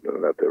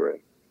that they were in.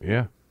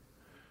 Yeah.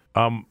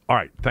 All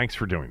right. Thanks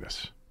for doing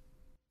this.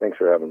 Thanks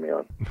for having me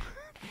on.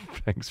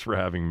 Thanks for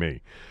having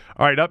me.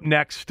 All right, up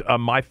next,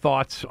 my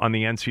thoughts on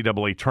the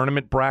NCAA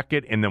tournament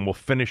bracket, and then we'll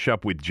finish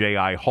up with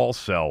J.I.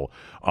 Halsell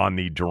on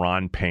the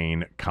Daron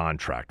Payne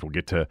contract. We'll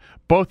get to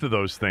both of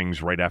those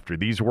things right after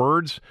these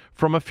words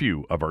from a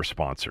few of our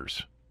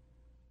sponsors.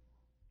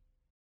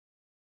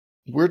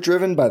 We're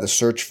driven by the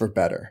search for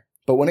better.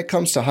 But when it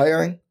comes to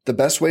hiring, the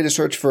best way to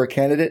search for a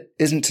candidate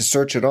isn't to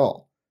search at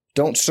all.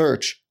 Don't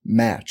search,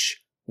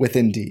 match with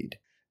Indeed.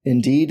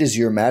 Indeed is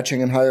your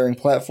matching and hiring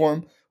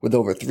platform with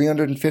over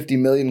 350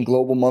 million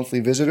global monthly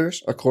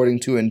visitors, according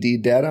to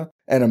Indeed data,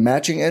 and a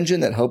matching engine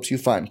that helps you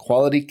find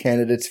quality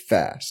candidates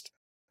fast.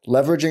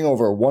 Leveraging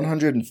over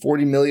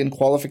 140 million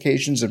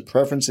qualifications and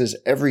preferences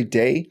every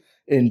day,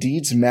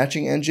 Indeed's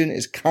matching engine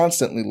is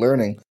constantly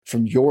learning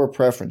from your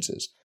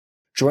preferences.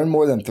 Join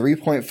more than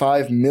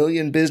 3.5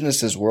 million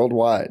businesses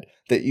worldwide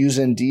that use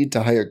Indeed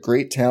to hire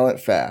great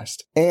talent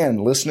fast. And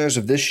listeners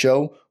of this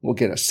show will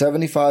get a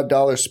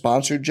 $75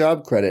 sponsored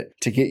job credit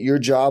to get your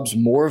jobs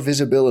more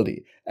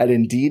visibility at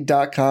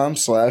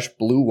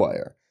Indeed.com/Blue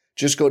Wire.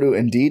 Just go to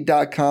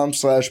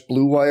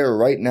Indeed.com/Blue Wire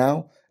right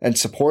now and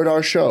support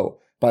our show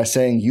by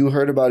saying you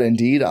heard about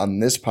Indeed on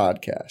this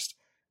podcast.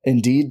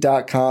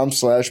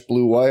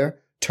 Indeed.com/Blue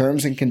Wire.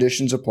 Terms and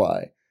conditions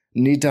apply.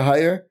 Need to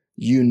hire?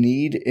 You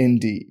need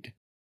Indeed.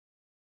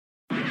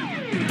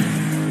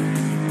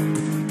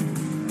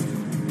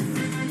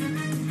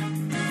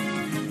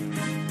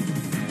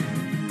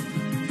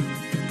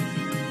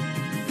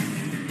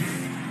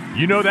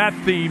 You know that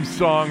theme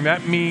song.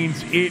 That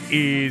means it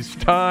is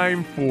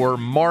time for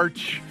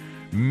March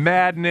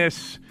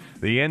Madness.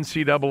 The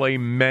NCAA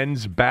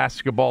men's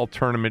basketball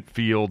tournament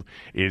field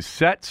is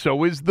set.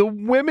 So is the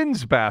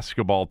women's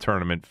basketball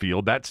tournament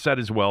field. That's set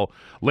as well.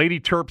 Lady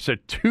Terps a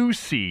 2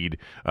 seed.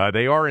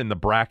 They are in the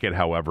bracket,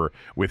 however,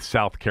 with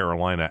South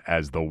Carolina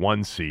as the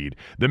 1 seed.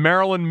 The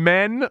Maryland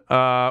men,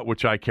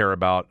 which I care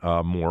about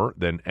more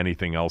than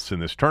anything else in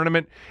this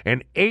tournament,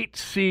 an 8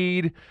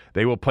 seed.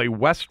 They will play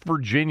West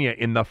Virginia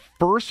in the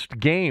first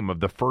game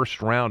of the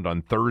first round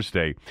on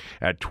Thursday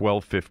at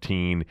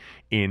 12:15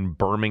 in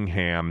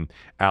Birmingham,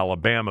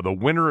 Alabama. The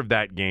winner of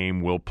that game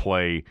will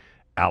play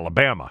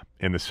Alabama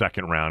in the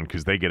second round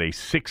because they get a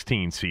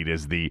 16 seed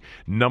as the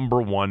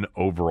number 1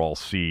 overall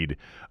seed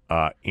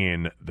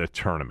in the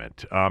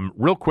tournament.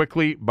 Real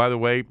quickly, by the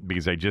way,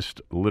 because I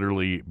just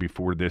literally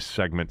before this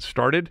segment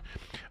started,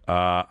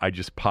 I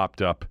just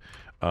popped up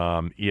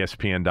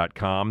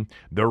ESPN.com.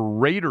 The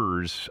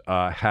Raiders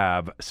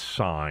have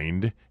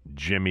signed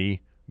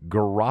Jimmy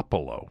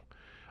Garoppolo.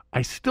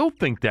 I still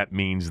think that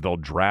means they'll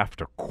draft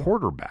a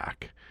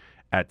quarterback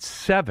at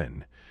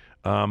 7,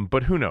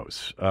 but who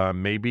knows?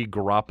 Maybe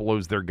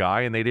Garoppolo's their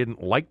guy, and they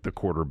didn't like the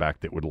quarterback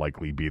that would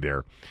likely be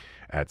there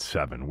at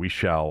 7. We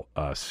shall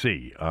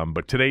see.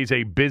 But today's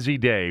a busy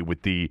day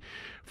with the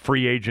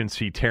free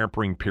agency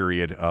tampering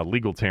period,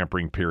 legal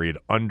tampering period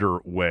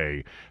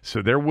underway.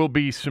 So there will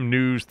be some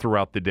news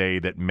throughout the day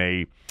that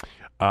may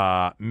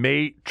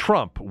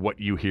trump what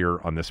you hear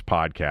on this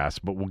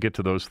podcast, but we'll get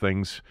to those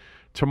things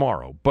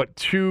tomorrow. But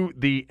to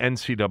the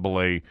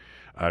NCAA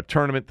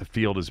tournament, the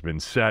field has been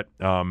set.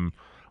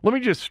 Let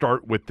me just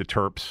start with the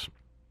Terps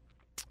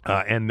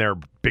and their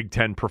Big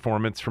Ten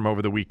performance from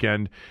over the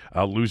weekend,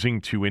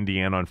 losing to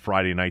Indiana on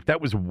Friday night.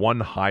 That was one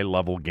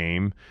high-level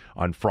game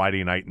on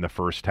Friday night in the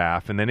first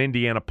half, and then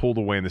Indiana pulled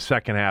away in the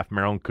second half.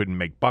 Maryland couldn't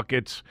make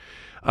buckets,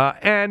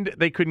 and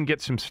they couldn't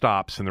get some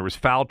stops, and there was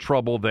foul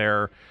trouble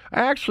there.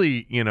 I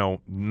actually,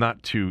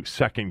 not to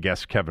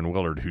second-guess Kevin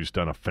Willard, who's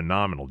done a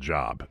phenomenal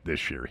job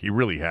this year. He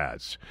really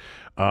has.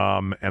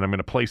 And I'm going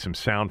to play some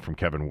sound from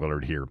Kevin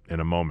Willard here in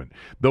a moment.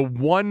 The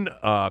one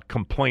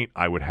complaint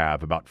I would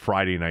have about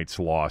Friday night's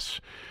loss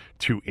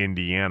to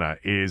Indiana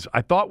is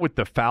I thought with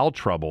the foul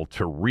trouble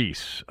to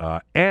Reese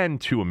and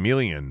to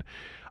Emilian,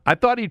 I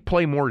thought he'd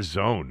play more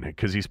zone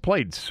because he's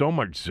played so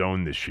much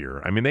zone this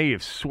year. I mean, they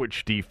have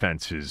switched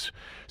defenses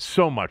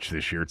so much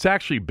this year. It's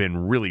actually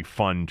been really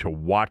fun to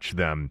watch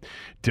them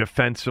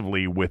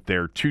defensively with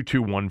their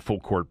 2-2-1 full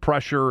court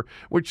pressure,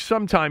 which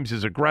sometimes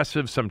is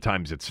aggressive,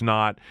 sometimes it's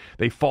not.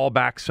 They fall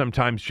back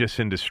sometimes just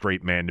into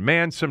straight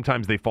man-to-man.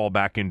 Sometimes they fall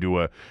back into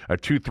a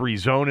 2-3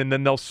 zone, and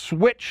then they'll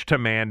switch to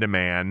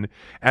man-to-man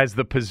as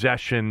the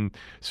possession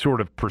sort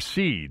of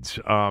proceeds.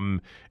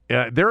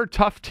 They're a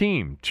tough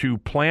team to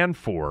plan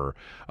for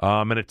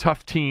and a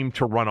tough team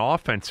to run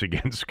offense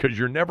against because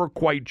you're never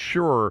quite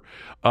sure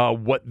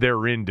what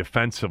they're in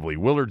defensively.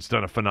 Willard's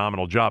done a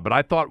phenomenal job, but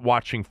I thought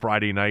watching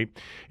Friday night,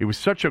 it was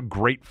such a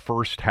great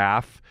first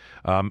half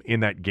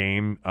in that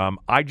game.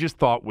 I just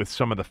thought with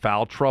some of the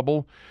foul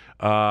trouble,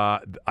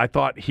 I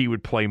thought he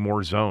would play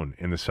more zone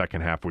in the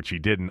second half, which he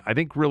didn't. I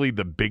think really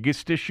the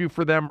biggest issue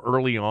for them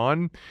early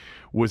on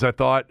was I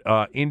thought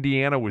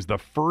Indiana was the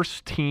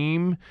first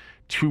team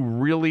to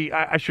really,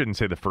 I shouldn't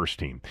say the first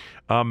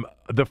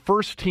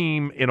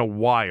team in a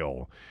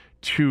while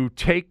to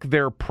take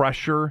their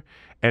pressure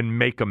and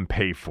make them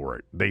pay for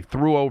it. They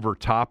threw over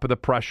top of the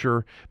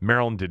pressure.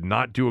 Maryland did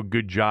not do a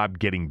good job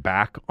getting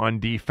back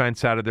on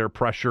defense out of their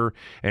pressure,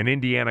 and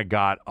Indiana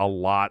got a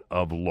lot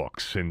of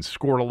looks and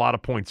scored a lot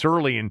of points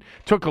early and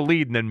took a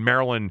lead, and then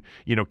Maryland,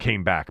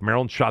 came back.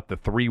 Maryland shot the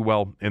three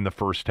well in the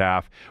first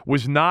half.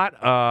 Was not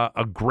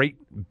a great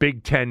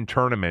Big Ten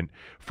tournament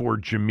for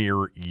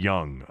Jameer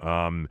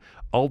Young.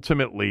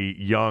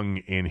 Ultimately, Young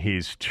in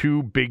his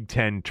two Big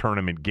Ten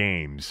tournament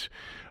games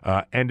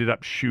ended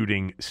up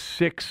shooting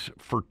 6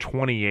 for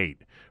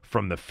 28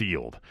 from the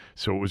field.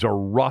 So it was a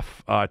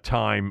rough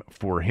time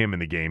for him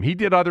in the game. He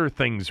did other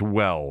things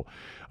well.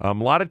 A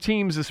lot of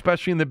teams,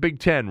 especially in the Big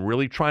Ten,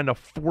 really trying to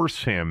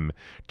force him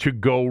to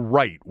go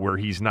right where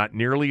he's not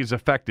nearly as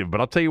effective. But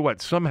I'll tell you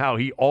what, somehow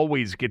he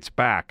always gets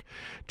back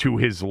to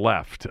his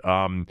left.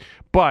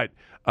 But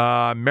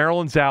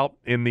Maryland's out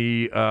in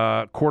the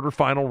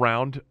quarterfinal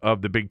round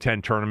of the Big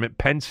Ten tournament.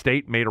 Penn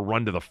State made a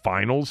run to the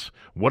finals.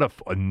 What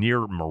a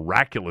near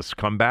miraculous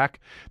comeback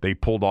they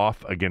pulled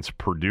off against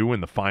Purdue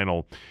in the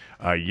final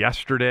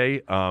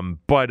yesterday.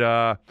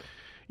 But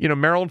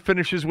Maryland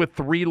finishes with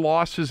 3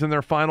 losses in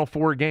their final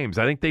 4 games.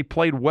 I think they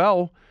played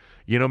well.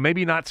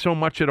 Maybe not so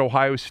much at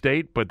Ohio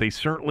State, but they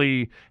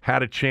certainly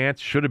had a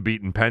chance, should have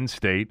beaten Penn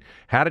State,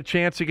 had a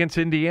chance against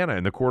Indiana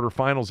in the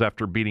quarterfinals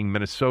after beating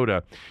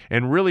Minnesota.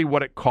 And really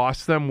what it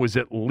cost them was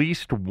at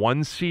least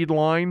 1 seed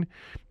line,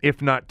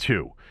 if not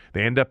 2.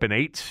 They end up an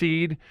 8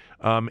 seed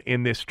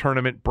in this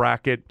tournament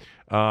bracket.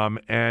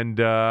 In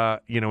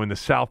the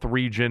South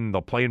region,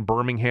 they'll play in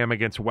Birmingham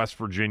against West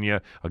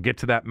Virginia. I'll get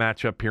to that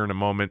matchup here in a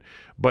moment.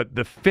 But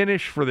the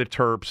finish for the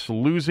Terps,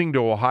 losing to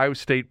Ohio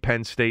State,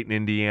 Penn State, and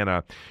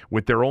Indiana,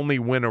 with their only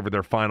win over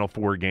their final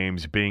 4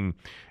 games being,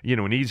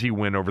 an easy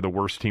win over the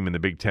worst team in the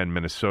Big Ten,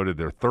 Minnesota,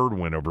 their 3rd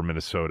win over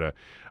Minnesota,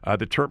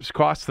 the Terps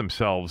cost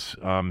themselves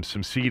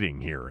some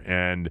seeding here.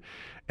 And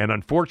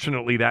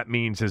unfortunately, that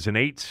means as an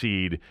 8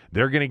 seed,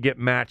 they're going to get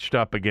matched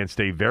up against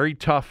a very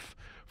tough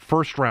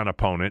first-round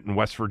opponent in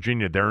West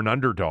Virginia. They're an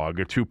underdog,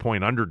 a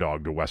 2-point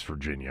underdog to West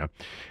Virginia.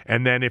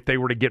 And then if they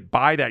were to get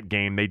by that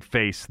game, they'd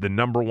face the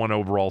number 1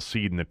 overall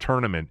seed in the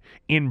tournament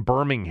in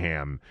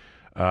Birmingham,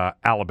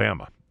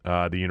 Alabama.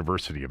 The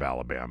University of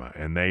Alabama,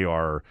 and they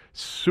are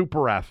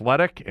super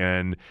athletic,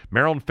 and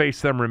Maryland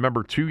faced them,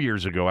 remember, 2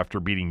 years ago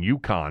after beating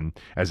UConn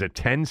as a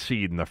 10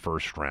 seed in the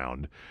first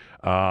round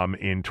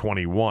in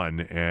 21,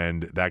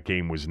 and that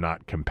game was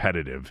not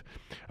competitive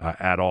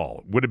at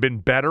all. Would have been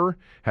better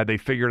had they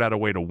figured out a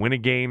way to win a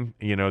game,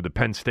 the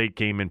Penn State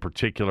game in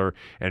particular,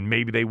 and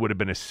maybe they would have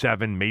been a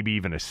 7, maybe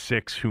even a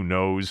 6, who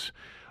knows.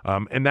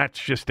 And that's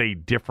just a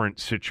different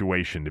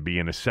situation to be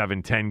in a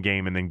 7-10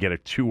 game and then get a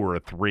 2 or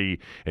a 3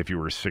 if you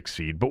were a 6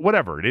 seed. But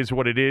whatever, it is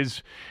what it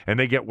is. And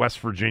they get West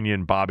Virginia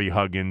and Bobby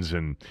Huggins,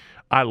 and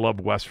I love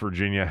West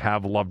Virginia,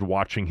 have loved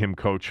watching him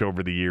coach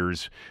over the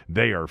years.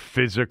 They are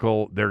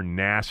physical. They're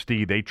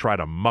nasty. They try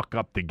to muck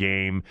up the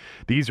game.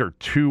 These are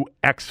 2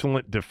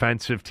 excellent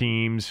defensive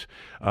teams.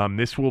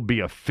 This will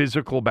be a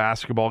physical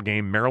basketball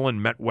game.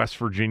 Maryland met West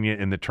Virginia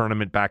in the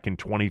tournament back in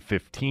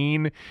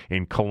 2015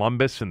 in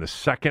Columbus in the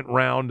second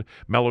round.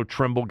 Melo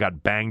Trimble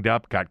got banged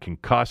up, got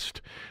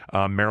concussed.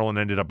 Maryland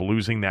ended up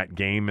losing that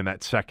game in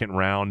that second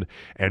round.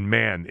 And,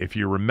 man, if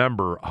you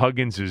remember,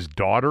 Huggins'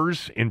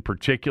 daughters in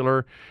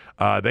particular,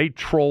 they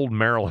trolled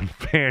Maryland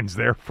fans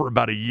there for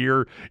about a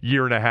year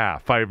and a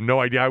half. I have no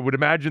idea. I would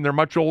imagine they're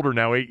much older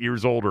now, 8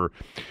 years older.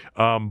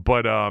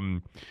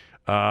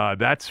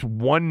 That's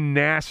one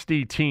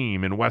nasty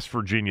team in West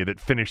Virginia that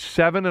finished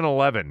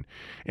 7-11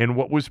 in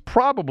what was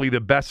probably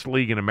the best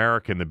league in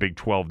America in the Big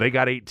 12. They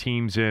got 8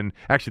 teams in.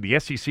 Actually, the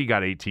SEC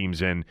got 8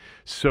 teams in.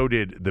 So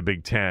did the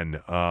Big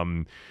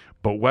 10.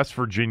 but West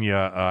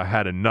Virginia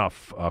had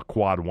enough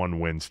quad one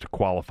wins to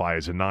qualify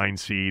as a 9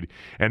 seed,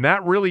 and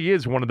that really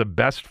is one of the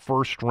best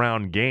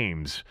first-round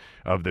games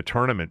of the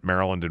tournament,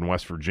 Maryland and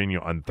West Virginia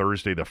on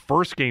Thursday, the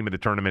first game of the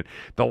tournament.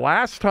 The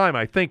last time,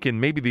 I think,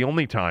 and maybe the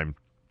only time,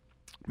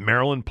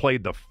 Maryland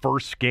played the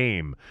first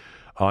game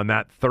on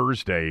that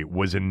Thursday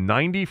was in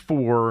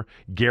 '94,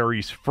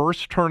 Gary's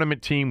first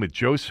tournament team with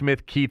Joe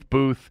Smith, Keith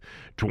Booth,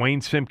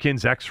 Dwayne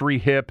Simpkins, Exree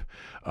Hip,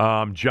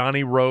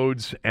 Johnny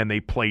Rhodes, and they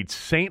played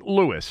St.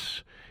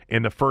 Louis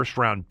in the first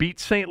round, beat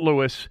St.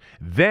 Louis,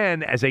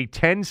 then as a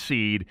 10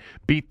 seed,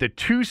 beat the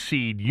 2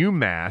 seed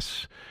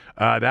UMass.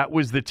 That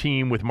was the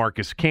team with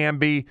Marcus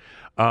Camby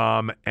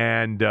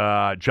and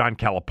John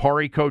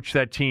Calipari coached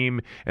that team,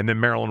 and then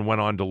Maryland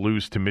went on to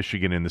lose to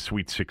Michigan in the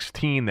Sweet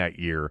 16 that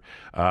year.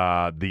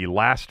 The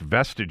last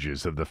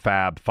vestiges of the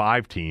Fab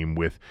 5 team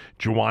with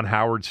Juwan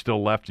Howard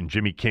still left and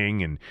Jimmy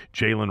King and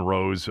Jalen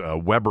Rose.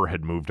 Weber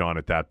had moved on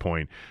at that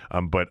point.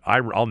 But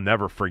I'll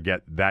never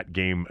forget that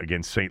game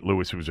against St.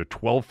 Louis. It was a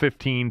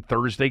 12:15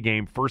 Thursday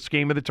game, first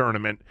game of the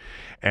tournament,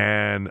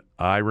 and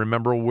I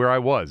remember where I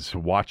was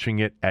watching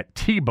it at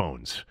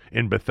T-Bones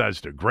in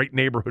Bethesda. Great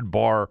neighborhood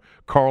bar.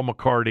 Carl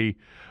McCarty,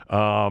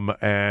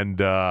 and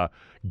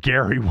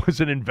Gary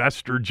was an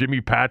investor, Jimmy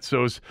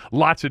Patsos,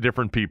 lots of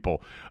different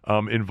people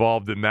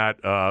involved in that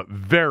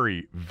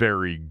very,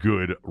 very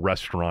good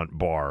restaurant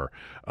bar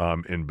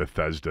in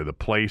Bethesda. The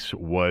place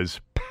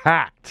was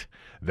packed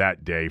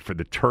that day for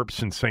the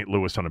Terps in St.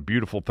 Louis on a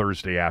beautiful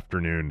Thursday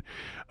afternoon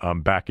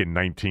back in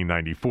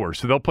 1994.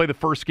 So they'll play the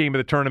first game of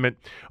the tournament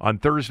on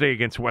Thursday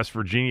against West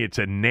Virginia. It's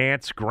a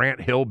Nance,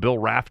 Grant Hill, Bill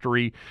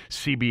Raftery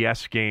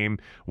CBS game.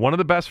 One of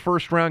the best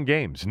first-round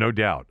games, no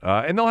doubt.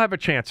 And they'll have a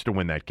chance to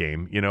win that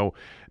game. You know,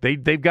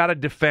 they've got to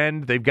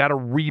defend. They've got to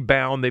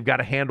rebound. They've got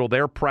to handle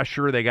their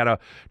pressure. They got to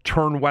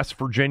turn West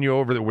Virginia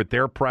over with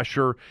their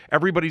pressure.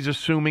 Everybody's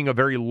assuming a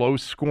very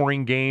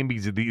low-scoring game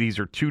because these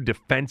are two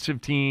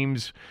defensive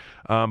teams.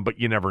 But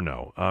you never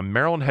know.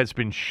 Maryland has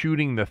been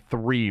shooting the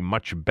three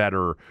much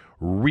better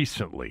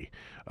recently.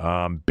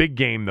 Big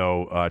game,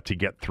 though, to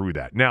get through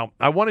that. Now,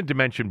 I wanted to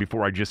mention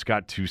before I just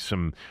got to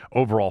some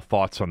overall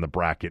thoughts on the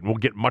bracket, and we'll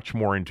get much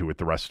more into it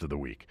the rest of the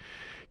week.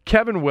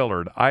 Kevin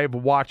Willard, I have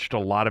watched a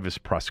lot of his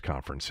press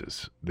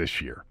conferences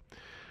this year.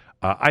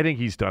 I think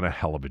he's done a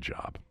hell of a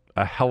job.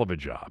 A hell of a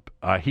job.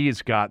 He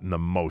has gotten the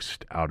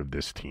most out of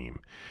this team.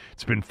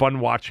 It's been fun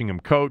watching him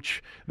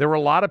coach. There were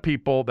a lot of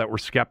people that were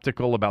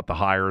skeptical about the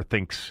hire.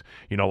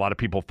 A lot of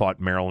people thought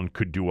Maryland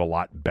could do a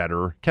lot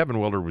better. Kevin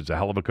Willard was a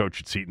hell of a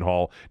coach at Seton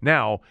Hall.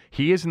 Now,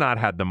 he has not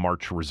had the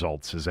March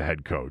results as a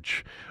head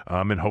coach,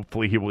 and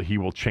hopefully he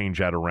will change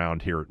that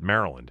around here at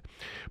Maryland.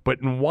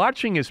 But in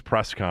watching his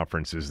press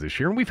conferences this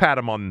year, and we've had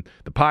him on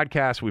the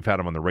podcast, we've had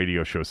him on the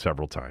radio show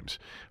several times.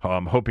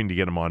 I'm hoping to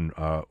get him on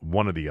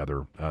one or the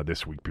other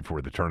this week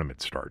before the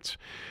tournament starts.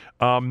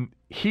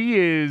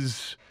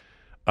 He's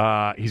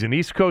an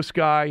East Coast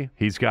guy.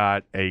 He's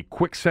got a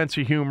quick sense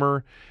of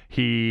humor.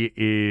 He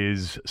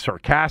is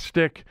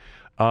sarcastic.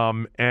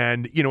 And,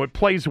 it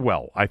plays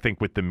well, I think,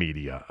 with the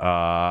media.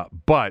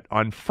 But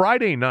on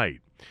Friday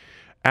night,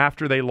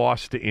 after they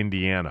lost to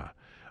Indiana,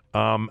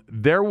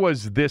 there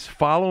was this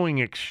following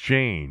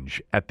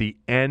exchange at the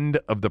end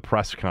of the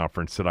press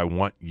conference that I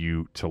want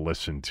you to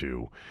listen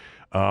to.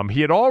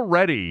 He had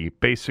already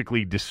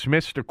basically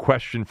dismissed a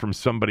question from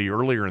somebody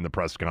earlier in the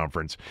press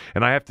conference,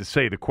 and I have to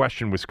say the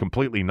question was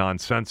completely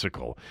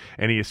nonsensical.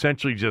 And he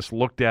essentially just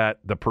looked at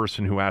the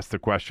person who asked the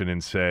question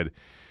and said,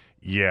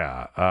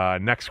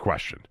 next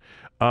question.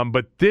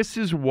 But this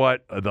is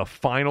what the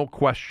final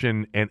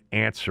question and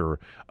answer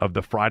of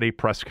the Friday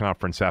press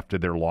conference after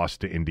their loss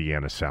to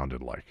Indiana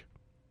sounded like.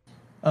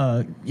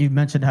 You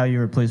mentioned how you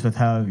were pleased with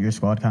how your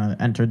squad kind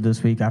of entered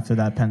this week after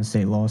that Penn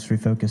State loss,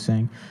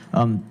 refocusing.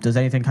 Does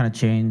anything kind of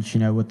change,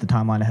 with the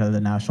timeline ahead of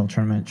the national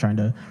tournament, trying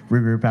to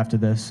regroup after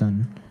this, or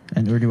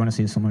do you want to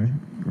see a similar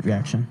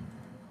reaction?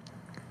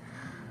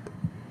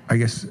 I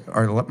guess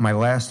my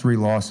last 3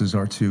 losses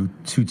are to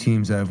 2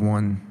 teams that have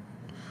won.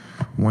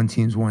 One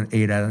team's won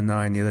 8 out of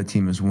 9. The other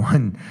team has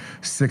won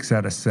 6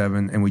 out of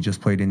 7, and we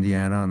just played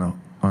Indiana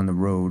on the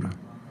road.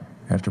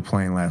 After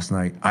playing last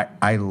night,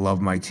 I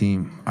love my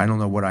team. I don't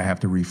know what I have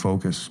to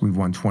refocus. We've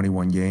won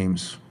 21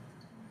 games.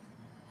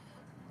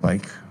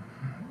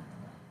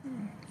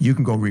 You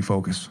can go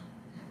refocus.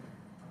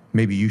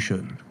 Maybe you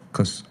shouldn't,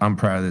 because I'm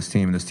proud of this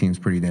team, and this team's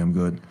pretty damn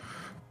good.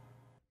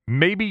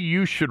 Maybe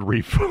you should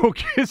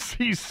refocus,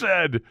 he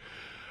said.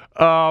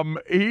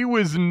 He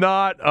was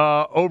not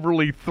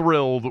overly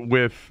thrilled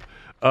with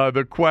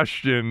the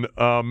question,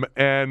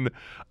 and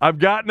I've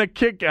gotten a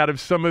kick out of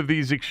some of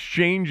these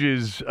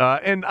exchanges,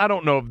 and I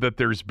don't know that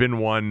there's been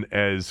one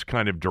as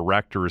kind of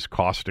direct or as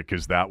caustic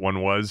as that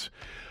one was.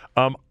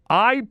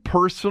 I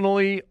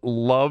personally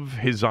love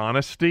his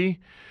honesty.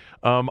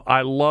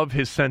 I love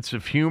his sense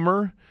of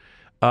humor.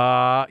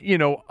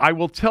 I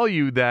will tell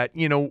you that,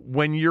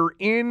 when you're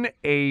in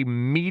a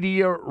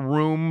media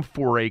room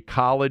for a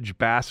college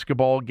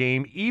basketball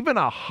game, even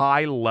a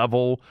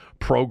high-level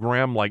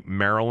program like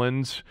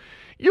Maryland's,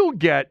 you'll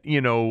get,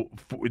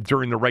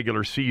 during the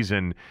regular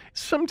season,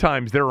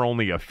 sometimes there are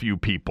only a few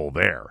people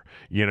there.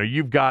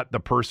 You've got the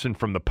person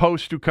from the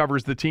Post who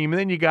covers the team, and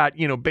then you got,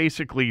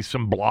 basically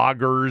some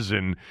bloggers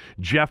and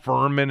Jeff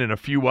Erman and a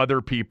few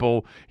other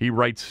people. He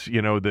writes,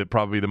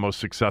 probably the most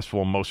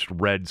successful, most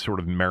read sort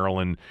of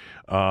Maryland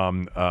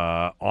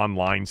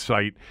online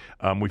site.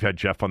 We've had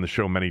Jeff on the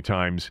show many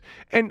times.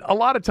 And a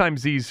lot of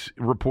times these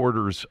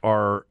reporters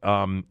are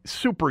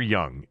super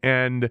young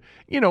and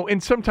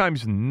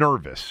sometimes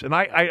nervous. And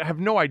I have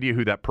no idea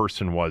who that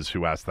person was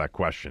who asked that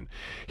question.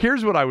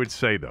 Here's what I would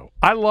say, though.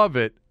 I love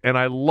it, and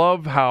I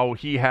love how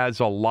he has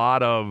a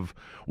lot of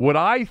what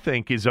I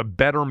think is a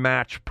better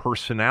match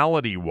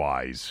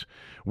personality-wise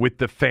with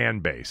the fan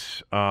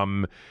base.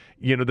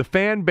 The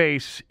fan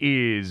base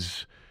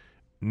is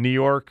New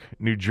York,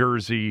 New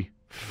Jersey,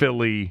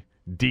 Philly,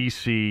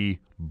 D.C.,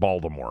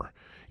 Baltimore.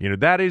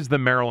 That is the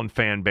Maryland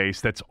fan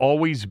base.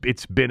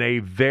 It's been a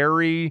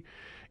very,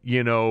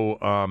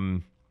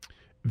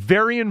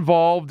 very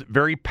involved,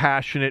 very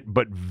passionate,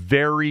 but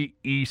very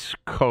East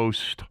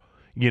Coast,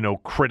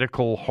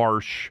 critical,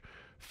 harsh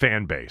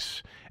fan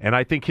base. And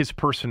I think his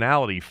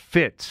personality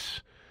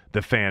fits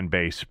the fan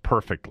base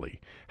perfectly.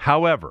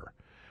 However,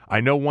 I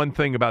know one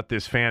thing about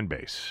this fan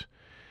base.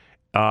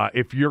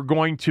 If you're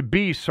going to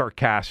be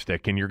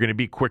sarcastic and you're going to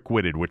be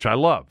quick-witted, which I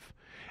love,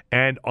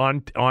 and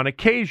on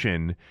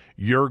occasion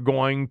you're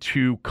going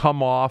to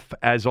come off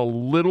as a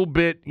little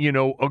bit,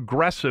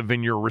 aggressive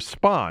in your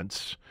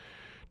response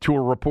to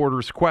a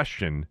reporter's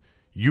question,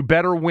 you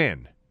better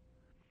win.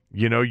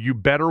 You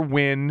better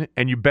win,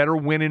 and you better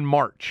win in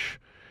March.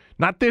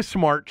 Not this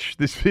March.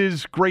 This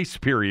is grace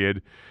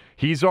period.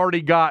 He's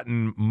already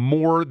gotten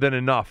more than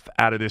enough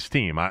out of this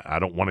team. I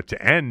don't want it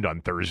to end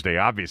on Thursday,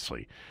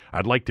 obviously.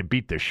 I'd like to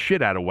beat the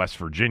shit out of West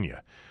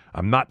Virginia.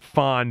 I'm not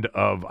fond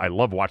of, I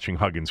love watching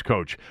Huggins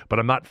coach, but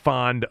I'm not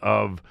fond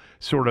of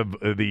sort of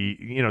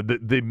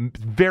the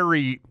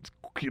very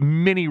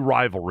mini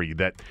rivalry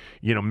that,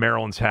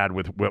 Maryland's had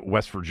with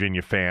West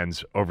Virginia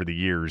fans over the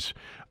years.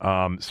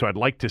 So I'd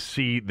like to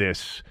see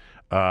this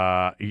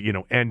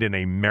end in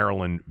a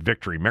Maryland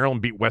victory.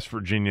 Maryland beat West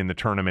Virginia in the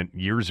tournament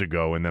years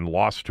ago and then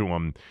lost to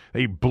them.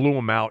 They blew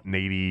them out in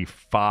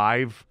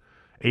 85,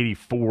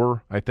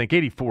 84. I think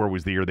 84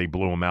 was the year they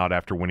blew them out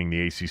after winning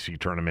the ACC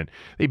tournament.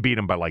 They beat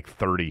them by like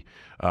 30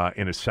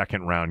 in a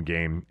second-round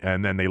game,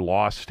 and then they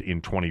lost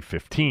in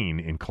 2015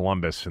 in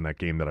Columbus in that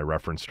game that I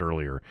referenced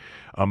earlier.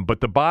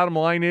 But the bottom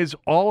line is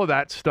all of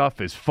that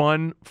stuff is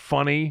fun,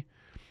 funny,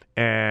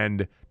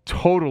 and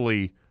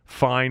totally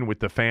fine with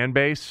the fan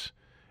base,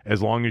 as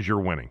long as you're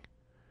winning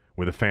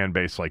with a fan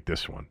base like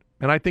this one.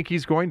 And I think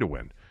he's going to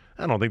win.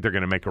 I don't think they're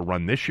going to make a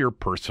run this year,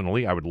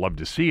 personally. I would love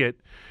to see it.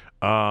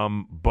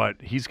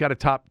 But he's got a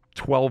top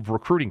 12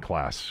 recruiting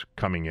class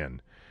coming in.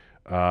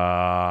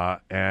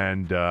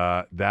 And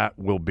that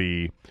will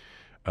be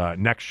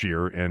next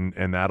year,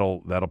 and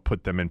that'll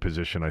put them in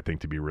position, I think,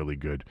 to be really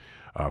good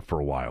for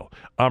a while.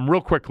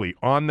 Real quickly,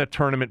 on the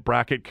tournament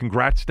bracket,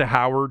 congrats to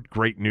Howard.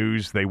 Great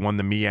news. They won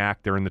the MEAC.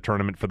 They're in the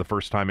tournament for the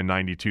first time in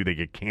 92. They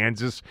get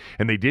Kansas,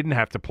 and they didn't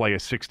have to play a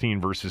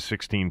 16 versus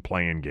 16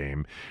 play-in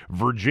game.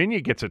 Virginia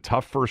gets a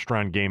tough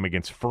first-round game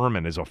against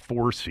Furman as a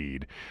 4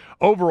 seed.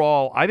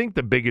 Overall, I think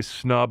the biggest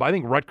snub, I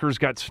think Rutgers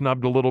got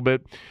snubbed a little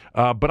bit,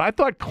 but I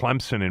thought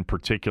Clemson in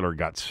particular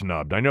got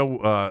snubbed. I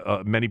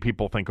know many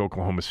people think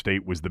Oklahoma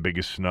State was the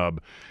biggest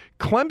snub.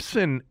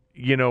 Clemson,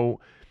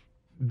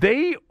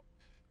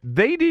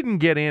 they didn't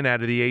get in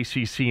out of the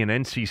ACC, and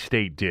NC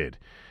State did.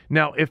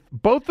 Now, if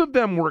both of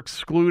them were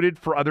excluded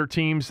for other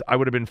teams, I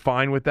would have been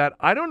fine with that.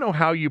 I don't know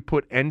how you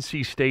put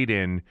NC State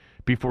in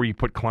before you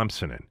put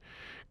Clemson in.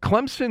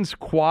 Clemson's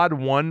quad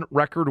 1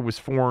 record was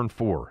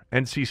 4-4.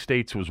 NC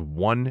State's was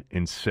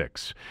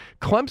 1-6.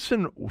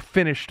 Clemson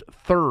finished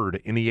 3rd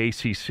in the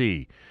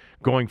ACC,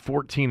 going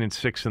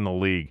 14-6 in the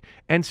league.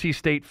 NC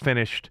State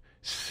finished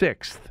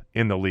 6th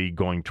in the league,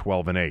 going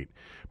 12-8.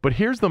 But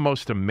here's the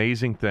most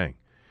amazing thing.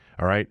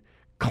 All right.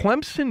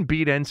 Clemson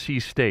beat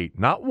NC State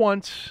not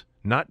once,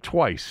 not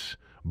twice,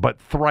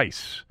 but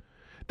thrice.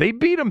 They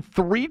beat them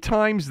 3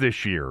 times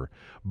this year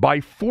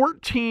by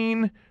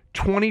 14,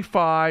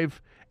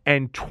 25,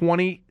 and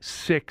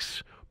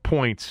 26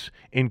 points,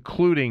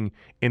 including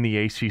in the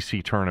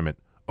ACC tournament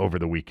over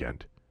the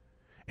weekend.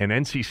 And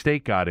NC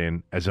State got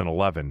in as an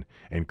 11,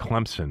 and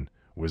Clemson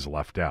was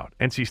left out.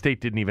 NC State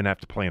didn't even have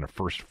to play in a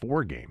first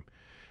 4 game,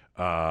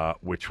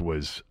 which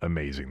was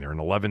amazing. They're an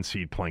 11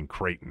 seed playing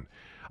Creighton.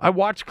 I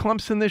watched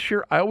Clemson this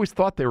year. I always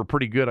thought they were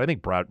pretty good. I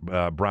think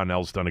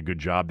Brownell's done a good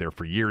job there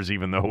for years,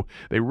 even though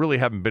they really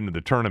haven't been to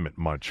the tournament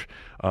much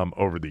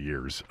over the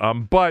years.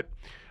 But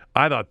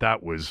I thought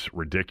that was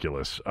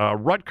ridiculous.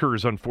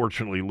 Rutgers,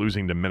 unfortunately,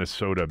 losing to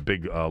Minnesota,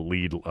 big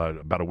lead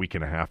about a week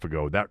and a half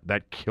ago.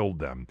 That killed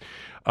them.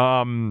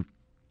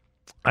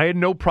 I had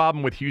no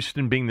problem with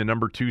Houston being the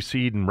number 2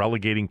 seed and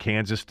relegating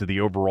Kansas to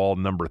the overall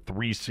number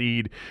 3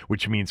 seed,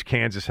 which means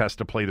Kansas has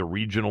to play the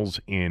regionals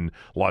in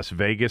Las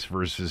Vegas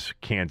versus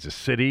Kansas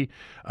City.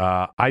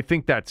 I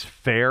think that's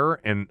fair,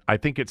 and I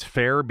think it's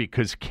fair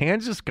because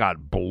Kansas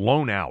got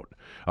blown out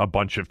a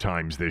bunch of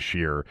times this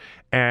year.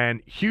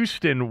 And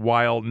Houston,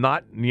 while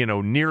not,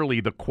 nearly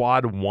the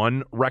quad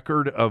one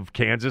record of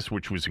Kansas,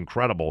 which was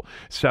incredible,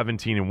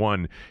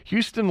 17-1,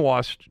 Houston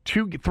lost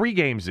 3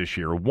 games this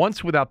year,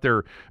 once without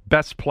their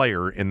best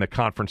player in the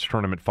conference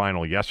tournament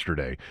final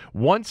yesterday,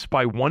 once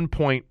by 1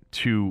 point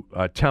to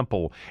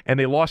Temple, and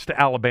they lost to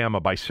Alabama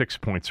by 6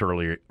 points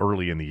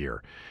early in the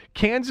year.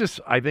 Kansas,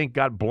 I think,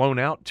 got blown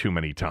out too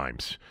many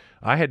times.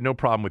 I had no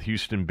problem with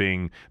Houston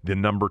being the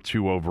number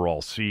 2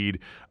 overall seed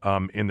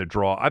in the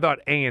draw. I thought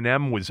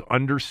A&M was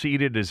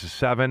underseeded as a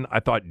 7. I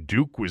thought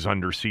Duke was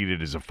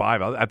underseeded as a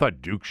 5. I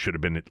thought Duke should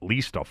have been at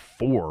least a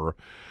 4.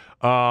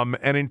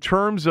 And in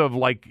terms of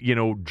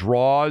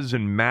draws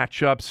and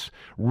matchups,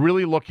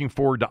 really looking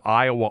forward to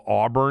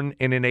Iowa-Auburn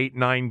in an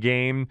 8-9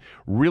 game.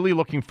 Really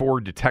looking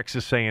forward to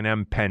Texas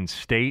A&M Penn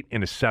State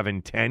in a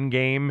 7-10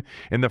 game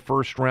in the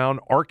first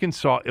round.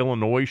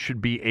 Arkansas-Illinois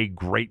should be a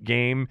great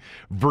game.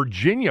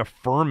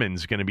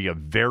 Virginia-Furman's going to be a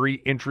very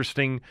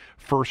interesting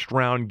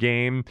first-round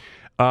game.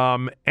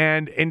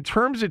 And in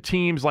terms of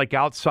teams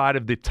outside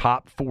of the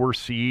top 4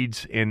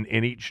 seeds in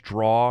each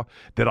draw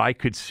that I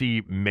could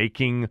see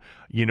making,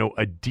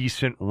 a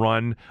decent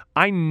run,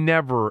 I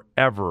never,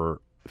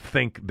 ever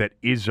think that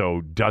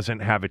Izzo doesn't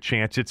have a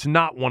chance. It's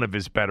not one of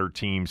his better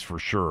teams for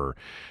sure.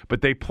 But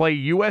they play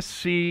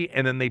USC,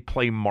 and then they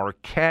play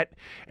Marquette,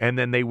 and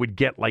then they would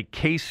get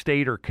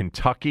K-State or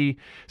Kentucky.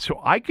 So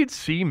I could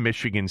see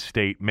Michigan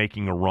State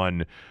making a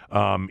run,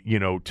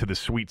 to the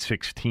Sweet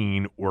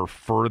 16 or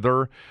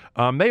further.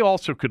 They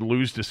also could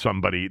lose to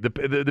somebody.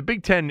 The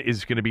Big Ten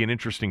is going to be an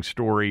interesting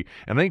story,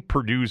 and I think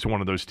Purdue's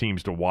one of those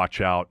teams to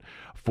watch out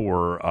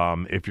for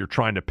if you're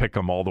trying to pick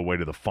them all the way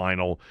to the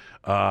final,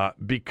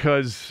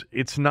 because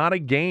it's not a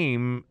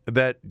game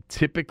that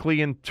typically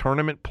in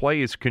tournament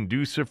play is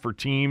conducive for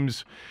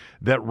teams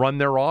that run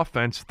their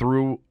offense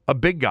through a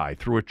big guy,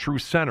 through a true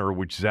center,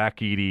 which Zach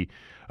Edey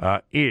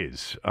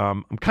is.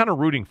 I'm kind of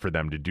rooting for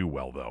them to do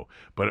well, though.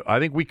 But I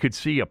think we could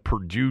see a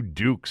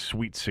Purdue-Duke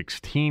Sweet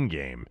 16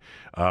 game,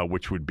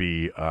 which would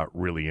be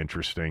really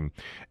interesting.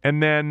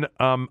 And then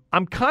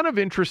I'm kind of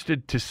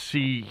interested to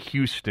see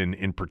Houston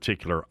in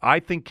particular. I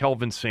think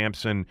Kelvin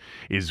Sampson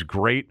is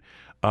great.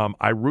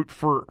 I root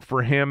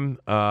for him,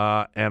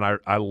 and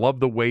I love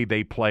the way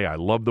they play. I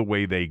love the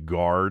way they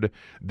guard.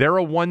 They're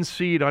a 1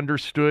 seed,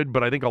 understood,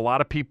 but I think a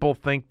lot of people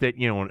think that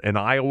an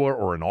Iowa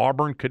or an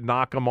Auburn could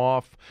knock them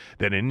off,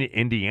 that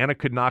Indiana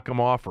could knock them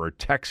off, or a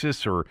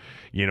Texas or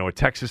a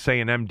Texas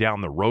A&M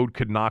down the road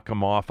could knock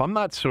them off. I'm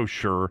not so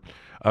sure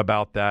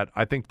about that.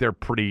 I think they're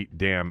pretty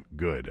damn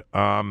good.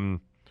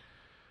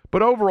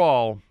 But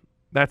overall,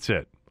 that's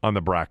it on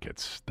the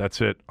brackets.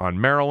 That's it on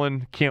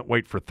Maryland. Can't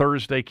wait for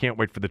Thursday. Can't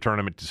wait for the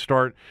tournament to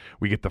start.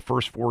 We get the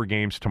first 4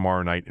 games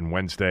tomorrow night and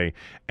Wednesday.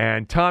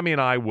 And Tommy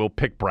and I will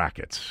pick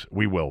brackets.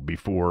 We will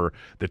before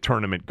the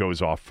tournament goes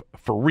off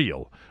for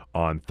real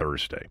on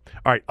Thursday.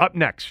 All right, up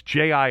next,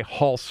 J.I.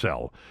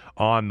 Halsell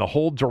on the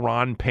whole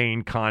Daron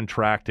Payne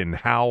contract and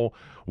how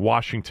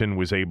Washington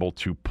was able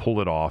to pull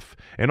it off,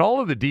 and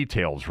all of the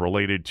details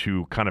related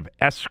to kind of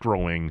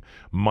escrowing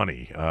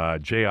money.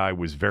 J.I.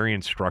 was very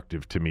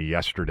instructive to me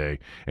yesterday,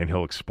 and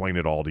he'll explain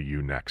it all to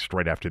you next,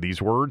 right after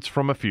these words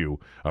from a few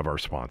of our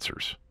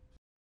sponsors.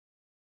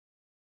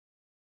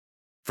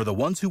 For the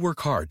ones who work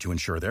hard to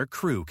ensure their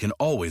crew can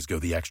always go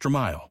the extra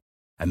mile,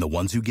 and the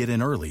ones who get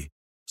in early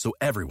so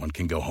everyone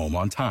can go home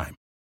on time,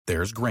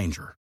 there's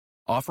Grainger,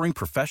 offering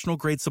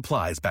professional-grade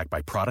supplies backed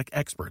by product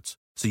experts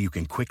so you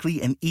can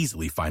quickly and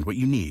easily find what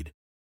you need.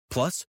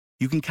 Plus,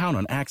 you can count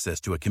on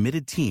access to a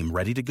committed team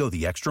ready to go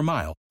the extra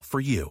mile for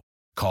you.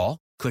 Call,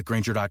 click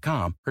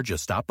Grainger.com, or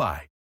just stop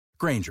by.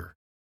 Grainger,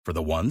 for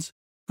the ones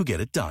who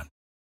get it done.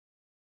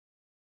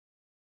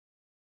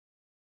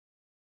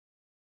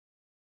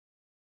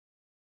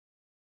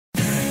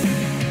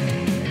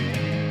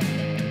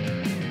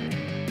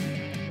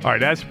 All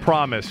right, as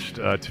promised,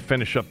 to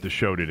finish up the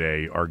show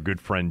today, our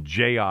good friend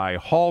J.I.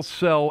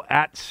 Halsell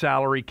at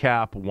Salary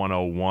Cap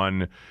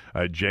 101.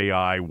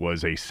 J.I.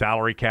 was a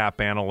salary cap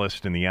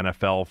analyst in the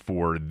NFL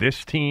for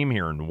this team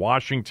here in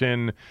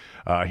Washington.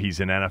 He's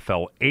an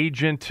NFL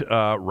agent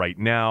right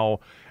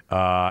now.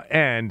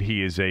 And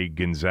he is a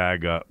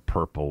Gonzaga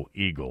Purple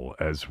Eagle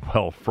as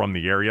well from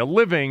the area,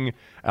 living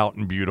out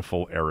in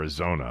beautiful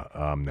Arizona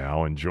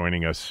now and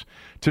joining us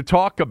to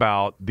talk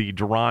about the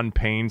Daron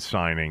Payne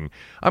signing.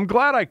 I'm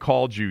glad I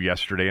called you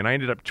yesterday, and I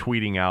ended up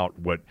tweeting out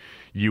what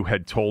you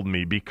had told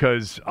me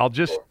because I'll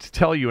just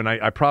tell you, and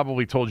I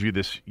probably told you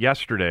this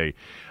yesterday,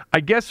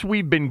 I guess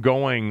we've been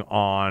going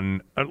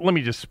on, let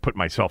me just put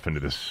myself into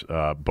this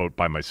boat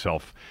by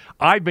myself.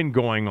 I've been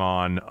going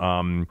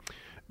on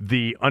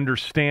the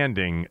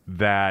understanding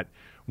that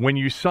when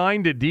you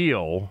signed a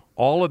deal,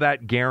 all of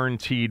that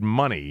guaranteed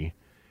money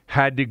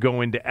had to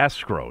go into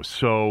escrow.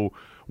 So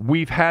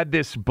we've had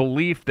this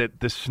belief that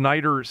the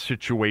Snyder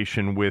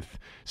situation with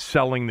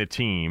selling the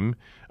team,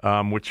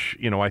 which,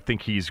 I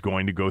think he's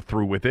going to go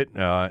through with it,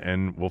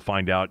 and we'll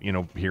find out,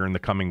 here in the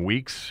coming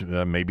weeks,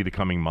 maybe the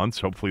coming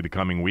months, hopefully the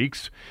coming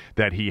weeks,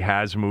 that he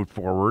has moved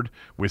forward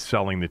with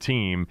selling the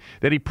team,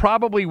 that he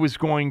probably was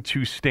going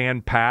to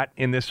stand pat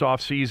in this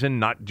offseason,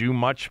 not do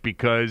much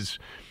because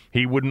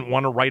he wouldn't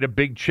want to write a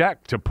big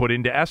check to put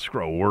into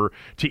escrow or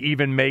to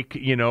even make,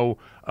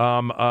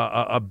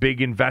 a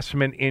big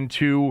investment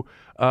into,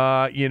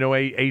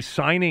 a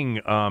signing,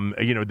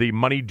 the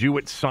money due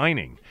at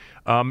signing.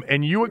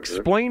 And you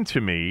explained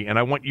to me, and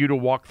I want you to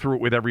walk through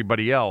it with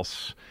everybody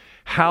else,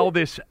 how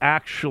this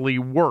actually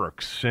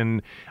works.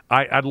 And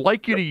I'd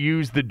like you to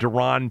use the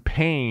Daron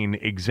Payne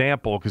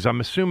example, because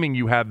I'm assuming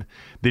you have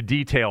the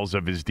details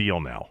of his deal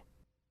now.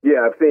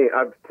 Yeah,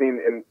 I've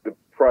seen, and the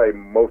probably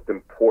most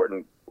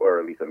important, or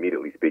at least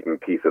immediately speaking,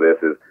 piece of this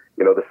is,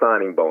 the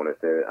signing bonus,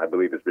 and I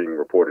believe it's being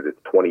reported it's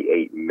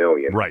 $28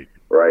 million. Right.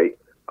 Right.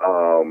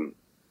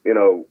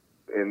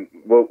 And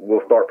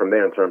we'll start from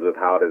there in terms of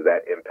how does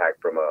that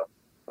impact from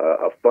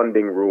a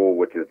funding rule,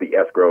 which is the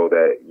escrow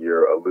that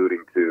you're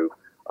alluding to.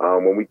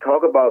 When we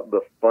talk about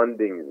the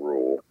funding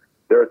rule,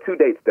 there are two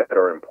dates that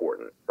are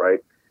important, right?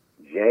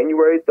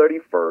 January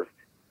 31st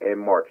and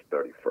March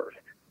 31st.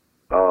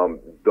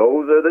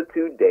 Those are the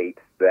two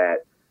dates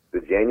that the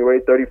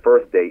January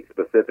 31st date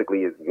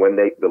specifically is when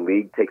the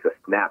league takes a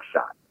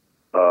snapshot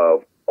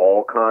of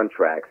all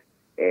contracts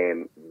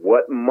and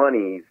what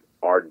monies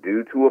are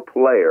due to a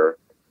player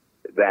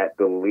that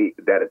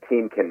that a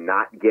team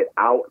cannot get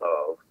out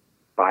of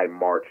by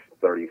March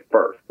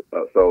 31st.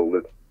 So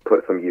let's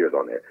put some years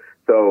on there.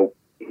 So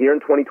here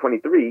in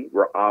 2023,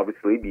 we're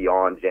obviously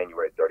beyond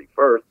January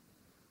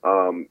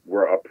 31st.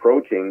 We're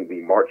approaching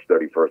the March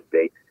 31st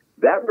date.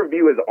 That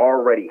review has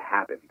already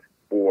happened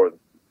for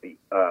the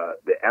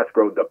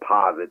escrow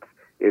deposits,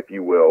 if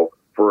you will,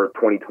 for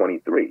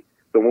 2023.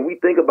 So when we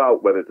think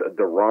about whether it's a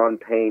Daron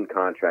Payne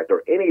contract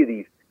or any of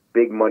these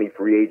big money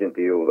free agent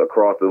deals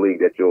across the league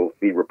that you'll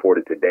see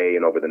reported today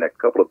and over the next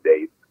couple of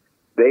days,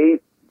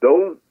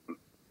 those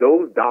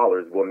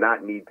dollars will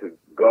not need to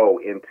go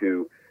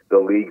into the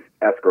league's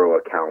escrow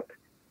account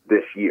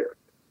this year.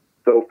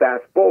 So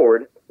fast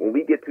forward, when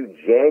we get to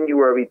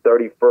January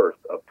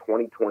 31st of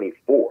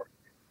 2024,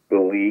 the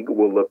league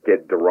will look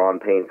at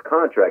Daron Payne's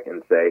contract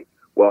and say,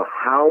 well,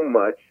 how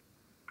much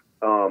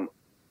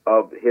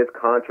of his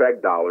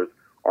contract dollars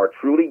are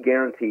truly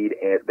guaranteed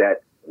and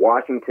that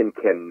Washington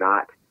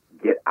cannot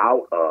get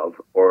out of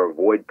or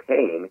avoid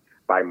paying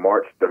by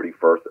March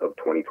 31st of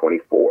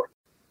 2024.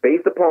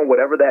 Based upon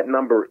whatever that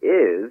number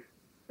is,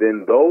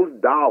 then those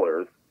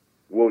dollars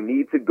will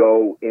need to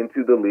go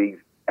into the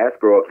league's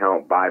escrow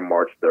account by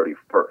March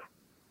 31st.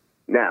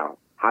 Now,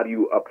 how do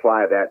you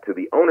apply that to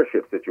the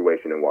ownership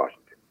situation in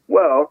Washington?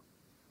 Well,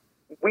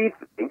 we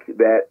think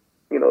that,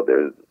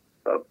 there's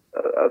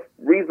a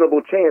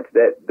reasonable chance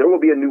that there will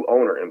be a new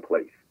owner in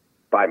place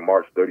by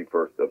March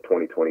 31st of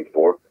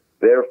 2024.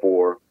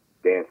 Therefore,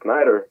 Dan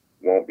Snyder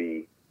won't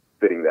be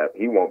fitting that.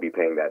 He won't be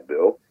paying that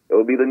bill. It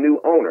will be the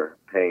new owner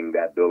paying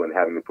that bill and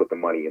having to put the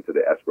money into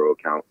the escrow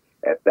account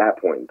at that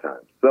point in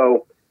time.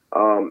 So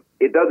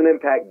it doesn't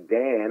impact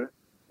Dan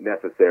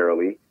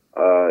necessarily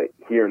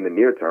here in the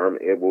near term.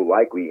 It will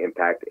likely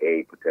impact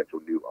a potential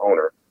new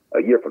owner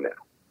a year from now.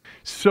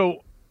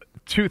 So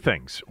two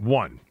things.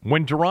 One,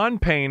 when Daron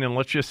Payne, and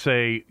let's just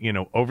say,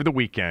 over the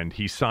weekend,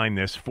 he signed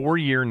this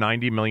 4-year,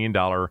 $90 million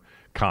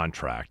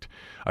contract,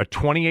 a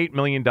 $28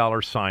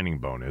 million signing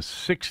bonus,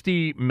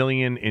 $60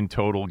 million in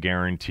total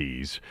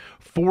guarantees,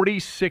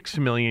 $46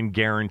 million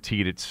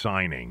guaranteed at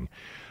signing.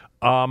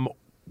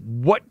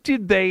 What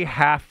did they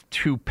have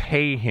to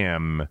pay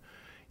him?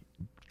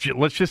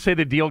 Let's just say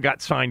the deal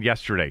got signed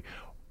yesterday.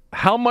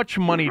 How much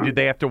money did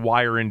they have to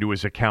wire into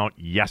his account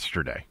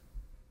yesterday?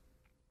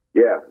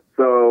 Yeah,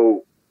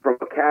 so from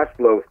a cash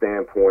flow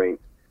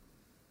standpoint,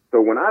 so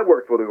when I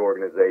worked for the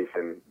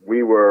organization,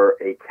 we were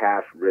a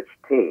cash-rich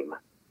team.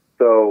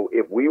 So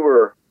if we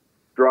were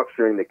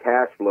structuring the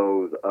cash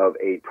flows of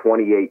a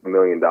 $28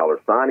 million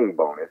signing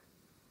bonus,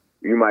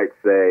 you might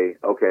say,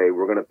 okay,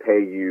 we're going to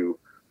pay you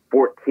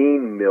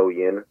 $14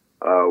 million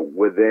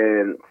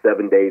within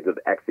 7 days of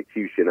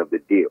execution of the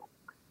deal.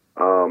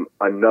 And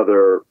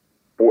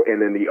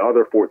then the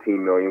other $14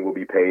 million will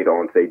be paid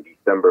on, say,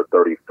 December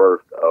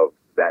 31st of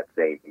that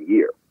same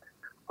year.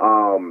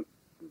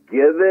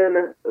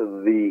 Given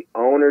the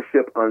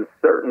ownership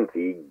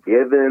uncertainty,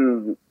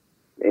 given,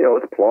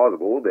 it's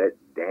plausible that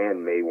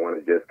Dan may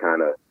want to just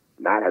kind of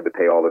not have to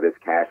pay all of this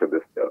cash of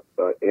this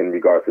in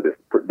regards to this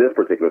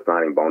particular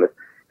signing bonus,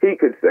 he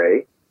could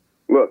say,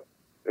 look,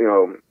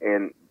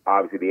 and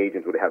obviously the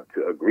agents would have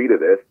to agree to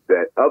this,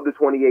 that of the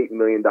 $28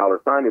 million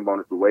signing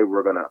bonus, the way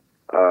we're going to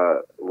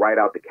write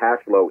out the cash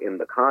flow in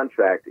the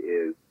contract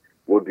is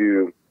we'll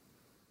do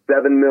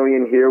 $7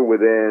 million here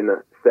within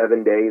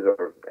 7 days,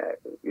 or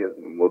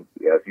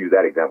let's use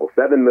that example,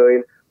 $7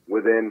 million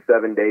within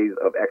 7 days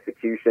of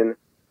execution,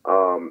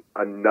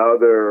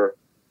 another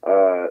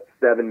 $7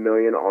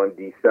 million on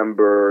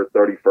December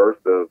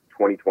 31st of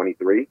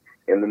 2023,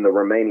 and then the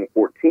remaining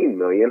 $14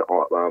 million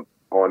on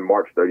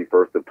March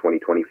 31st of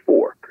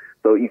 2024.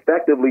 So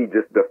effectively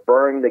just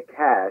deferring the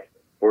cash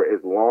for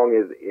as long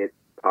as it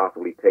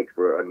possibly takes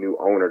for a new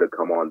owner to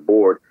come on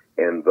board,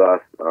 and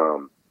thus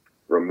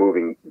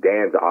removing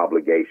Dan's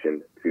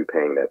obligation to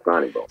paying that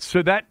signing bonus.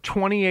 So that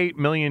 $28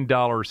 million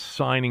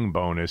signing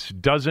bonus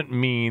doesn't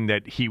mean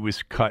that he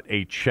was cut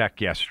a check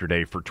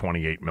yesterday for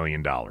 $28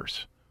 million.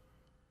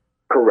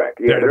 Correct.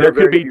 Yeah, there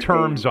could be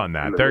terms on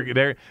that.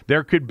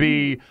 There could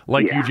be,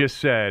 like you just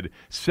said,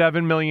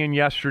 $7 million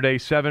yesterday,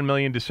 $7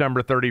 million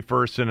December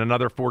 31st, and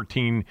another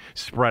 14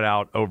 spread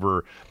out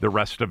over the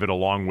rest of it,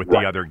 along with the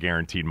other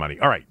guaranteed money.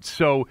 All right,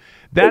 so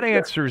that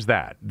answers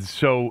that.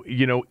 So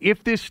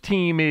if this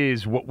team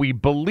is what we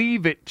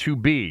believe it to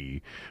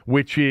be,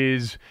 which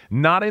is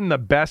not in the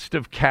best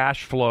of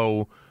cash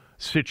flow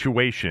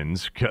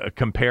situations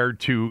compared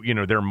to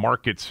their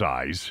market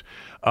size,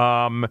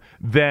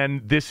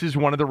 then this is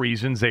one of the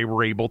reasons they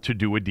were able to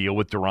do a deal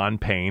with Daron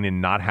Payne and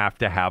not have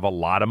to have a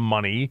lot of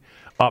money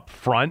up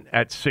front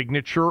at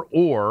signature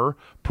or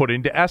put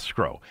into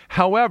escrow.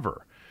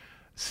 However,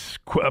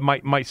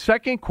 my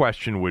second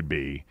question would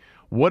be,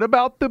 what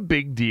about the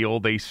big deal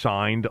they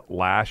signed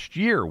last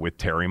year with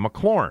Terry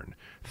McLaurin?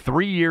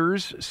 3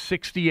 years,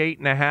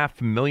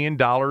 $68.5 million,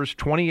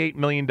 $28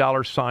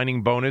 million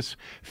signing bonus,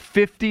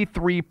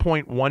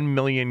 $53.1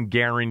 million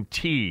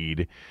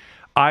guaranteed.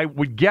 I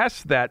would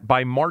guess that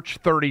by March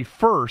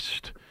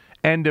 31st,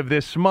 end of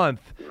this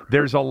month,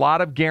 there's a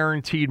lot of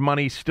guaranteed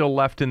money still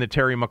left in the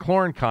Terry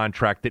McLaurin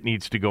contract that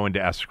needs to go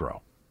into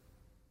escrow.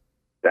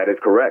 That is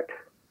correct.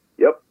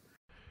 Yep.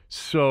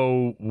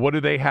 So what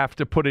do they have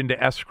to put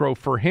into escrow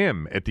for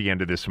him at the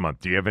end of this month?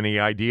 Do you have any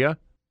idea?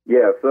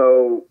 Yeah,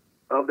 so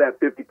of that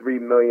 $53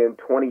 million,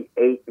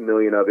 $28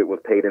 million of it was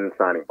paid in the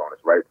signing bonus,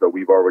 right? So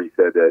we've already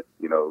said that,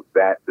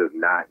 that does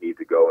not need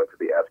to go into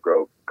the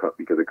escrow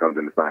because it comes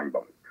in the signing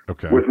bonus.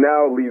 Okay. Which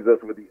now leaves us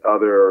with the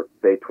other,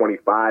 say,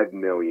 $25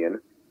 million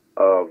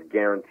of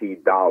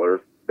guaranteed dollars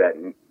that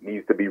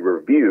needs to be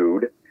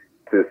reviewed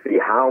to see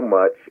how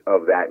much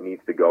of that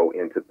needs to go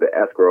into the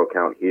escrow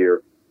account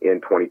here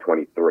in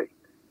 2023.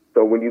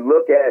 So when you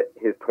look at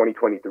his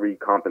 2023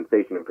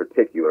 compensation in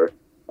particular,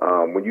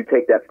 when you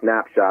take that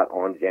snapshot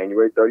on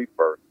January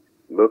 31st,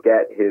 look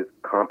at his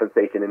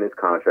compensation in his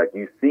contract,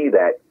 you see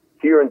that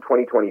here in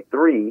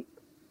 2023,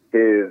 he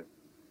has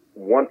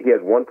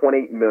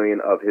 $1.8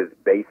 million of his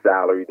base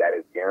salary that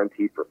is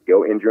guaranteed for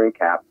skill, injury, and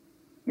cap,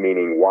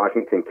 meaning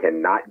Washington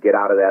cannot get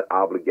out of that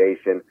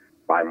obligation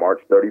by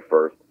March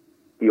 31st.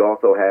 He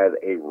also has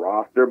a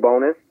roster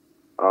bonus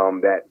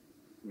that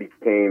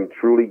became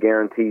truly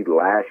guaranteed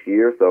last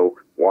year, so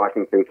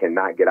Washington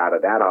cannot get out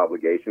of that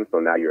obligation. So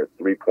now you're at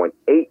 $3.8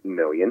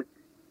 million,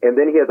 and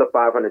then he has a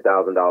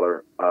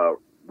 $500,000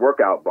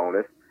 workout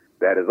bonus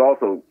that is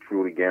also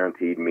truly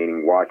guaranteed,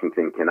 meaning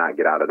Washington cannot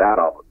get out of that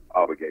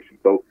obligation.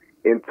 So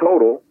in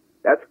total,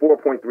 that's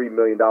 $4.3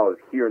 million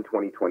here in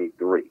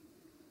 2023.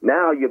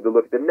 Now you have to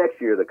look at the next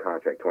year of the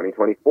contract,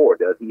 2024.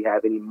 Does he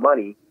have any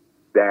money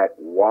that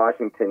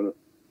Washington,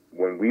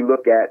 when we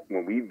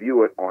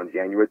view it on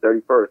January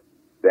 31st,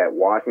 that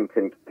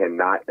Washington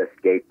cannot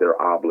escape their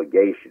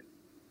obligation?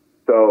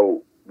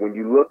 So when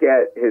you look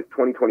at his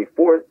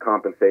 2024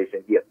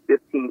 compensation, he has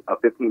a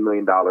 $15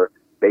 million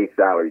base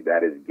salary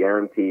that is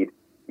guaranteed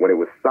when it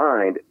was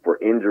signed for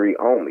injury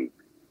only.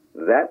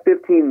 That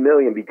 $15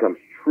 million becomes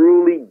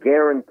truly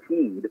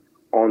guaranteed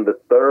on the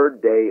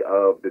third day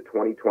of the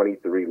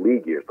 2023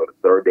 league year, so the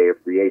third day of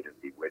free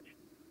agency, which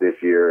this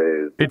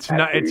year is... It's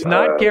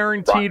not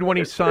guaranteed when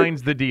he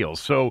signs the deal.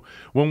 So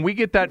when we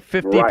get that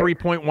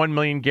 $53.1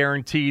 million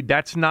guaranteed,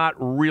 that's not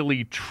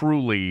really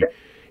truly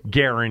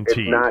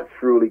guaranteed. It's not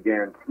truly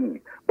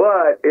guaranteed.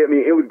 But,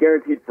 it was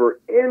guaranteed for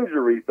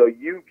injury, so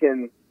you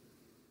can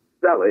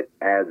sell it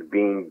as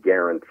being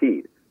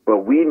guaranteed. But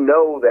we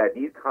know that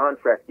these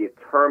contracts get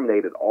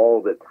terminated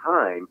all the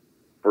time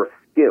for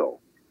skill.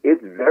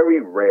 It's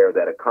very rare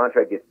that a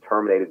contract gets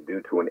terminated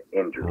due to an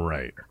injury.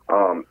 Right.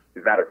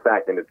 As a matter of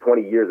fact, in the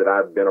 20 years that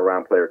I've been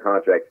around player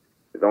contracts,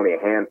 there's only a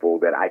handful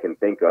that I can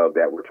think of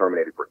that were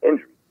terminated for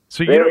injury.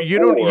 So you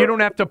don't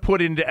have to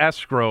put into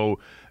escrow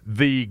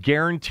the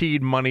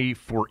guaranteed money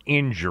for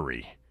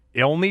injury,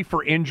 only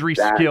for injury,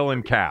 skill,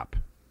 and cap.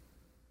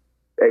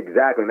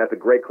 Exactly, and that's a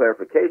great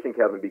clarification,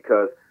 Kevin,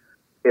 because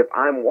if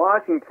I'm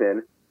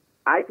Washington,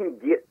 I can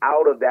get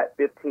out of that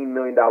 $15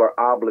 million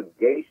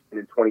obligation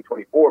in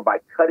 2024 by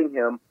cutting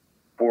him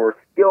for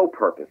skill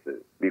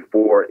purposes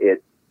before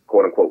it,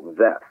 quote unquote,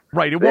 vests.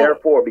 Right.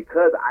 Therefore,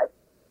 because I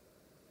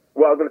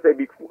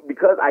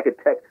could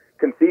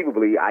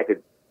conceivably I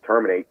could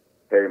terminate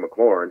Terry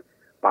McLaurin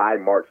by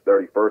March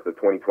 31st of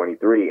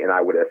 2023, and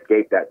I would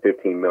escape that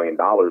 $15 million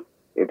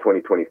in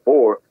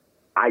 2024.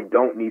 I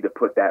don't need to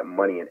put that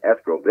money in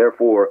escrow.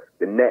 Therefore,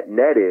 the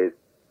net is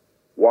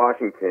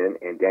Washington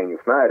and Daniel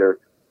Snyder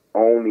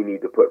only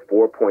need to put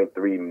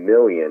 $4.3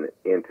 million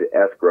into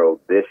escrow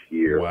this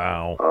year.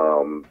 Wow.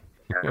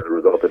 as a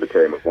result of the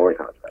Terry McLaurin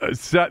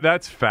contract.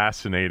 That's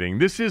fascinating.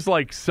 This is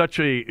like such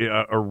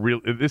a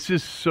real. This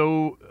is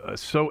so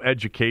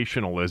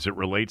educational as it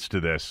relates to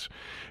this,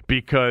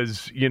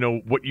 because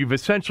what you've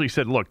essentially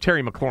said. Look,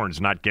 Terry McLaurin's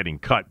not getting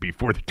cut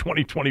before the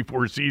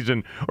 2024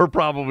 season or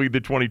probably the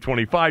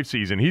 2025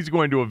 season. He's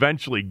going to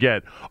eventually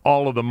get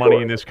all of the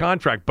money in this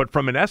contract. But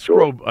from an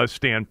escrow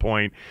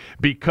standpoint,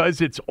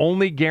 because it's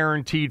only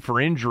guaranteed for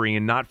injury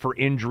and not for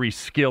injury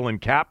skill and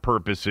cap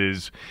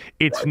purposes,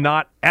 it's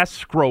not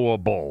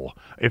escrowable,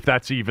 if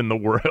that's even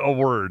a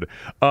word.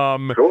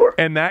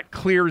 And that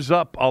clears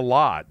up a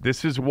lot.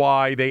 This is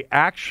why they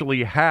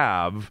actually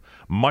have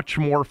much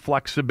more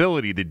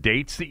flexibility. The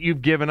dates that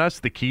you've given us,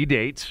 the key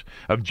dates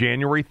of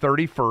January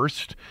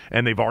 31st,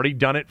 and they've already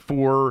done it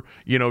for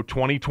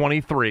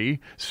 2023.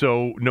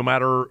 So no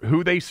matter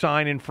who they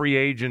sign in free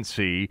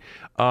agency,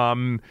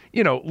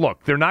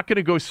 look, they're not going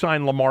to go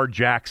sign Lamar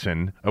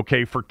Jackson,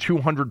 okay, for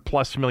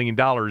 $200+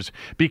 million,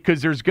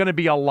 because there's going to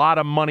be a lot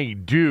of money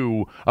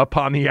due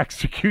upon the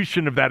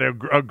execution of that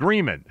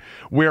agreement.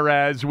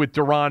 Whereas with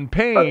Daron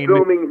Payne,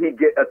 assuming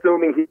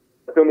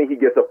he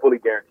gets a fully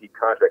guaranteed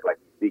contract like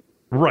he's seeking.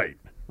 Right.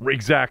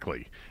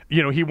 Exactly.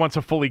 He wants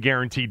a fully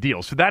guaranteed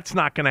deal. So that's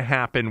not going to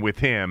happen with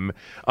him.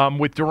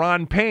 With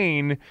Daron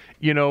Payne,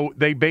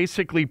 they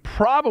basically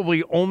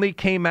probably only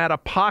came out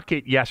of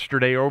pocket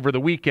yesterday over the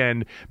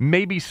weekend,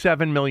 maybe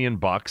 $7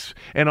 million.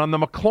 And on the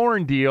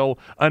McLaurin deal,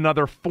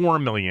 another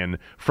 $4 million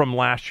from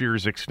last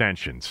year's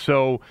extension.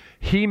 So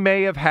he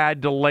may have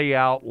had to lay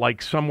out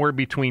like somewhere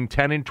between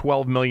 10 and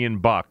 12 million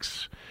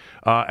bucks.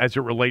 As it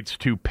relates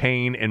to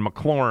Payne and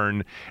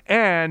McLaurin.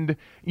 And,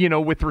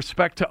 with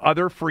respect to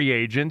other free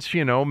agents,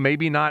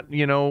 maybe not,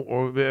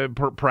 or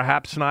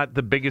perhaps not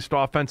the biggest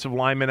offensive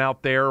lineman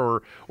out there,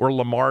 or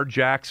Lamar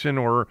Jackson,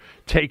 or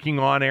taking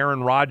on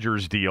Aaron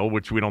Rodgers' deal,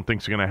 which we don't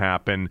think is going to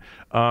happen.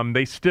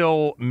 They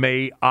still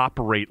may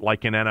operate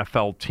like an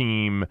NFL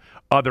team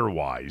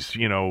otherwise,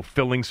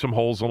 filling some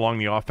holes along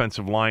the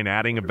offensive line,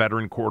 adding a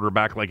veteran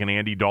quarterback like an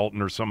Andy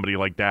Dalton or somebody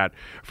like that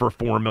for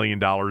 $4 million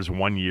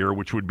 1 year,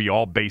 which would be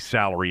all base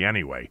salary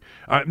anyway.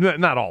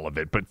 Not all of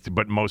it,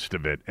 but most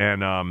of it.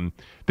 And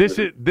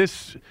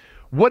this.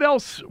 What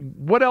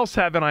else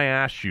haven't I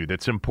asked you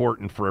that's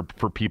important for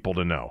people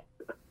to know?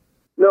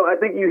 No, I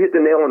think you hit the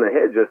nail on the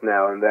head just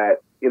now, in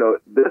that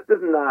this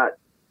is not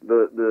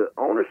the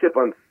ownership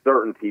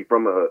uncertainty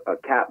from a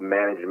cap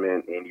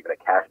management and even a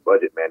cash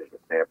budget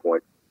management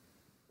standpoint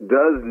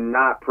does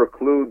not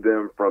preclude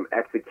them from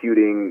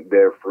executing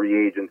their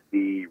free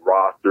agency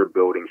roster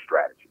building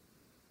strategy.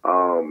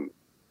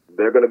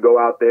 They're going to go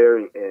out there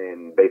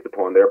and, based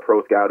upon their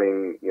pro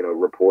scouting,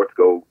 reports,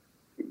 go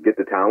get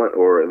the talent,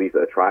 or at least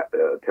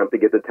attempt to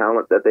get the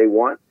talent that they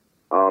want.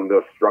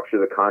 They'll structure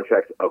the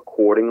contracts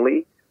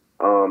accordingly.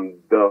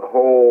 The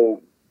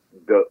whole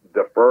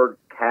deferred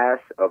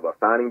cash of a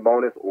signing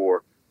bonus,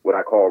 or what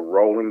I call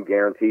rolling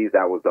guarantees,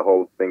 that was the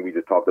whole thing we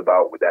just talked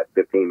about with that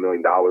 $15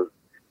 million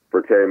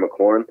for Terry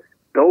McLaurin.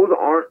 Those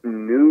aren't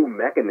new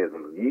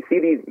mechanisms. You see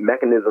these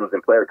mechanisms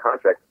in player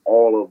contracts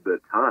all of the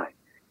time.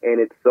 And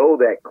it's so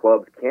that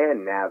clubs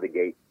can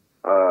navigate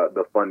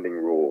the funding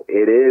rule.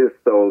 It is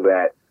so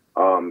that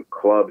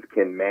clubs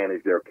can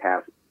manage their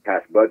cash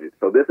budget.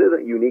 So this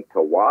isn't unique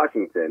to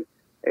Washington.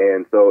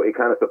 And so it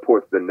kind of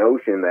supports the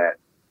notion that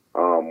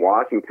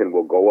Washington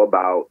will go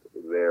about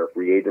their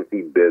free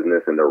agency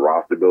business and their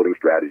roster building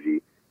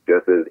strategy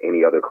just as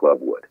any other club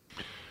would.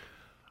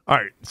 All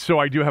right, so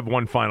I do have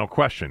one final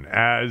question.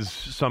 As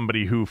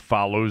somebody who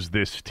follows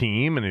this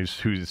team and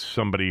who's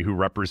somebody who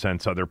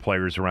represents other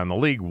players around the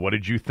league, what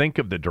did you think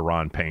of the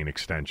Daron Payne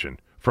extension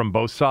from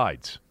both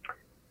sides?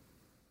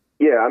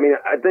 Yeah, I mean,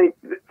 I think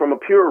from a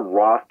pure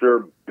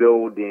roster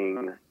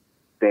building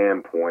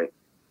standpoint,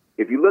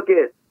 if you look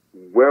at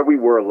where we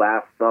were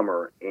last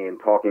summer in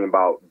talking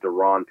about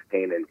Daron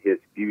Payne and his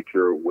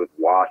future with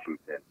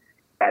Washington,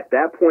 at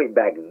that point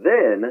back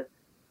then,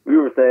 we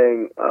were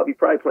saying he's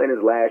probably playing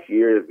his last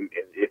year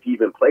if he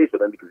even plays for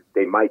them, because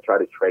they might try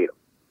to trade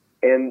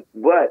him.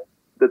 But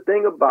the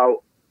thing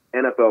about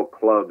NFL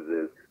clubs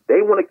is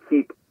they want to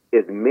keep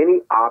as many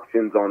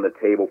options on the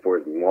table for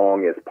as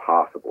long as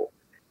possible.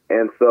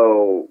 And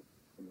so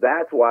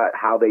that's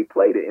how they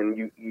played it. And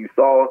you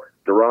saw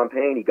Daron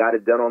Payne, he got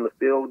it done on the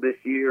field this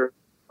year.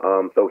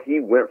 So he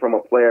went from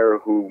a player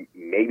who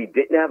maybe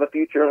didn't have a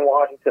future in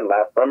Washington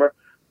last summer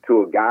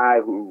to a guy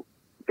who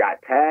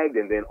got tagged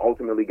and then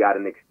ultimately got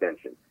an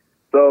extension.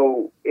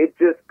 So it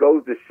just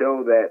goes to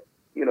show that,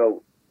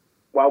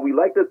 while we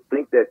like to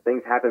think that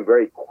things happen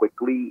very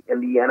quickly in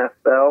the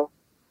NFL,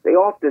 they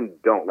often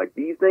don't. Like,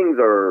 these things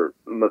are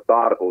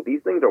methodical.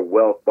 These things are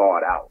well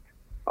thought out.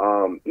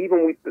 Even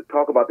when we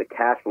talk about the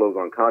cash flows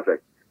on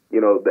contracts,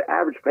 the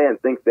average fan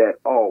thinks that,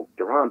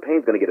 Daron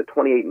Payne's going to get a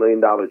 $28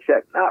 million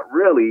check. Not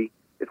really.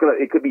 It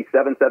could be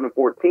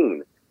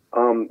 7-14.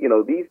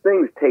 These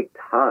things take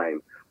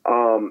time.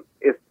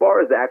 As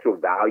far as the actual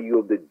value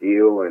of the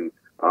deal and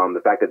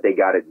the fact that they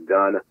got it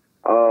done,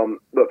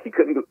 look, he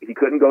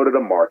couldn't go to the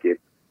market.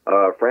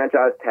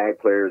 Franchise tag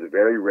players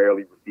very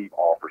rarely receive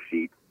offer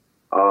sheets.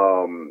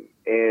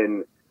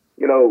 And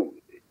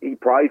he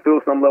probably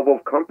feels some level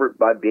of comfort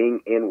by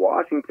being in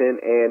Washington.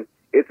 And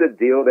it's a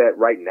deal that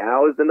right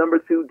now is the number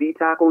 2 D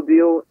tackle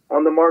deal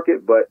on the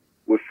market, but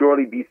will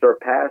surely be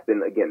surpassed.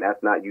 And again,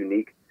 that's not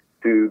unique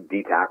to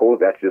D tackles.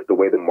 That's just the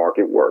way the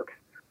market works.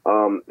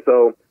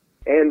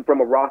 And from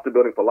a roster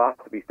building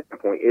philosophy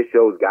standpoint, it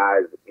shows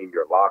guys in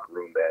your locker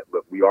room that,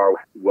 look, we are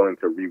willing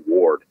to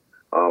reward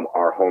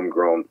our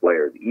homegrown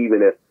players.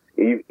 Even if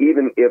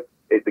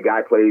the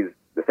guy plays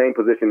the same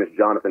position as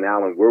Jonathan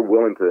Allen, we're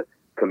willing to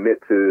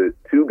commit to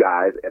 2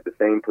 guys at the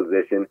same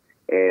position.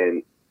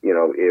 And,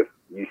 if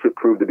you should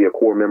prove to be a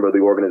core member of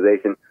the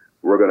organization,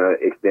 we're going to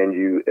extend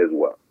you as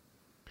well.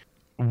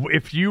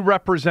 If you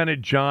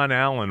represented John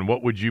Allen,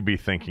 what would you be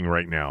thinking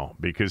right now?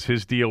 Because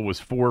his deal was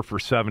 4 for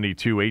 $72,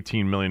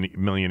 $18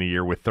 million a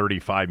year with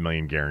 $35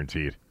 million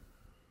guaranteed.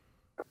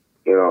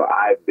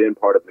 I've been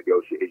part of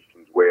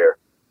negotiations where,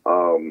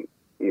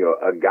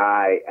 a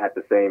guy at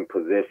the same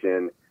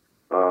position,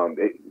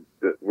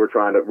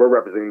 we're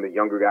representing the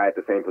younger guy at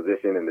the same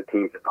position, and the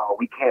team says, "Oh,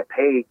 we can't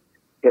pay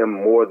him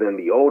more than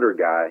the older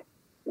guy."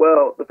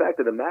 Well, the fact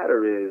of the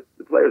matter is,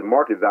 the player's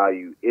market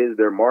value is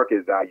their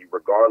market value,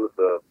 regardless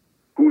of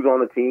who's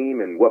on the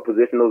team and what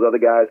position those other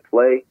guys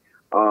play.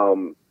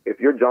 If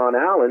you're John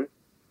Allen,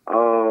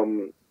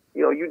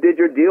 you did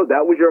your deal.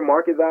 That was your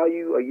market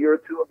value a year or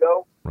 2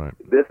 ago. Right.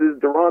 This is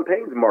Daron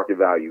Payne's market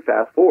value.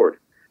 Fast forward.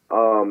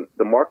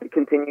 The market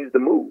continues to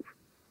move.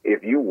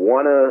 If you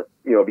want to,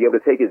 be able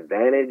to take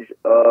advantage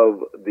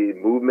of the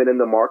movement in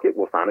the market,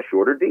 we'll sign a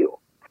shorter deal.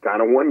 Sign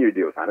a 1-year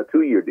deal. Sign a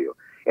 2-year deal.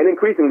 And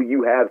increasingly,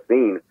 you have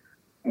seen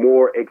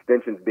more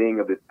extensions being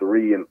of the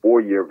 3- and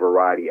 4-year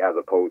variety as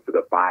opposed to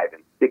the 5-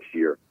 and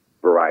 6-year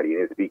variety.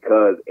 And it's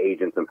because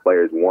agents and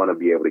players want to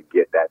be able to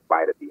get that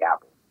bite at the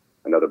apple,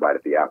 another bite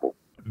at the apple.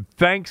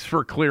 Thanks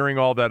for clearing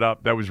all that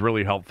up. That was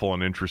really helpful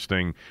and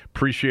interesting.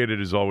 Appreciate it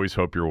as always.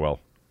 Hope you're well.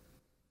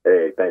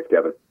 Hey, thanks,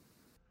 Kevin.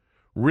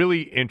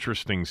 Really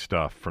interesting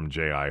stuff from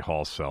J.I.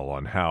 Halsell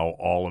on how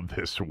all of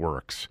this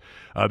works.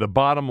 The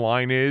bottom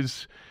line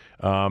is,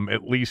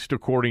 at least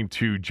according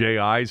to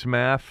J.I.'s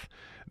math,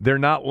 they're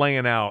not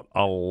laying out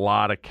a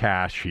lot of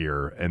cash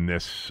here in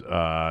this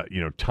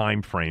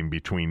time frame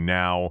between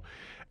now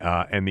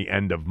and the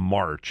end of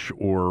March,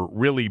 or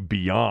really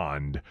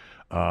beyond.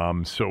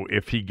 So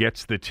if he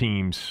gets the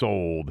team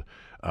sold,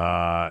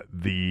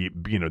 the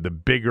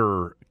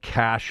bigger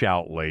cash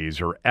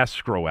outlays or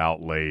escrow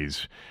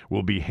outlays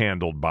will be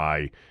handled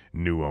by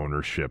new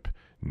ownership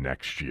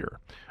next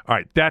year. All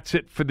right, that's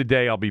it for the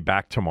day. I'll be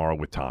back tomorrow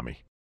with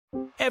Tommy.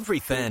 Every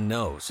fan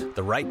knows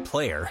the right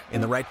player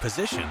in the right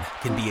position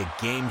can be a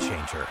game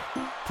changer.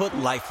 Put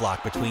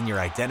LifeLock between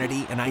your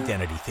identity and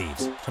identity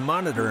thieves to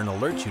monitor and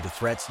alert you to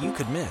threats you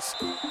could miss.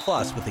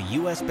 Plus, with a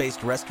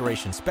U.S.-based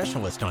restoration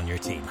specialist on your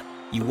team,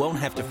 you won't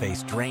have to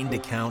face drained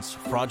accounts,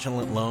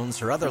 fraudulent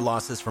loans, or other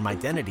losses from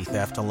identity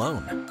theft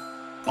alone.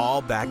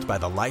 All backed by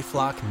the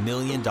LifeLock $1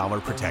 Million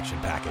Protection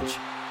Package.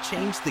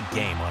 Change the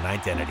game on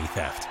identity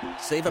theft.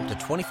 Save up to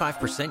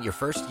 25% your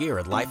first year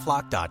at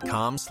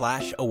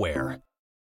LifeLock.com/aware.